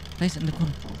 Place it in the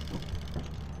corner.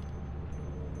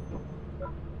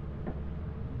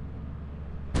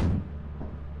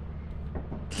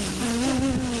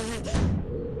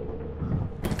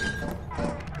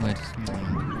 Wait.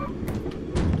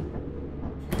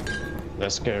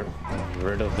 Let's get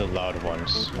rid of the loud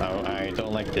ones. I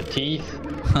don't like the teeth.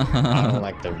 I don't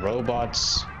like the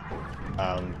robots.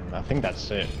 I think that's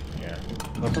it. Yeah.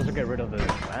 Let's also get rid of the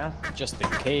math, just in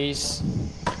case.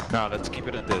 No, let's keep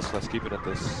it at this. Let's keep it at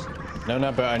this. No,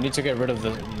 but I need to get rid of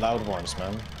the loud ones,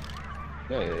 man.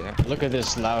 Yeah. Look at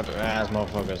this loud ass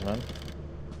motherfuckers, man.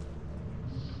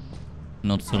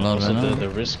 Not so loud Also right now. the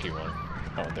risky one.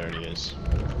 Oh, there he is.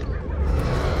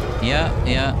 Yeah,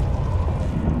 yeah.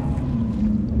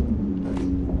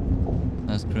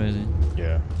 That's crazy.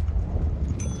 Yeah.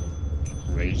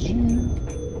 Crazy.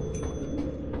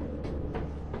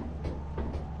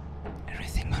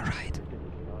 Everything alright?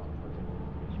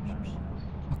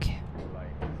 Okay.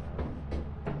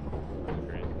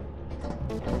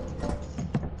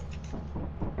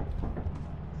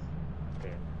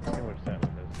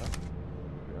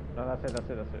 No, that's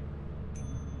it.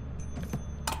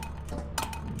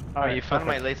 Oh, you found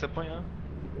my laser pointer?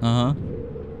 Uh-huh.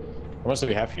 How much do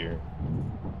we have here?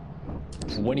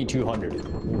 2200.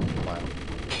 Wow.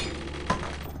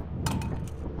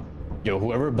 Yo,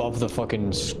 whoever above the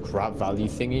fucking scrap value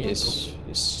thingy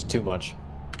is too much.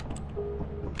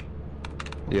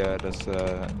 Yeah, that's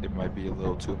it might be a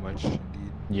little too much indeed.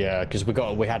 Yeah, because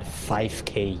we had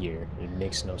 5k here. It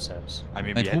makes no sense. I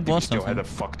mean, Wait, we who still bought had a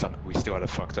something? fuck ton. We still had a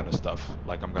fuck ton of stuff.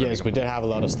 Like I'm gonna. Yes, make we a- did have a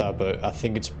lot of stuff, but I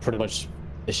think it's pretty much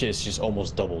this shit is just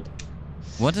almost doubled.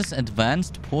 What is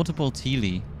advanced portable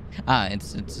tele? Ah,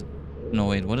 it's no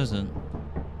wait, what is it?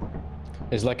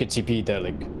 It's like a TP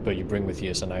that but you bring with you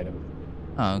as an item.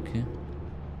 Ah, okay.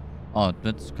 Oh,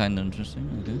 that's kind of interesting.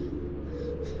 Okay.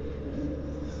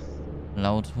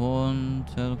 Loud horn,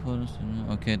 teleport.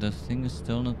 Okay, the thing is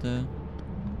still not there.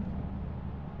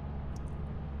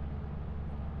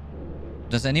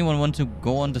 Does anyone want to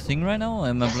go on the thing right now?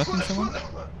 Am I blocking someone?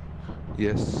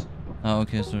 Yes. Oh,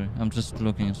 okay, sorry. I'm just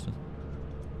looking at stuff.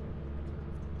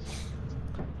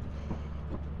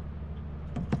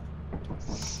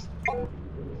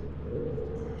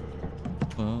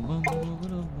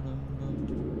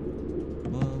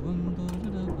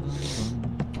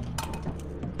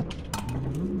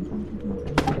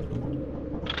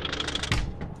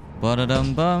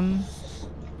 Ba-da-dum-bum.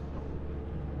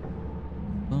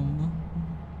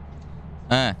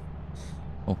 Ah.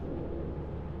 Oh.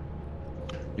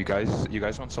 You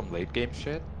guys want some late game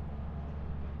shit?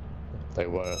 Like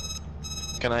what?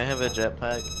 Can I have a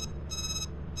jetpack?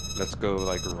 Let's go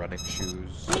like running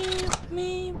shoes.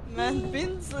 Me. Man,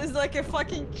 Vince is like a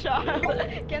fucking child.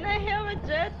 Can I have a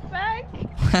jetpack?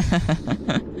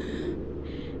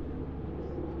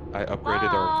 I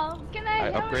upgraded our. Mom, can I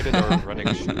have upgraded our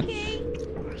running shoes.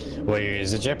 cake? Wait,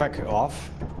 is the jetpack off?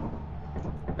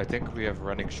 I think we have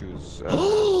running shoes.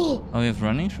 Oh, we have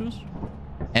running shoes?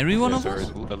 Every one of yes,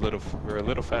 us? we're a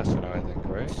little faster now, I think,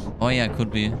 right? Oh yeah, could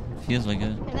be. Feels like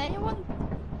it. Can anyone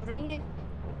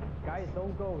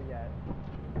don't go yet.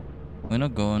 We're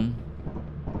not going.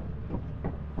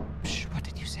 Shh, what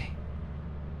did you say?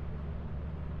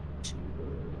 Shh.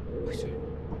 Whisper.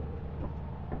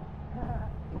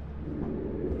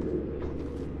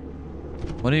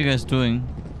 What are you guys doing?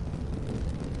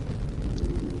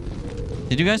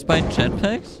 Did you guys buy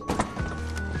jetpacks?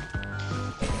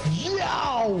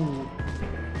 Yo!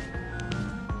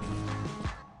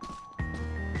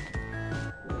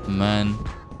 Man.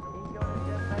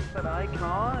 But I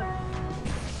can't.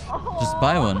 Just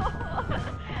buy one.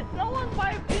 No one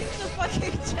buy a piece of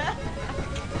fucking jet.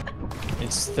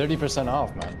 It's 30%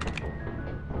 off, man.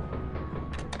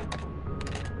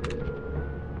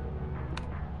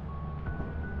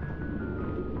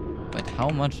 Wait, how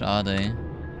much are they?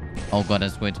 Oh god,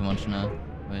 that's way too much now.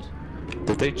 Wait.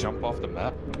 Did they jump off the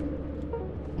map?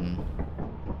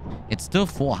 It's still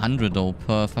 400 though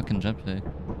per fucking jetpack.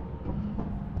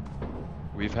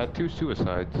 We've had 2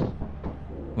 suicides.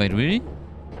 Wait, really?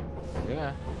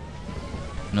 Yeah.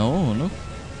 No, look.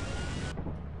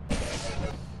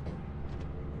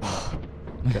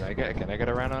 Can I get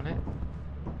around on it?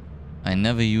 I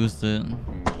never used it.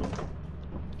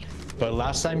 But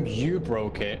last time you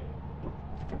broke it.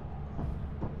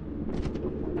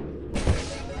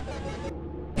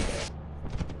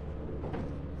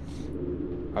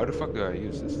 How the fuck do I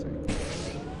use this thing?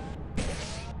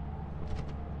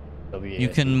 You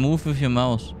can move with your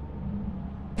mouse.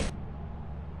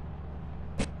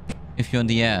 If you're in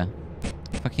the air.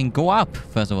 Fucking go up,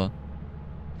 first of all.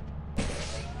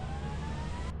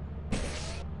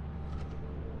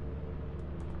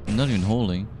 I'm not even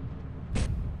holding.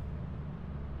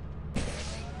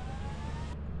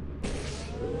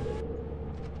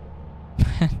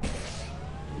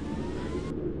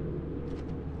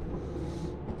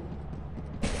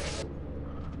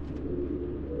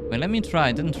 Wait, let me try.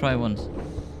 I didn't try once.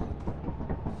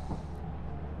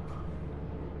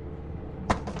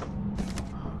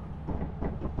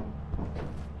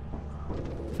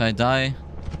 If I die,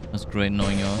 that's great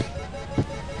knowing you.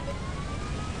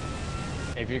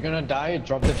 If you're gonna die,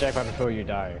 drop the jackpot before you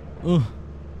die. Ooh.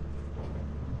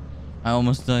 I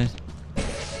almost died.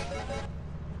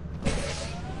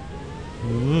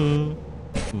 Ooh.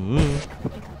 Ooh.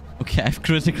 Okay, I have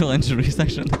critical injuries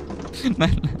actually.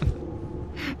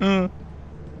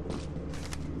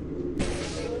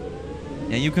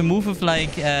 Yeah, you can move with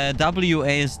like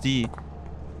WASD.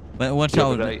 But watch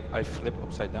out. But I flip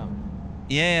upside down.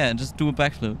 Yeah, just do a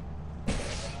backflip.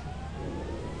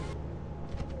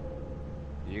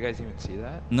 Do you guys even see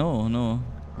that? No, no.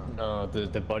 No,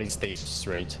 the body stays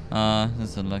straight.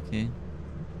 That's unlucky.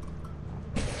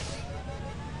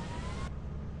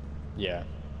 Yeah.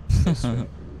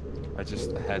 I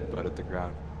just headbutted the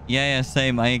ground. Yeah,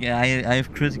 same. I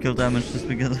have critical damage just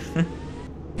because of it.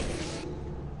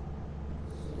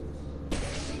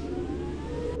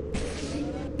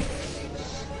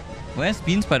 Where's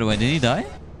Beans, by the way? Did he die?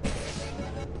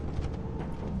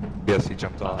 Yes, he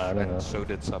jumped off, I don't and know. so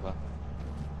did Saba.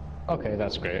 Okay,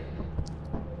 that's great.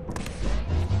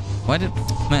 Why did...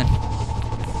 Man.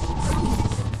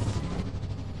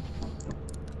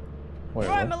 Wait,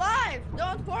 Bro, I'm what? alive!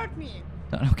 Don't port me!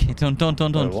 Okay, don't.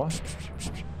 Wait, what?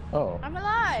 Oh. I'm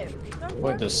alive! Don't Wait,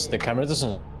 port this me. the camera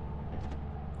doesn't.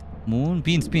 Moon?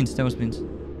 Beans. That was Beans.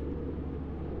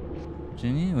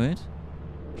 Ginny, wait.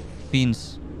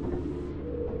 Beans.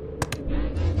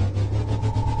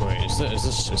 Wait, is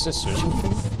this switching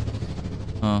thing?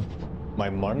 Oh. My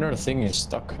monitor thing is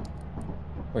stuck.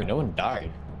 Wait, no one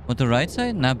died. What, the right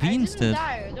side? Nah, Beans I did. didn't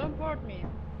die, don't port me.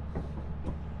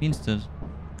 Beans did.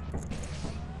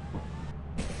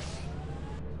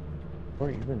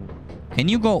 Where even? Can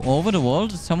you go over the wall?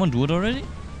 Did someone do it already?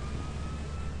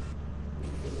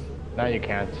 No, you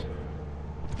can't.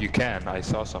 You can. I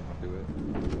saw someone do it.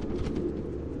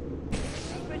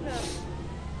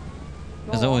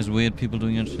 There's always weird people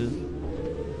doing that shit.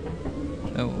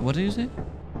 What did you say?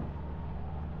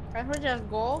 I heard just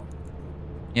go.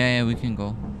 Yeah, we can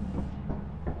go.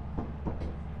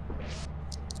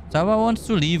 Saba wants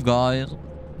to leave, guys.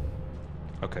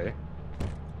 Okay.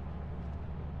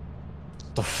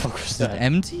 The fuck was Is it that?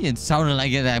 empty? It sounded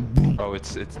like it. Boom. Oh,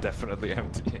 it's definitely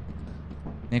empty.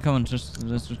 Yeah, come on, let's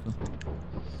just go.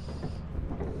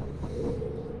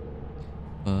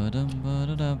 Ba-dum,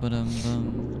 ba-da-da, ba-dum,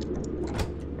 bum.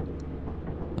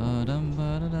 Ba-dum,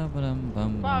 ba-da-da, ba-dum,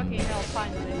 bum. Fucking hell,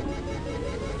 finally.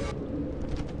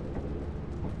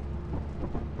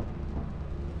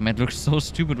 Matt looks so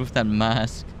stupid with that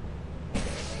mask.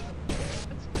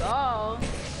 Let's go.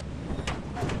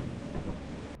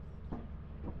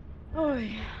 Oh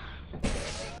yeah.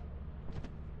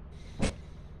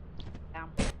 Damn.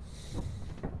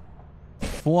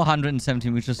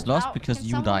 417. We just lost Now, because can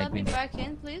you someone died, let me Bean. back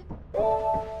in, please?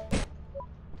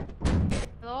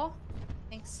 Hello?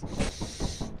 Thanks.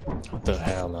 What the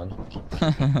hell, man?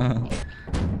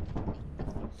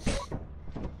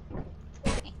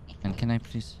 And can I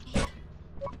please?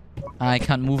 I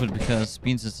can't move it because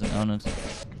Beans is on it.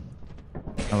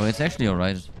 Oh, it's actually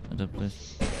alright at that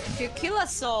place. You kill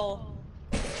us all.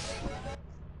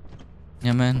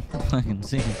 Yeah, man. I can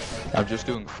see. I'm just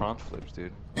doing front flips,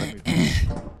 dude. Let me be.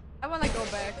 I wanna go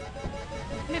back.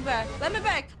 Let me back. Let me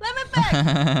back. Let me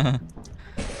back.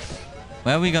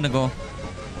 Where are we gonna go?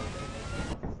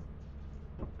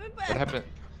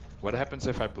 What happens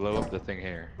if I blow up the thing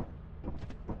here?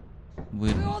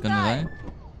 We're We all gonna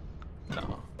die?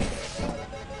 No.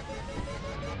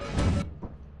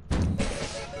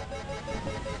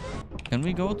 Can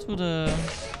we go to the...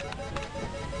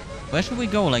 Where should we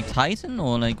go? Like Titan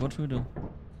or like what should we do?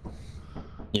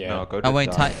 Yeah. No, go to Oh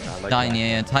wait, Dine. I like Dine, that.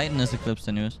 yeah. Titan is eclipsed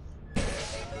anyways.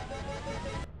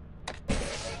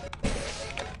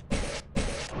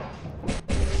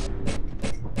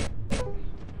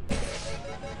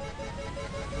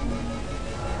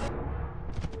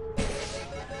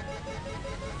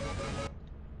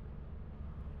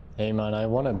 Hey man, I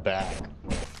want it back.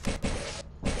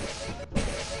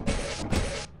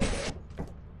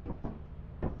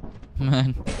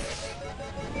 Man.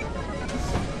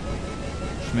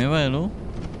 Schmewa, hello?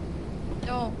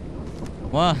 No.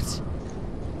 What?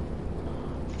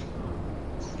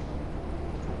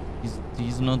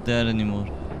 He's not there anymore.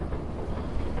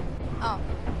 Oh.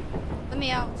 Let me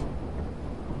out.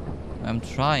 I'm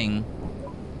trying.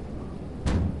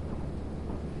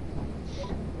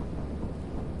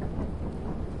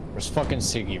 Where's fucking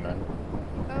Siggy, man?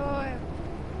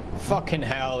 Oh, Fucking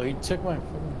hell, he took my...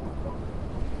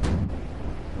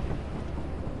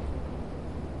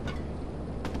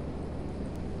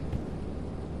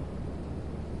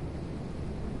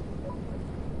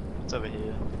 It's over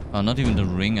here. Oh, not even the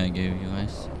ring I gave you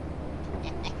guys.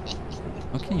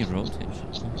 How can you rotate?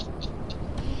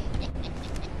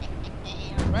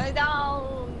 Right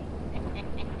down.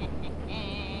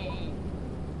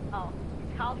 Oh,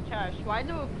 it's half charge. Why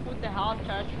do we put the half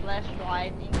charge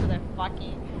flashlight into the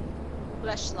fucking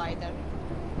flashlighter?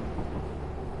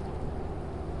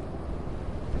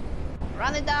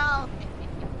 Run it down.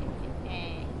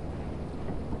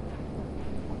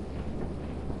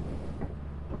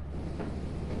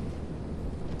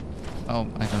 Oh,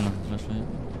 I don't know. Flashlight.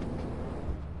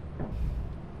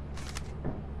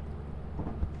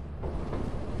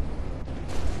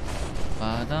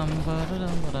 Ba-dum,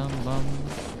 ba-da-dum, ba-dum, bum.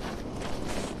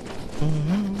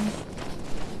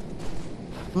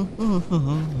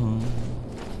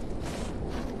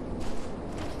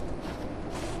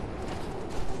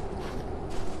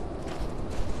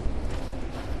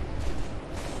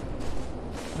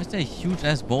 Why is there a huge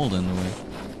ass boulder in the way?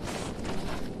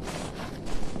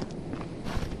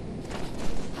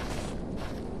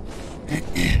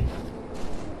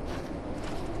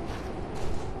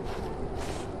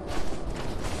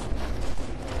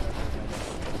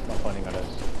 Not finding others.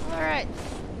 alright.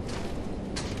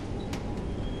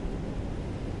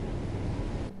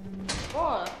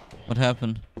 Oh, What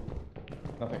happened?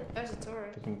 Nothing. there's a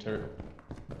turret. Taking turret.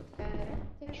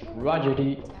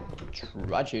 Tragedy.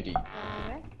 Tragedy.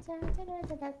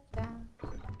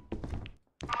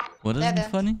 What is Dada. it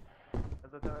funny?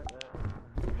 There's a turret there.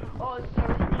 Oh,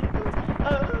 sorry.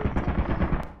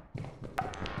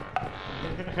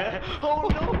 Oh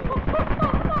no!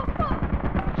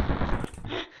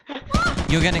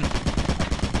 You're getting...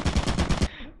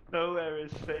 Nowhere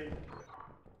is safe.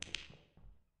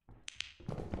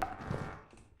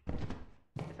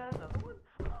 Is that another one?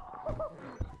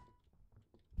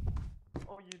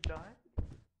 Oh, you died?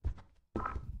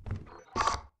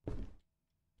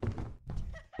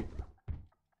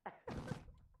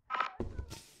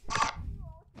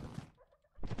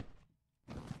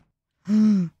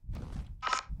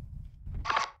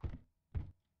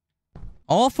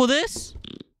 All for this?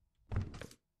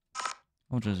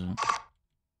 What is it?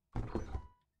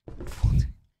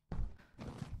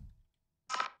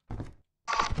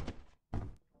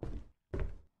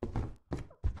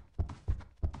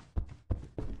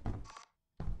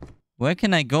 Where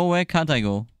can I go? Where can't I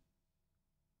go?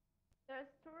 There's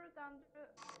a turret under,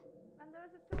 and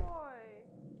there's a toy.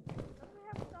 Doesn't we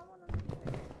have someone on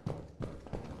the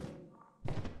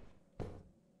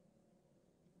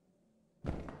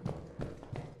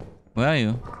Where are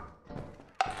you?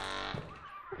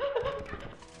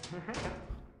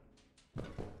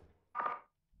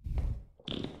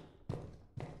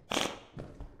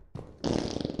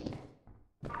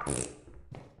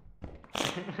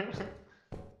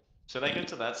 Should I go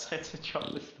to that side to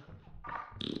drop this stuff?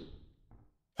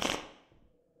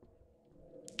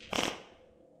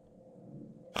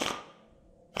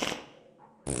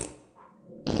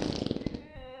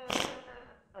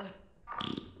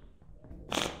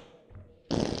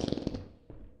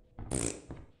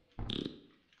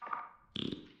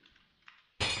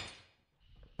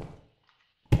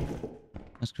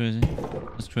 That's crazy.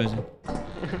 That's crazy.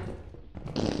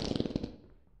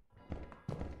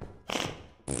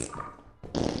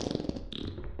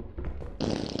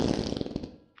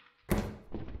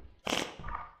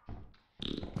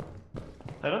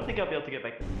 I don't think I'll be able to get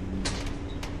back.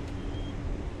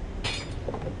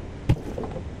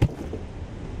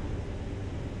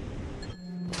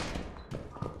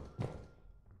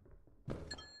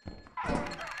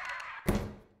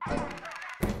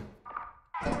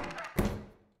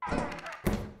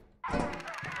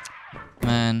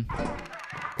 Man.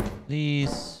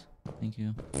 Please. Thank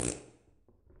you.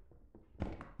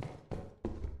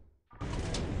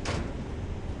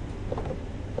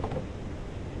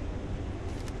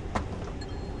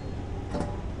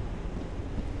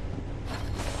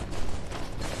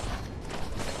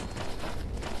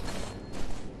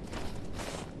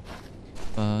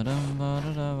 Ba-dum,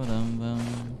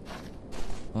 ba-da-da-ba-dum-bum.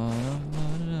 Ba-dum,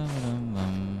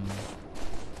 ba-da-da-ba-dum-bum.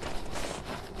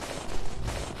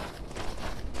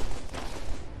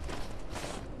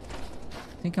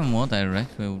 I think a more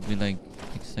direct way would be like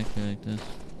exactly like this.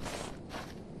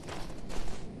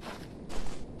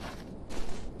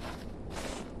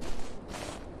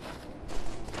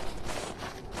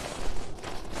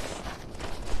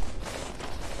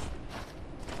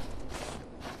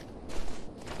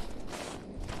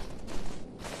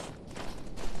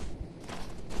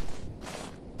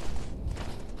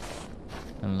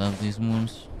 I love these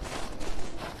moons.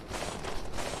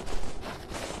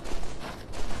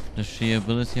 The sheer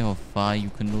ability, how far you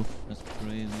can look, that's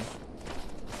crazy.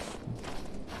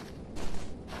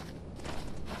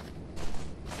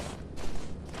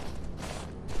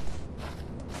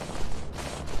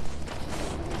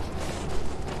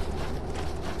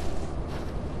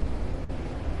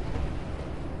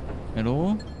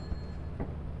 Hello?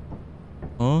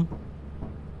 Oh?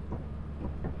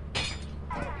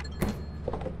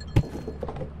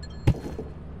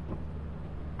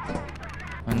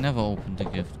 I never opened the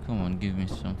gift. Come on, give me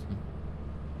something.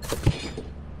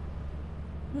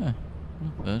 Yeah,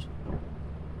 not bad.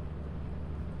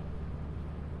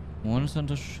 One is on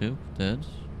the ship, dead.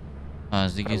 Ah,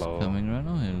 Ziggy's coming right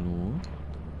now. Hello.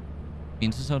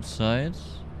 Beans is outside.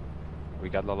 We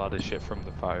got a lot of shit from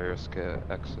the fire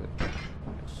exit.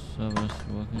 Server's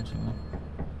working somewhere.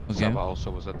 Okay. Sava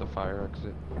also was at the fire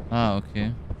exit. Ah,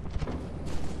 okay.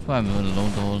 That's why I'm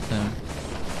alone the whole time.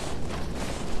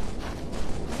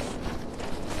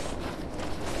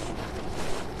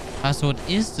 Ah, so it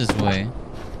is this way.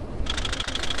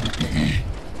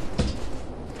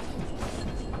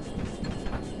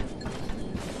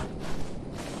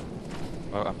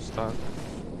 Oh, I'm stuck.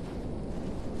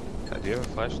 Do you have a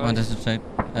flashlight? Oh, that's a check.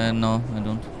 No, I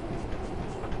don't.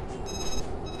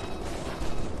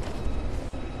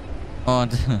 Oh,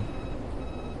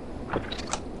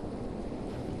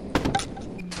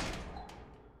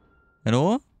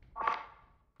 hello?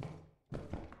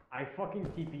 I fucking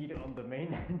TP'd on the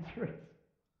main entrance.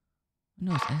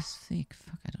 No, it's as thick.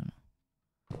 Fuck, I don't know.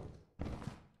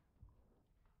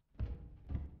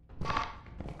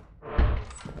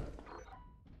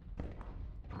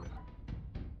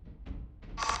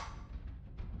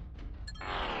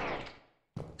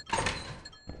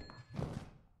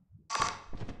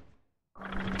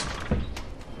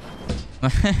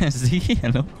 See?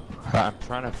 Hello? I'm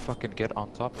trying to fucking get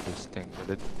on top of this thing,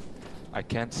 but I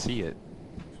can't see it.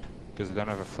 Because I don't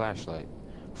have a flashlight.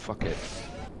 Fuck it.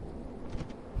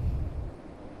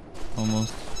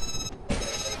 Almost.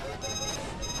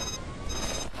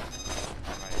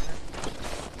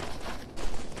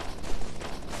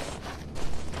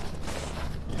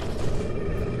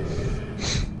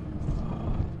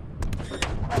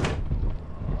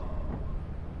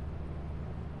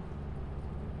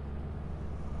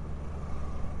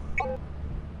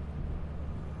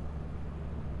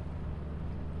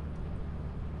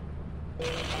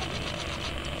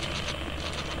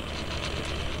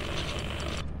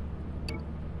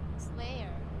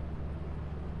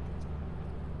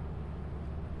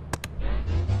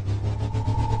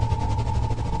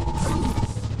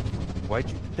 Why'd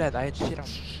you do that? I had shit on.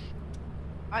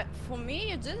 For me,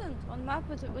 you didn't. On map,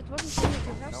 it wasn't for me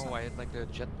to have some. No, I had like a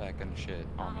jetpack and shit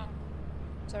on me.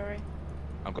 Sorry.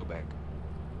 I'll go back.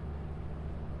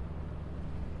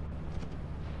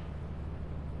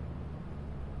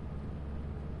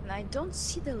 and I don't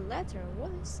see the letter.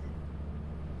 What is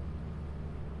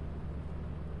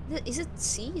it? Is it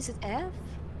C? Is it F?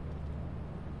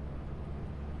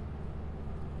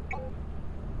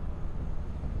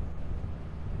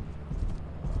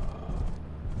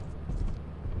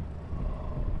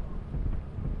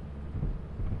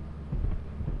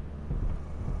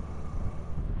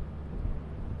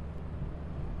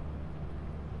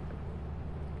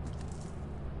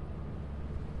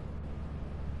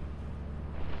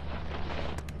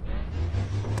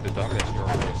 The dog has your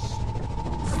voice.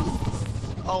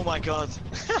 Oh my god.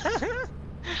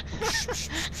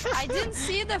 I didn't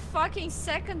see the fucking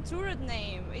second turret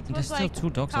name. It There's was still like 2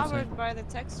 dogs covered outside. by the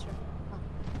texture.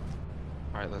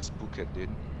 Alright, let's book it, dude.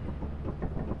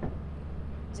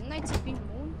 Didn't I TP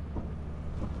Moon?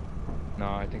 No,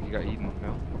 I think he got eaten.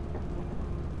 No.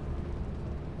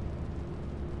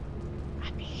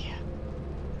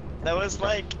 That was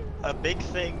like a big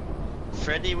thing.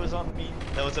 Freddy was on me.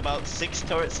 There was about 6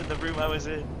 turrets in the room I was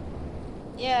in.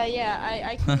 Yeah,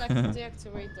 I couldn't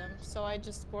deactivate them, so I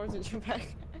just ported you back.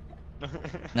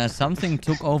 Now something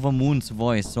took over Moon's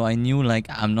voice, so I knew like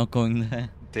I'm not going there.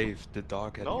 Dave, the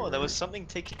dog had No, your... there was something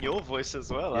taking your voice as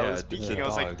well. I Yeah, was the speaking, I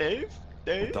was like, dog. Dave?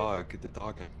 The Dave? dog had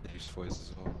Dave's voice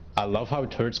as well. I love how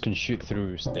turrets can shoot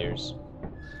through stairs.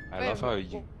 I love how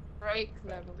you break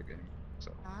level. the game.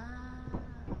 So. I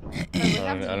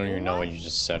don't even know what you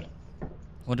just said.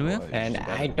 What do we have? And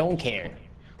I don't care.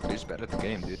 He's bad at the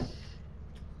game, dude.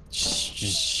 Just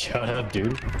shut up,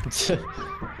 dude.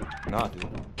 Nah, dude.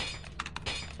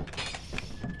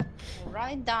 Run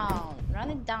it down,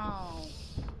 run it down.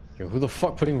 Yo, who the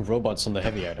fuck putting robots on the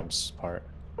heavy items part?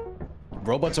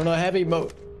 Robots are not heavy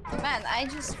mode. Man, I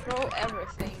just throw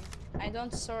everything. I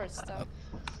don't sort stuff.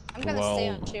 I'm gonna stay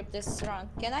on chip this run.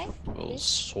 Can I? Well, Please?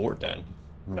 sort then.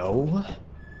 No.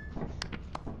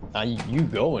 You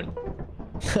going?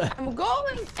 I'm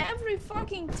going every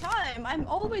fucking time. I'm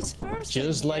always first.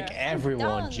 Just in like here. I'm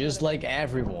everyone. done Just with like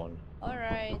everyone. it.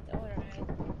 Alright, alright.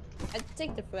 I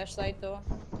take the flashlight though.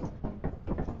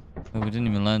 Oh, we didn't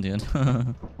even land yet.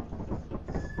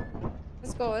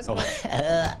 Let's go, let's go.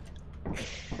 Oh.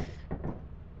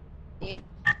 Yeah.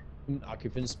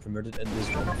 Occupants permitted in this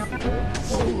one.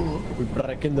 We're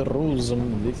breaking the rules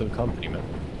of lethal company, man.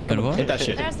 But what? Hit that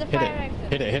shit. There's the Hit fire it.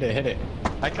 exit. Hit it. Hit it. Hit it.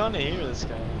 I can't hear this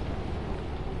guy.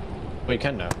 We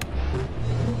can now.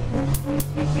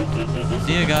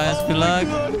 See you guys. Good luck.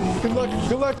 Good luck.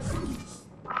 Good luck.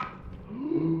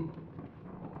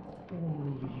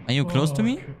 Are you close to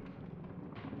me?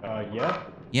 Yeah.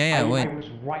 Yeah, wait. I was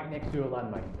right next to a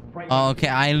landmine. Right Oh, okay.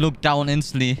 I looked down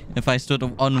instantly if I stood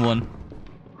on one.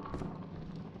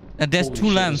 There's Holy 2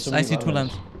 shit, lamps. there's so I many see 2 landmines.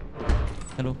 lamps.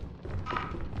 Hello.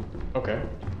 Okay.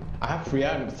 I have 3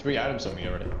 items on me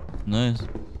already. Nice.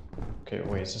 Okay,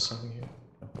 wait, is there something here?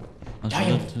 I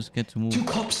Damn. should just get to move. 2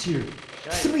 cops here.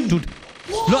 3. Dude,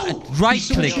 look, right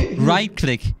click, right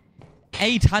click.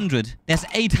 800. There's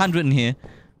 800 in here.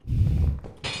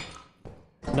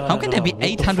 No, How no, can no, there be what the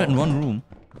 800 in fuck? one room?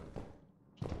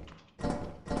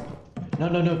 No,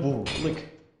 whoa, look.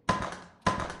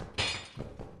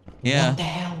 Yeah. What the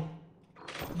hell?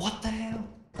 What the hell?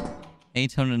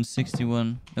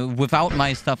 861. Without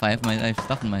my stuff, I have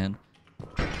stuff in my hand.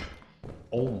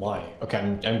 Oh my. Okay,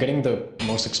 I'm getting the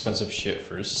most expensive shit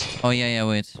first. Oh yeah,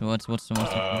 wait. What's the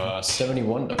most?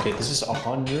 71. Okay, this is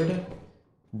 100.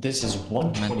 This is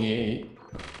 128.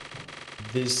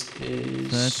 This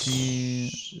is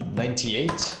 30. 98.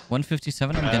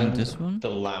 157. I'm getting this one. The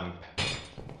lamp.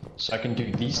 So I can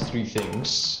do these 3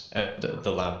 things at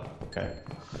the lamp. Okay.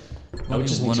 I would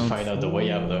just need to find out the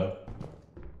way out though.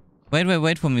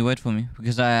 Wait for me,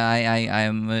 because I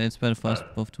am. It's better for us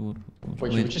both to.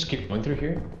 Wait, should we just keep going through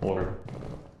here, or?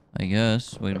 I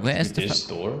guess. Wait, where is the? This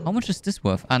door? How much is this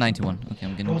worth? Ah, 91. Okay,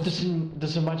 I'm getting. Oh,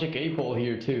 there's a magic 8-ball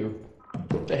here too.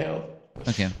 What the hell?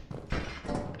 Okay.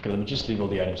 Okay, let me just leave all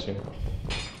the items here.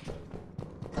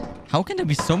 How can there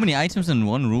be so many items in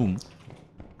one room?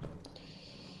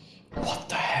 What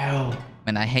the hell?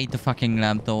 Man, I hate the fucking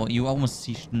lamp though. You almost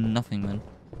see nothing, man.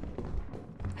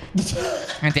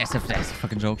 And that's a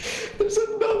fucking joke. There's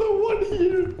another one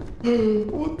here.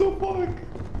 What the fuck?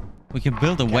 We can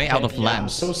build a way out of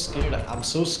lamps. I'm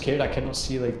so scared. I cannot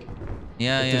see like.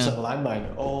 Yeah, if there's a yeah.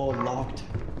 landmine. Oh, locked.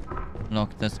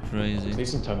 Locked. That's crazy.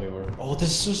 Please don't tell me where. Oh, this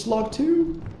is just locked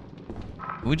too.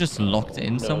 We just locked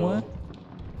in no. somewhere.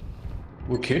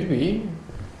 We could be.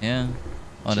 Yeah.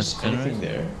 Oh, Just that's anything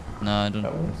there. No, I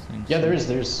don't think Yeah, so. there is.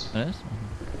 There is?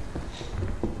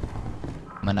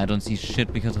 Man, I don't see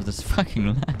shit because of this fucking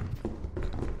lamp.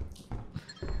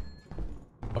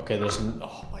 Okay, there's.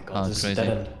 Oh my god, Oh, this crazy. is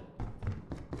dead end.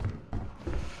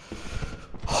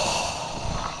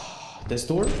 This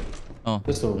door? Oh,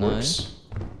 This door nice.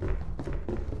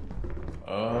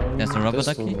 works. There's a rubber this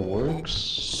ducky. door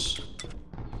works.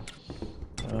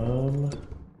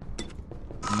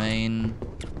 Main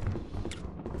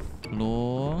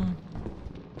floor.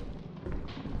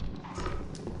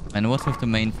 And what's with the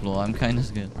main floor? I'm kind of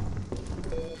scared.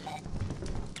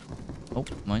 Oh,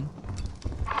 mine.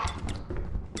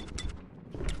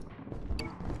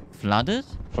 Flooded?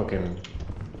 Fucking.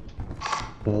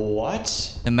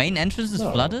 What? The main entrance is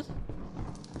No. flooded?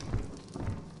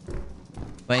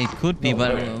 But it could be, No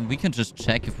but way. we can just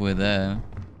check if we're there.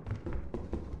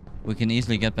 We can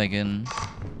easily get back in.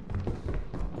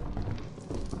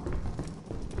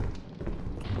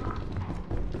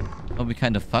 Oh, we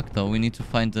kind of fucked though. We need to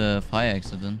find the fire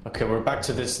exit then. Okay, we're back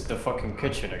to the fucking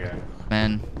kitchen again.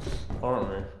 Man. Aren't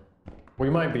we? We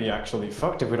might be actually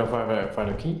fucked if we don't find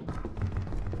a key.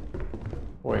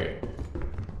 Wait.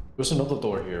 There's another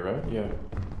door here, right? Yeah.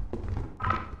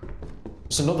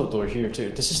 There's another door here too.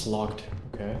 This is locked.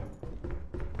 Okay.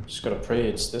 Just gotta pray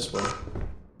it's this way.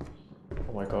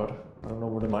 Oh my god. I don't know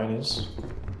where the mine is.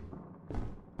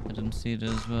 I didn't see it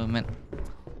as well. Man.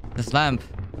 This lamp.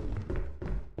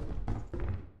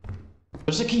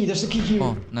 There's a key. There's a key here.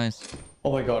 Oh, nice.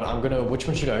 Oh my god. Which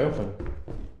one should I open?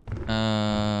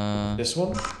 This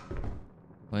one?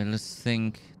 Wait, let's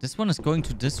think. This one is going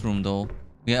to this room though.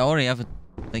 We already have it.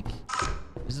 Like,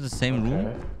 is it the same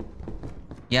room?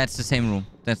 Yeah, it's the same room.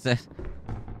 That's it.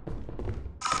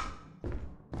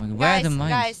 Where are the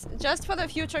mines? Guys, just for the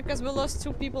future, because we lost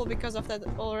 2 people because of that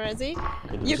already.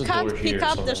 Okay, You there's a can't door pick here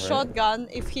up the somewhere, right? shotgun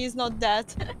if he's not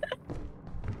dead.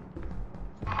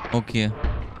 Okay.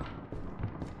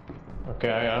 Okay,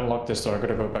 I unlocked this door. I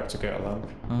gotta go back to get a lamp.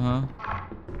 Uh-huh.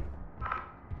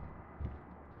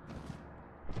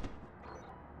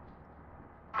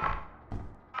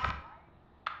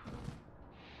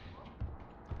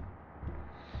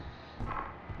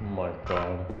 Oh my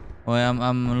god. Oh, yeah,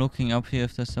 I'm looking up here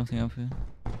if there's something up here.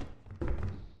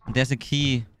 There's a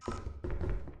key.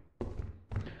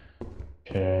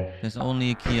 Okay. There's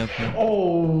only a key up here.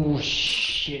 Oh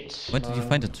shit. Where did you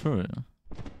find the turret?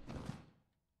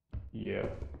 Yeah.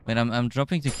 Wait, I'm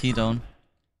dropping the key down.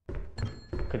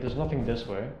 Okay, there's nothing this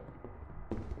way.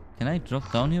 Can I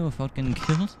drop down here without getting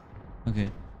killed? Okay.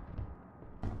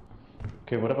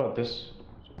 Okay, what about this?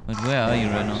 But where are you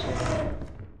right now?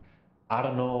 I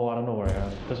don't know where I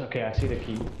am. Okay, I see the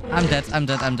key. I'm dead.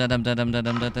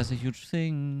 That's a huge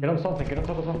thing. Get on something, get on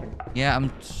top of something. Yeah,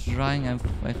 I'm trying. I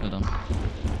fell down.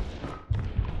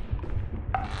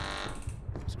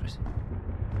 It's crazy.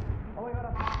 Oh my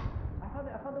god,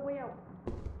 I found the way out.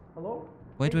 Hello?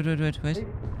 Wait. Dave.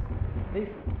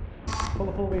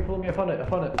 Follow me, I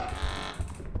found it.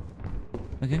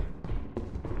 Okay.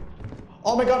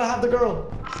 Oh my god, I have the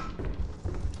girl!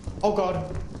 Oh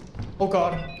god.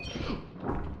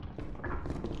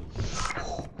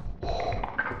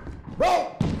 Bro!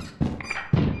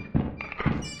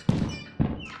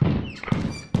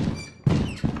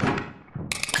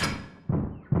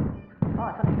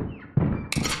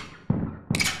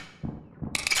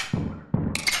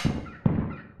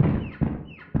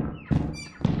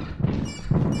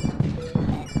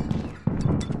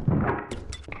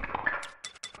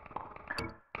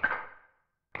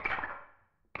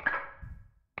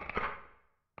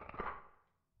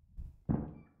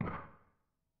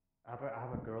 I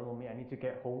have a girl on me. I need to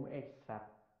get home ASAP.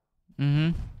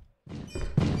 Mm-hmm.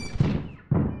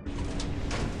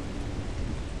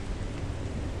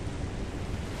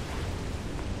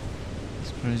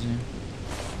 It's crazy.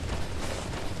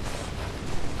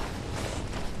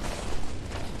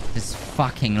 This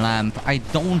fucking lamp. I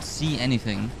don't see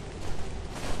anything.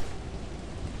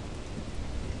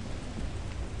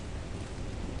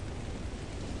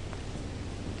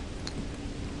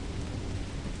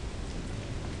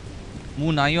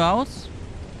 Moon, are you out?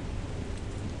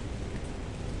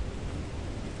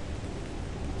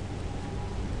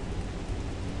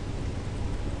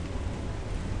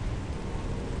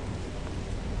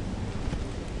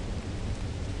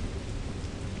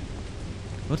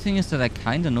 Good thing is that I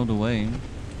kinda know the way.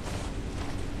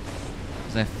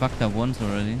 Because I fucked up once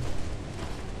already.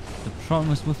 The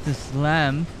problem is with this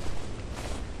lamp.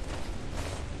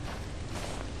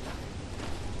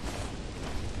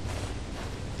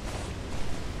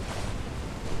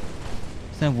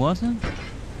 Is that water?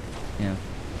 Yeah.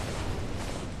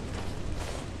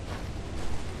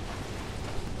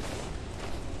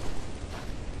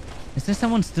 Is there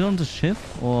someone still on the ship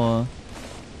or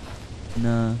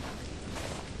no?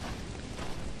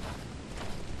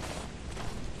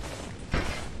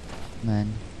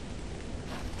 Man.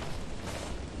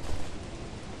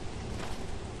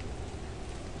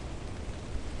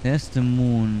 There's the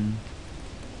moon.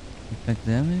 Back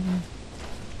there, maybe?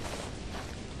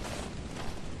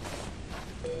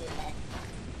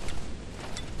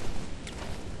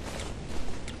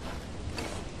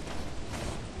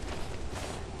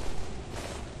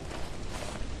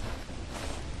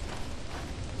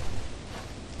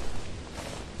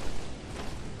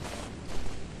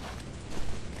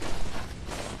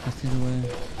 That's the way.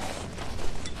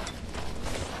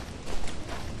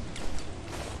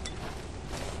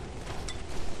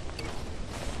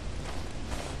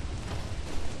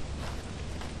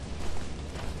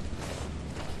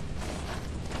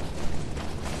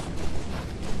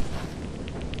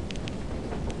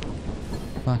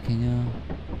 Fucking hell.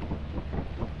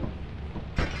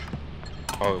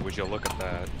 Oh, would you look at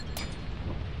that?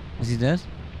 Is he dead?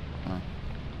 Oh.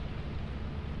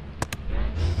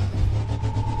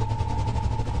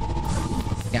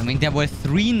 Yeah, I mean, there were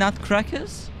 3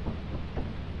 nutcrackers,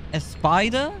 a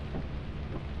spider,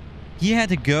 he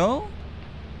had a girl.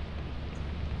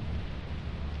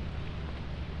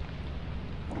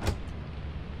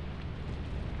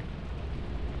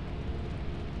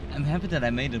 I'm happy that I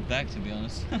made it back, to be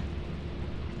honest.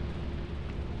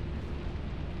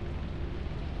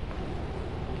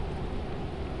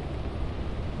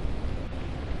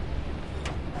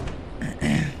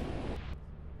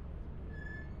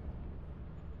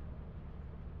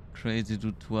 Crazy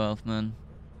to 12, man.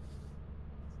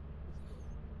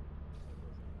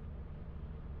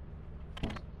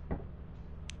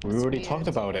 We already talked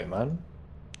about it, man.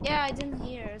 Yeah, I didn't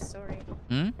hear. Sorry.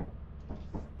 Hmm?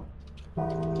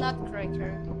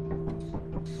 Nutcracker.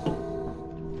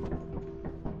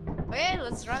 Okay,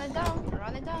 let's run it down.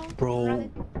 Run it down. Bro. Run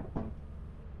it.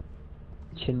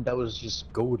 Chin, that was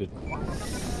just golden.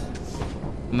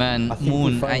 Man, I think we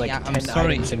Moon, found, like, I'm 10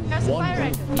 sorry. items in There's a one fire room.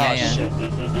 icon. Yeah, Oh, yeah. shit.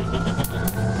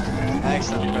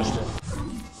 Excellent, Preston.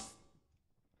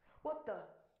 What the?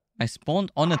 I spawned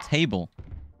on a table.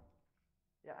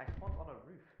 Yeah, I spawned on a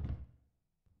roof.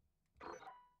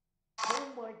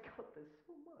 Oh my god, there's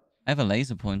so much. I have a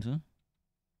laser pointer.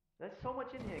 There's so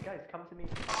much in here, guys. Come to me.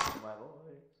 Come to my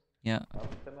voice. Yeah. Come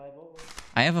to my voice.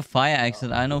 I have a fire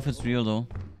exit. I don't know if it's real though.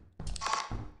 Come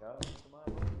to my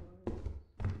voice.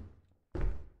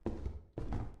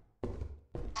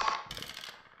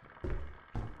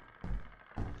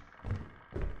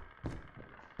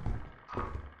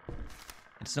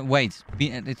 It's wait.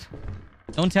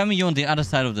 Don't tell me you're on the other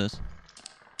side of this.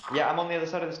 Yeah, I'm on the other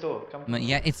side of this door. Come.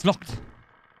 Yeah, it's locked.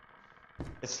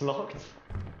 It's locked.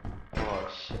 Oh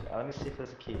shit! Let me see if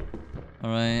there's a key.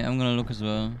 Alright, I'm gonna look as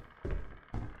well.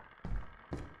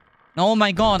 Oh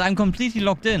my god, I'm completely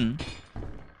locked in.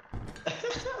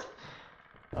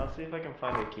 I'll see if I can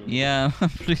find a key. Yeah,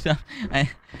 please. I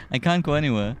can't go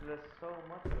anywhere. There's so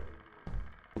much of it.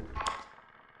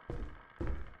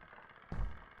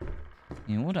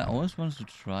 You know what I always wanted to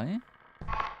try?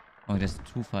 Oh, there's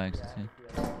 2 fire exits here.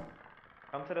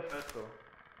 Come to the first door.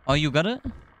 Oh, you got it?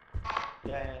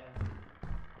 Yeah.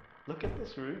 Look at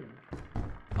this room.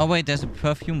 Oh wait, there's a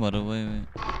perfume bottle. Wait.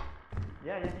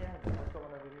 Yeah. I've got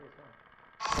one over here as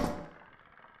well.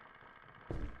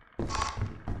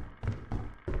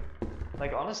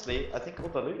 Like honestly, I think all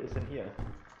the loot is in here.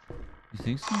 You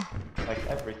think so? Like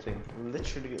everything.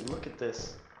 Literally, look at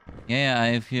this. Yeah, I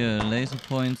have here a laser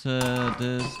pointer.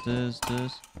 This.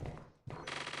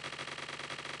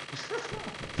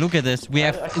 Look at this. We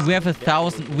have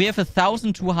 1,000. We have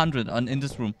 1,200 in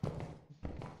this room.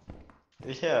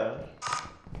 Yeah.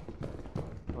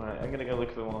 Alright, I'm gonna go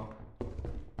look for more.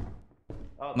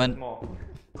 Oh, Man. there's more.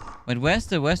 Wait, where's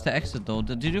the exit though?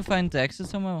 Did you find the exit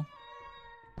somewhere?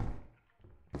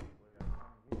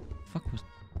 Fuck was.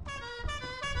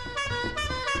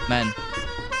 Man.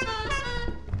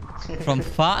 From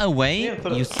far away,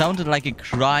 you sounded like a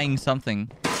crying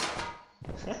something.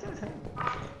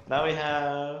 Now we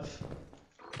have.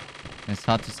 It's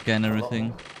hard to scan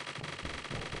everything.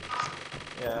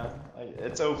 Yeah,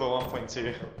 it's over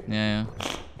 1.2. Yeah.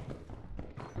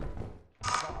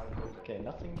 Okay,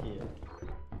 nothing here.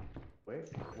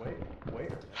 Wait.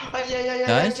 Yeah.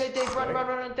 Guys? Dave,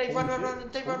 run, Dave,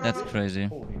 That's crazy.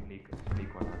 Holy leak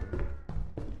 100.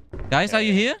 Guys, are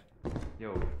you here?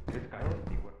 Yo, this guy is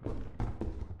leak 100.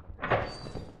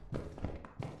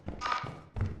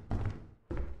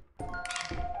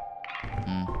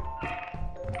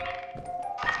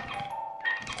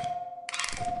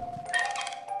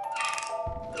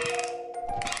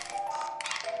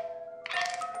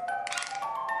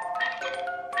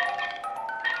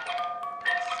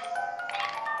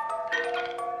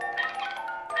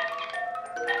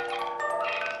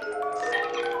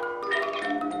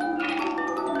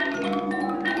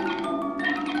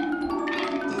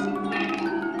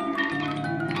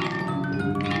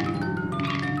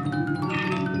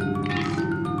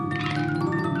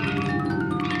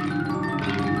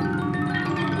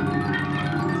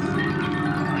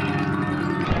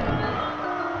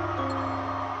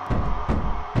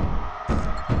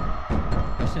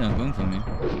 they're not going for me?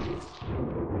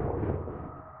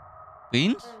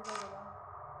 Beans?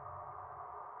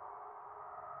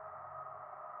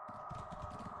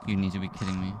 You need to be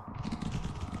kidding me.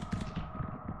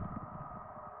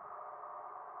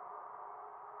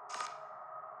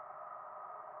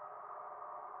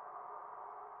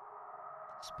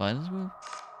 Spiders will?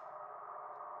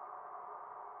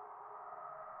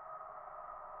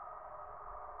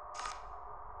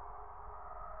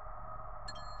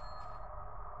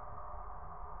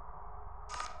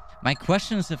 My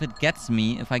question is if it gets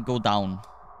me if I go down.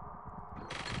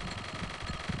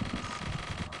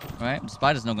 Alright, the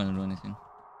spider's not gonna do anything.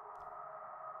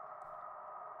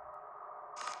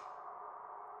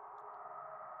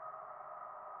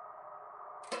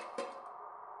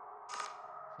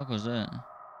 What was that?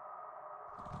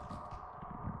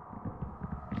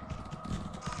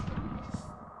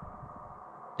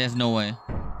 There's no way.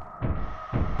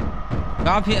 Go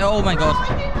up here. Oh my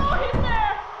god.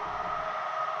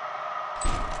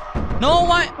 No,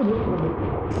 why? Is it?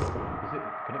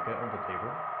 Can it get on the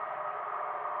table?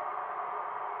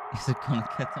 Is it gonna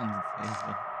get on the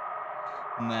table?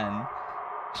 Man.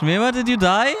 Schmeber, did you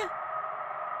die?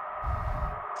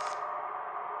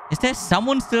 Is there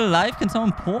someone still alive? Can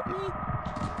someone port me?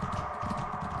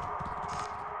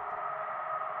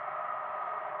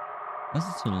 Why is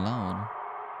it so loud?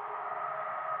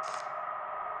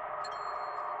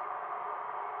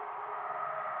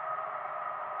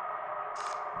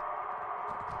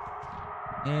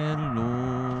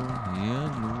 Hello,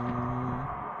 hello.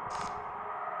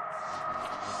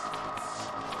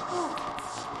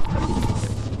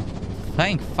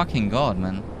 Thank fucking god,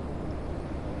 man.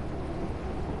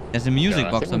 There's a music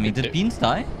box on me. Did Beans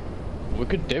die? We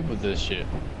could dip with this shit.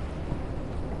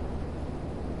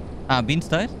 Ah, Beans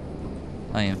died?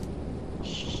 I am.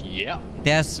 Yeah.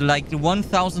 There's like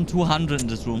 1,200 in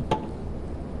this room.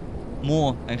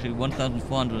 More, actually.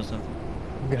 1,400 or something.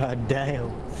 God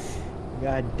damn.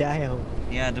 God damn.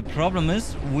 Yeah, the problem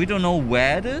is we don't know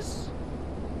where it is.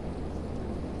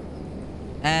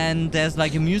 And there's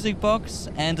like a music box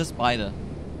and a spider.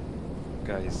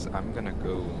 Guys, I'm gonna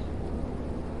go.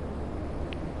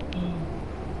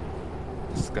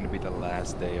 This is gonna be the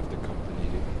last day of the company,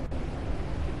 dude.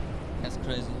 That's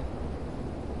crazy.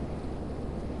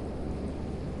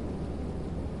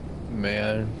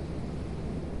 Man.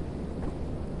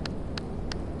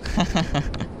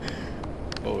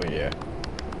 Oh yeah.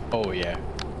 Oh yeah.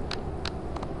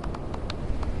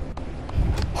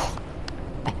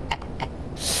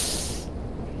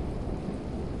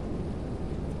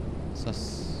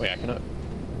 Wait, I cannot.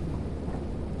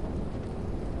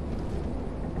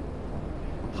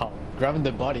 How? Grabbing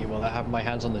the body while I have my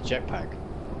hands on the jetpack.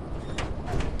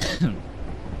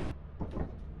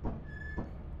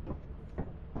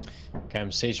 Okay,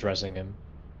 I'm stage resing him.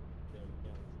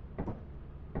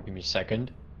 Give me a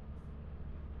second.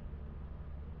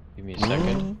 Give me a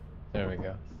second. There we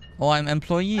go. Oh, I'm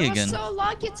employee I again. was so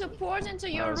lucky to port into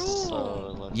your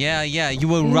room. Yeah, you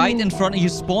were right in front. You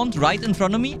spawned right in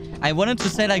front of me. I wanted to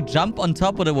say like jump on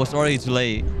top, but it was already too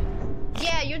late.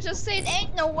 Yeah, you just said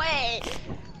ain't no way.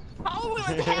 How will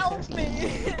it help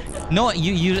me? No,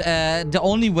 the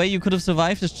only way you could have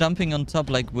survived is jumping on top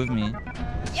like with me.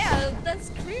 Yeah, that's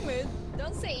scream it.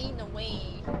 Don't say ain't no way.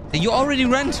 You already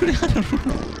ran to the other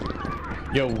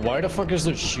room. Yo, why the fuck is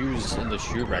there shoes in the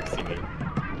shoe rack thingy?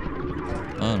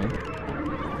 I don't know.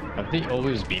 Have they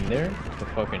always been there? The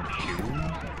fucking shoes?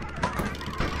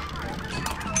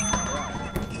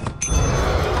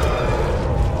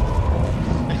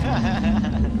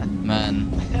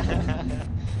 Man.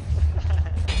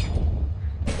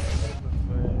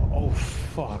 Oh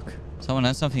fuck. Someone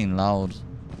has something loud.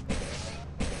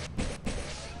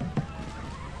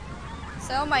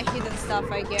 Sell my hidden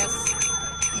stuff, I guess.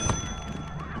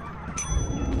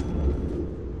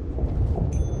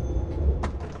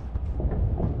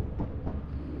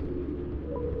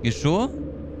 You sure?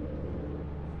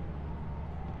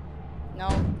 No.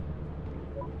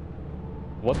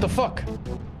 What the fuck?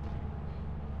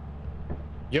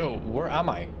 Yo, where am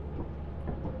I?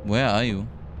 Where are you?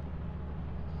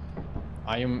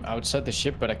 I am outside the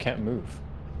ship, but I can't move.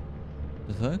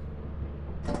 The fuck?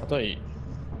 I thought you...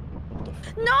 What the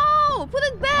fuck? No! Put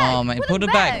it back! Oh man, put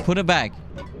it back! Put it back!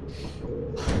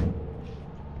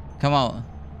 Come out.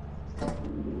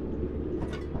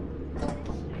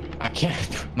 I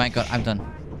can't. My god, I'm done.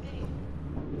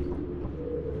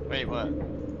 Wait, what?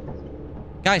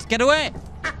 Guys, get away!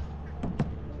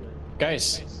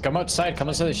 Guys, come outside. Come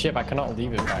inside the ship. I cannot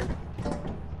leave it back.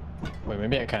 Wait,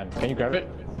 maybe I can. Can you grab it?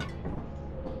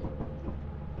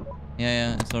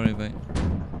 Yeah, sorry, but...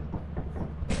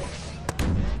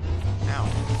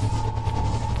 Ow.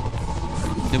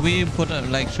 Did we put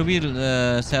like? Should we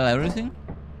sell everything?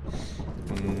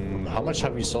 How much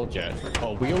have we sold yet?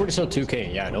 Oh, we already sold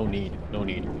 2K. Yeah, no need. No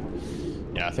need.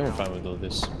 Yeah, I think we're fine with all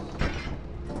this. I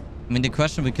mean, the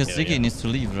question because Yeah, Ziggy yeah. needs to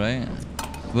leave, right?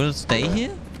 Will it stay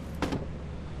here?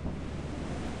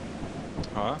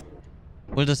 Huh?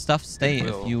 Will the stuff stay It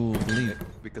if will. you leave?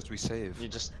 Because we save. You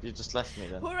just left me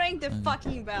then. Who rang the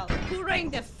fucking bell? Who rang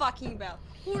the fucking bell?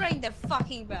 Who rang the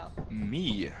fucking bell?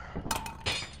 Me.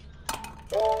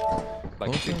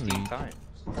 Like Totally. 15 times.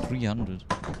 300.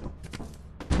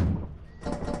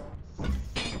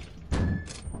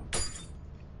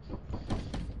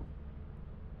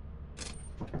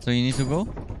 So you need to go?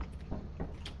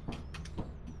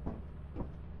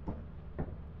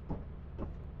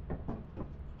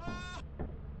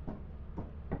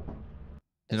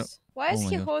 Why is Oh my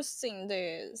he God. hosting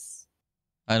this?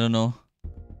 I don't know.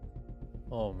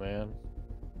 Oh man.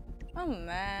 Oh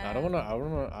man. I don't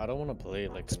wanna play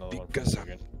like another one. Because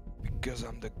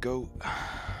I'm the GOAT.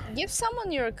 Give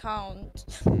someone your account.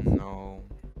 No.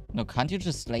 No, can't you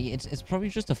just like it's probably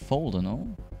just a folder,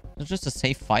 no? It's just a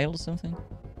save file or something.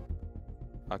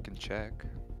 I can check.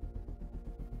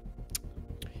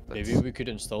 Maybe we could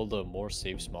install the more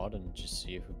saves mod and just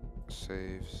see if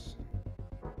Saves.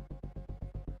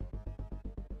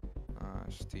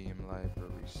 Steam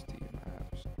library, Steam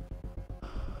apps.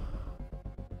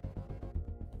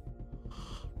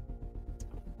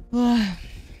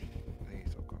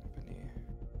 Lethal Company.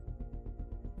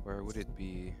 Where would it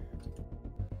be?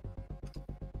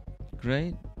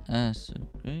 Great. So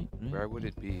great. Where would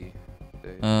it be?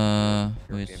 Dave? Your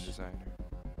Wait. game designer.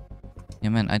 Yeah,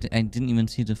 man, I didn't even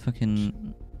see the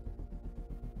fucking.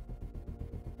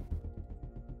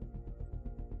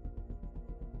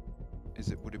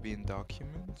 Would it be in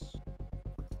documents?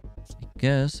 I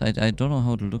guess I don't know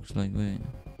how it looks like. Wait,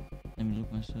 let me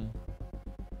look myself.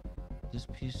 This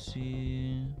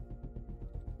PC,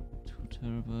 2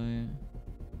 terabyte,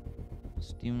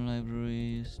 Steam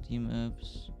library, Steam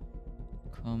apps,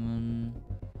 common.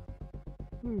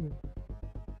 No,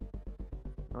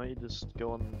 you just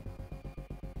go on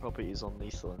properties on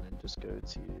Lethal and then just go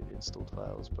to installed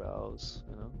files, browse,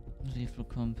 you know? Lethal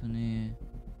Company.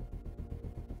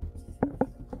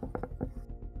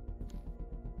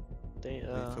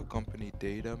 Lethal Company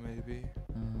data maybe?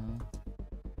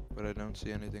 But I don't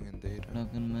see anything in data.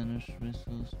 Login manage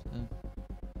resource tab.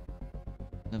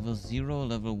 Level 0,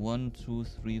 level 1, 2,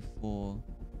 3, 4.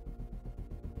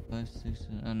 5, 6,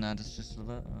 oh no, that's just a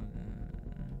lot.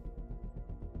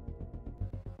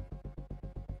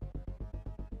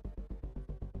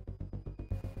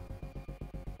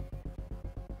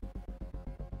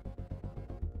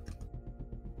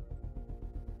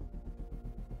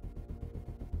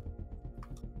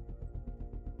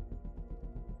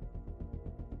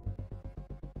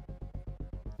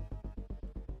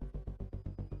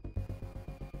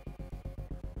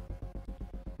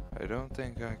 I don't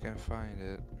think I can find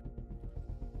it.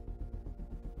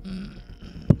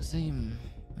 Same.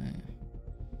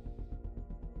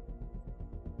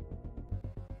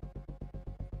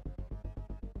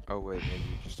 Oh wait, maybe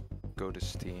just go to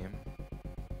Steam.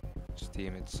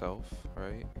 Steam itself,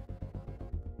 right?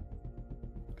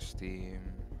 Steam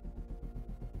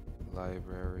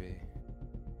library,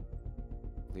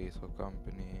 Lethal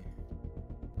Company,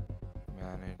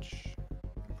 manage,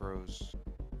 browse.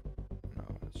 No,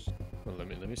 it's well,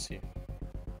 let me see.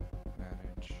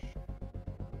 manage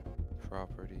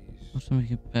properties. Also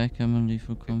make it back. I'm on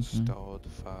Lethal Company. Installed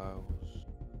files.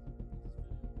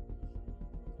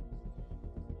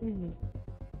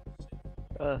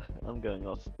 I'm going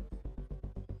off.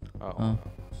 Oh.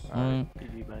 Alright.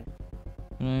 GG, mate.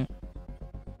 Right.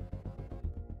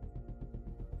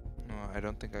 No, I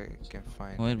don't think I can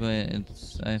find. Wait,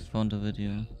 it's. I found a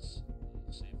video.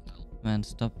 Man,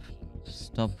 stop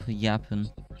yapping.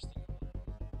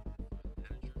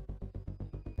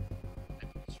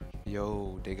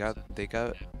 Yo, they got.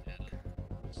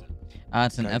 Ah,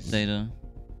 it's an Guys. updater.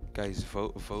 Guys,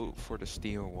 vote for the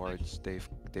Steam Awards. They've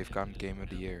gotten Game of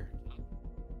the Year.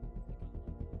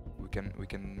 We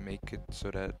can make it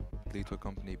so that Lethal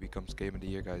Company becomes Game of the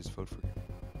Year, guys. Vote for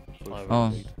Oh.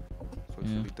 Vote Yeah. for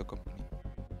Lethal Company.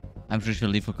 I'm pretty sure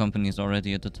Lethal Company is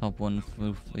already at the top one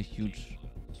with a huge.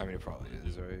 I mean, it probably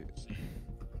is, right?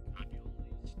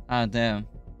 Ah, there.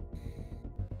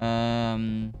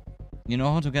 You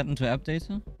know how to get into App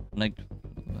Data? Like,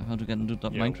 how to get into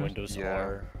Minecraft? Windows Yeah.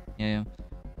 R. Yeah.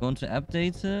 Go into App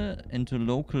Data, into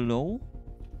Local Low.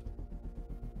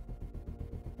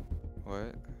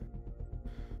 What?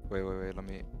 Wait. Let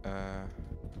me.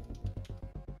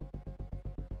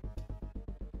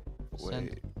 Send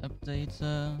Wait. App Data.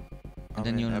 And I'm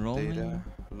then in you're App enrolling. Data.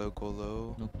 Local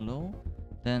low. Local low.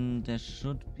 Then there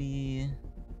should be.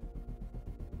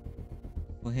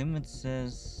 For him it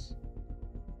says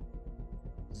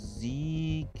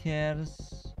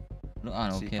Zekers. No,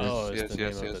 ah, okay. Seekers, Oh, it's yes, the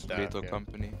yes, name of yes. the DAF, Little yeah.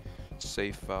 company.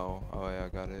 Safe file. Oh yeah, I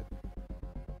got it.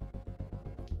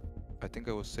 I think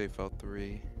I was safe file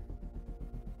 3.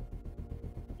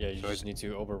 Yeah, you So just need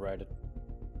to override it.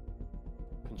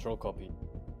 Control copy.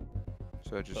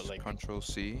 So I just like- Control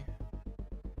C.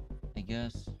 I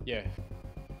guess. Yeah.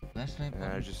 Flashlight And I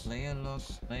button, just- player log,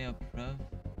 player pref.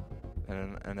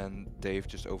 And then Dave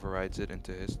just overrides it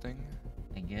into his thing.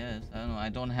 I guess. I don't know. I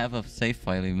don't have a save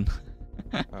file even.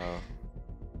 Oh.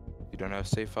 You don't have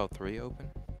save file 3 open?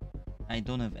 I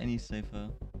don't have any save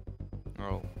file.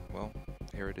 Oh, well,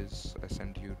 here it is. I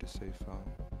send you the save file.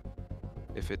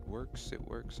 If it works,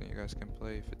 and you guys can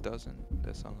play. If it doesn't,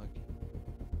 that's unlucky.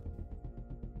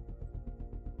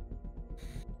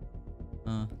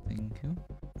 Thank you.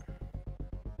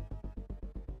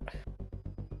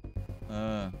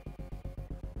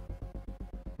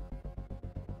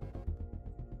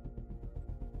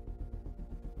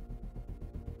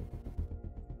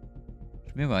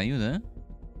 Shmeva, are you there?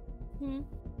 Hmm.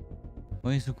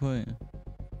 Why are you so quiet?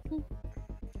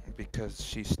 Because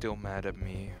she's still mad at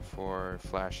me for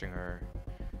flashing her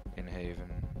in Haven.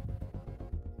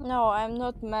 No, I'm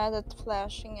not mad at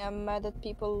flashing. I'm mad at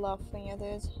people laughing at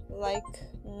it, like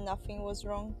nothing was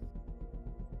wrong.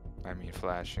 I mean,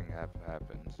 flashing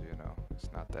happens, you know. It's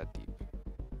not that deep.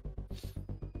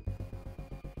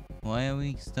 Why are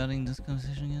we starting this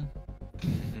conversation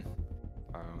again?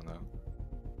 I don't know.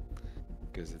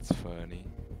 Because it's funny.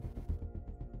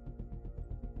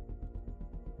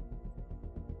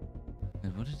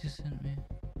 Wait, what did you send me?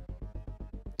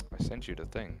 I sent you the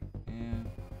thing. Yeah.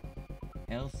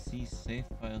 LC save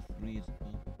file 3 is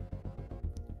called.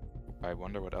 I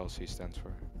wonder what LC stands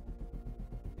for.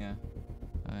 Yeah.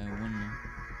 I wonder.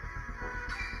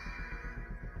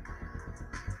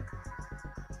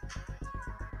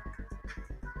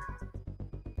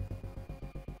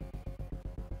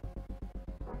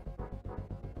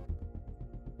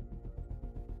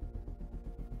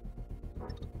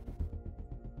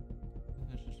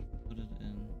 I just put it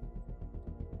in.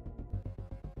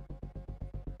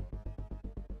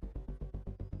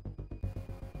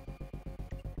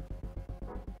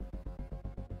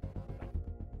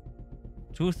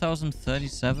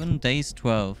 $2,037 days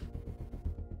 12.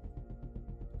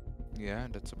 Yeah,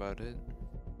 that's about it.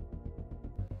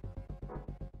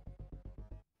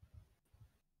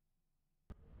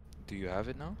 Do you have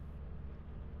it now?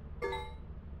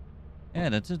 Yeah,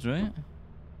 that's it, right?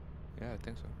 Yeah, I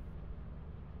think so.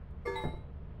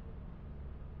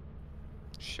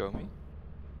 Show me.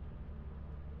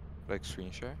 Like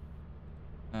screen share?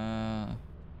 Uh, I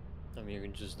mean, you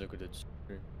can just look at it.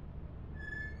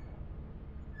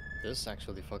 This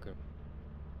actually fucking.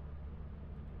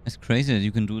 it's crazy that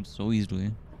you can do it so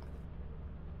easily.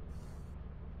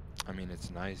 I mean,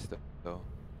 it's nice though.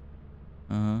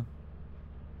 Uh-huh.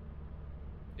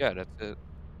 Yeah, that's it.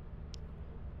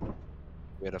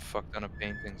 We had a fuck ton of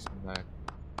paintings and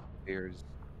beers.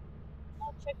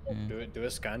 Yeah. Do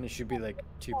a scan. It should be like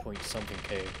 2 point something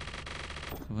K.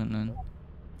 2.9.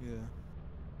 Yeah.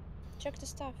 Check the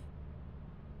stuff.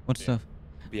 What stuff?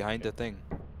 Behind the thing.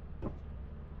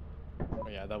 Oh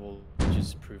yeah, that will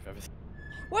just prove everything.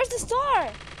 Where's the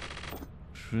star?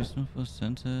 Christmas for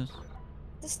Santa's.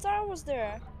 The star was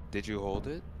there. Did you hold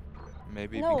it?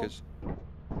 Maybe No. because.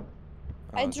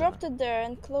 I dropped it there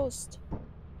and closed.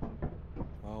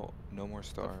 Well, no more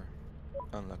star.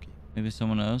 Unlucky. Maybe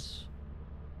someone else?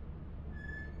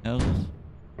 Else?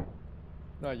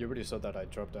 No, you already saw that I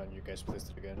dropped down. You guys placed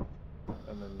it again,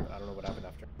 and then I don't know what happened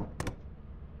after.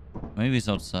 Maybe it's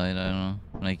outside, I don't know.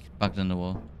 Like, bugged in the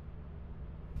wall.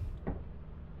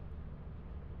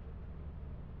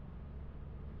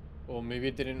 Or maybe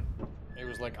it didn't. It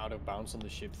was like out of bounds on the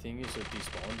ship thingy, so it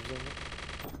despawned or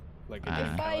something. Like it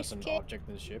didn't count as an 5K. object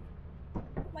in the ship.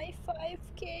 My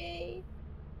 5K.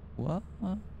 What?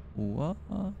 What?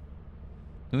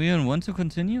 Do we even want to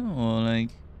continue, or like...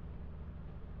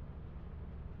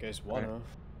 Guys wanna?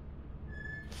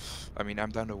 I mean,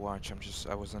 I'm down to watch.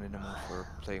 I wasn't in the mood for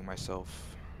playing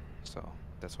myself, so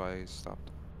that's why I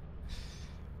stopped.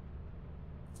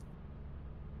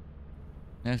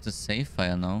 I have the save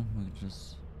file now. We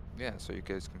just... Yeah, so you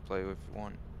guys can play if you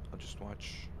want. I'll just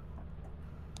watch.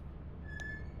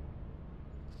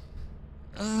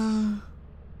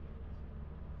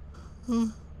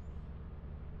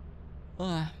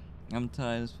 I'm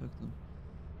tired as fuck though.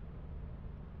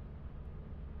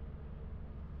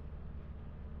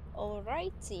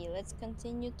 Alrighty, let's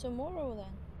continue tomorrow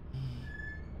then.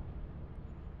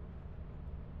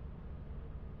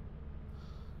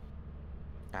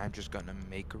 I'm just gonna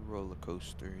make a roller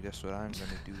coaster. That's what I'm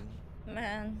gonna do.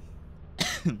 Man.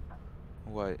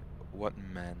 What? What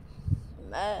man?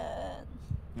 Man.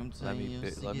 I'm Let telling me you, be.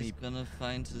 Let Ziggy's me. gonna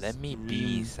find his Let me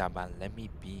be, Saban. Let me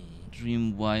be.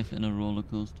 dream wife in a roller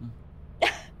coaster.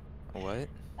 What?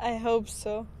 I hope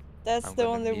so. That's I'm the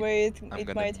gonna only meet. way I'm it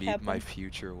gonna might meet my happen.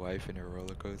 future wife in a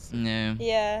roller coaster. Yeah.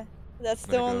 Yeah, that's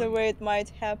I'm the gonna go only in- way it might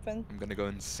happen. I'm gonna go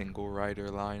in single rider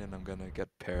line and I'm gonna get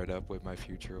paired up with my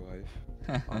future wife.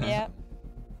 Yeah. Awesome.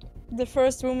 The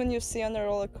first woman you see on a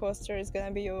roller coaster is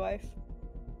gonna be your wife.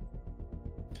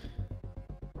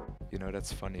 You know,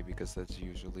 that's funny because that's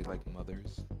usually like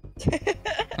mothers.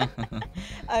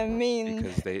 I mean,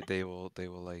 Because they will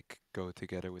like go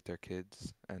together with their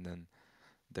kids and then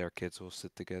their kids will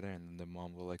sit together and then the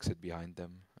mom will like sit behind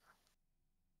them.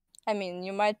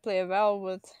 you might play well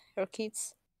with your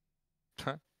kids. It's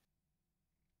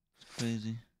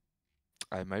crazy.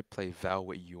 I might play Val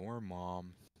with your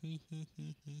mom.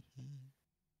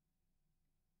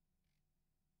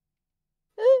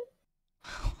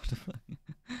 What the fuck?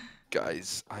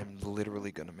 Guys, I'm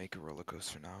literally gonna make a roller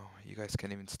coaster now. You guys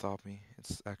can't even stop me.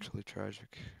 It's actually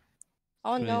tragic.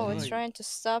 Oh no, Crazy. it's trying to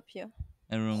stop you.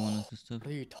 Everyone wanted to stop. What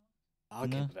are you talking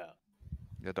No. about?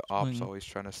 Yeah, the ops always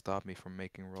trying to stop me from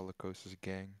making roller coasters,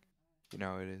 gang. You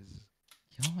know how it is.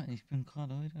 Ja, ich bin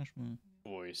gerade heute erstmal.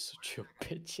 Boys, such your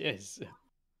bitches.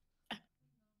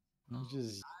 No.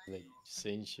 Just like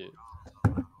saying shit.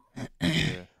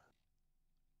 Yeah.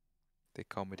 They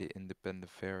call me the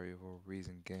independent fairy for a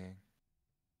reason, gang.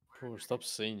 Bro, stop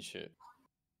saying shit.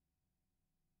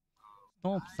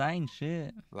 Stop saying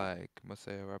shit. Like, must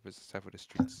say rappers except for the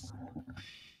streets.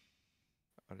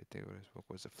 All they think was what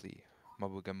was a flea.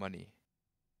 Mobile got money.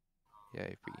 Yeah,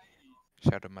 free.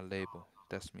 Shout out my label.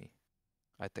 That's me.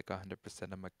 I take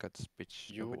 100% of my cuts, bitch.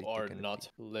 You Nobody are taking a not fee.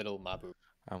 little Mabu.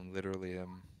 I'm literally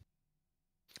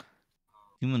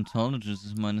Demontologist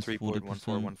is minus 40%.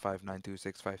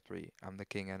 3.14159263. I'm the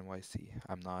king NYC.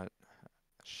 I'm not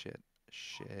shit,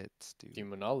 dude.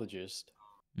 Demonologist.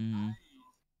 Mm-hmm. You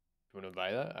wanna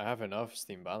buy that? I have enough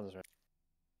Steam balance right.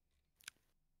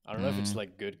 I don't know if it's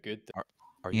like good though.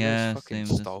 Are you Yeah, guys fucking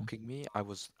same, stalking me?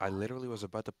 I literally was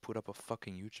about to put up a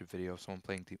fucking YouTube video of someone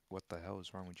playing what the hell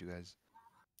is wrong with you guys?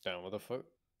 Damn, what the fuck?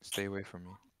 Stay away from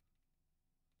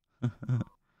me.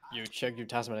 You check your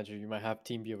task manager, you might have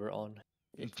TeamViewer on.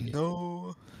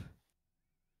 No.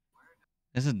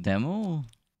 Is it demo?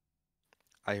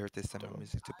 I heard they sent my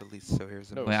music to police, so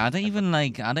here's a Wait, are they even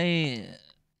like, are they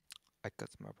I got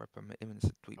my rapper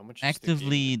innocent tweet. How much is the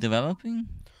actively developing?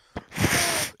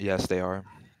 Yes, they are.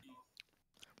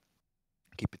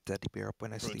 Keep it teddy bear up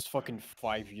when I Bro, sleep. it's fucking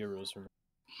 €5. Remember?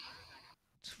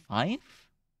 It's 5?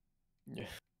 Yeah.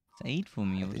 It's 8 for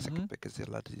me. At What is least I can it? because a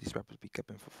lot of these rappers be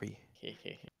kept for free.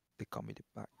 They call me the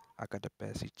back. I got the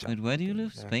best. Wait, where do you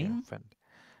live? Spain? Friend.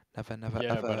 Never,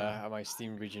 Yeah, ever. but my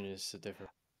Steam region is different.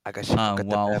 I got shit Ah, got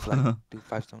wow. the Bev like 2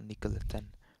 5 don't Nicola 10.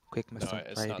 Quick, my No, son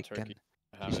it's fried not again. Turkey.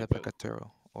 I She's have up it like a built.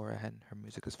 turtle or a hen. Her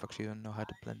music is fuck. She don't know how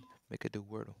to blend. Make her do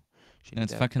wordle. She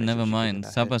It's need fucking never mind.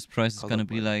 Saba's price is gonna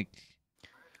be like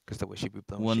Cause the way she be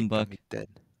blowing $1. shit got me dead.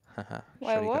 Haha. Wait,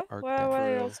 Shawty got what? arc What then. are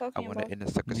you real. I talking want about? it in a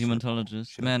sucker Demontologist.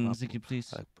 She like Man, purple. Ziggy,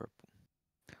 please. I like purple.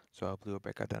 So I blew her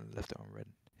back out and left her on red.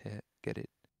 Yeah, get it?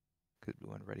 Cause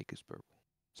blue and red equals purple.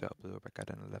 So I blew her back out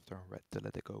and left her on red to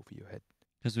let it go over your head.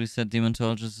 Because we said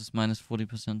Demontologist is minus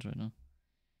 40% right now.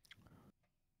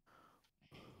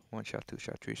 1 shot, 2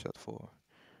 shot, 3 shot, 4.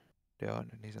 They are on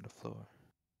their knees on the floor.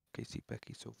 Casey,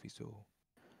 Becky, Sophie, Zoe.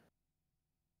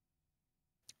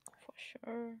 For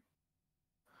sure.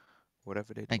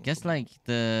 Whatever they do. I guess like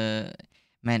the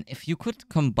man, if you could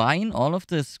combine all of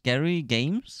the scary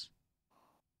games,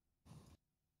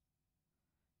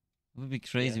 it would be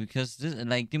crazy because this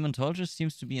like Demontologist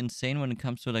seems to be insane when it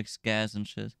comes to like scares and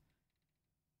shit.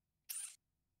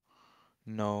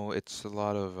 No, it's a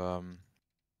lot of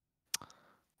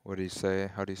what do you say?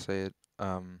 How do you say it?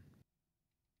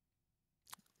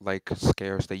 Like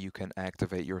scares that you can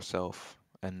activate yourself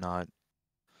and not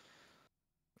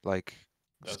like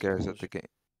That's scares that bullshit.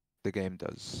 the game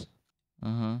does.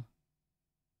 Uh-huh.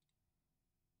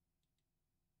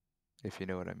 If you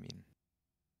know what I mean.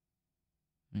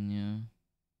 Yeah.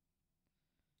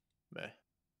 Meh.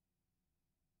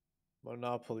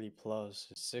 Monopoly Plus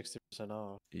is 60%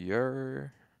 off.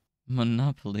 You're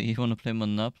Monopoly. You wanna play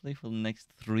Monopoly for the next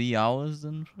 3 hours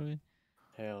then probably?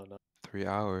 Hell no. 3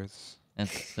 hours.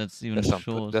 That's even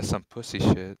short. That's some pussy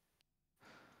shit.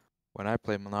 When I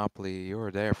play Monopoly, you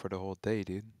were there for the whole day,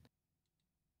 dude.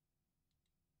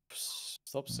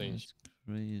 Stop saying That's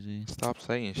crazy. Stop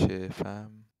saying shit,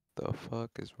 fam. The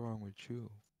fuck is wrong with you?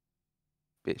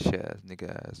 Bitch ass, nigga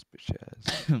ass, bitch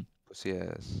ass, pussy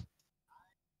ass,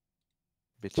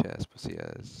 bitch ass, pussy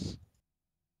ass.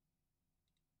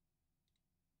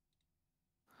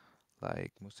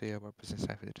 Like Musea represents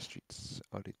half of the streets.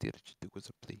 All they did you do was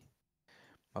a plea.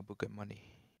 Mabu got money.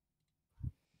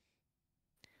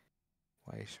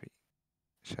 Why sweet?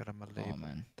 Shout out my label.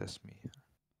 man. That's me.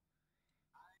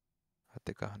 I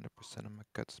take 100% of my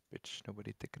cuts, bitch.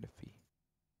 Nobody taking a fee.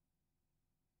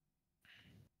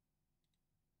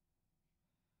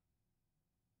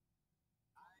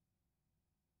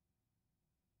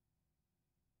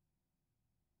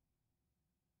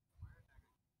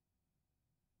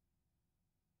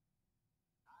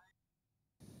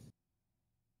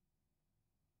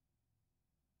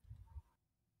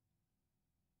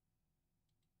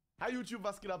 Hi YouTube,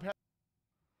 was geht ab?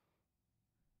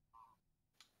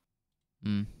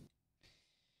 Hmm.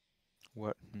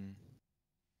 What?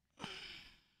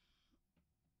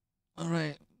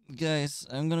 Alright, guys,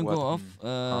 I'm gonna What? go off. What?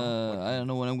 I don't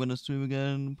know when I'm gonna stream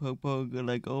again. Poke,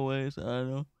 like always. I don't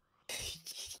know.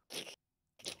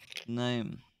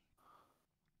 Name.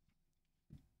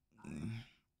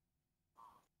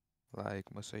 Like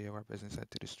Musea represents half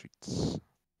to the streets.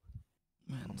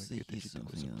 Man, All they say did you do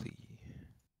was something a else. plea.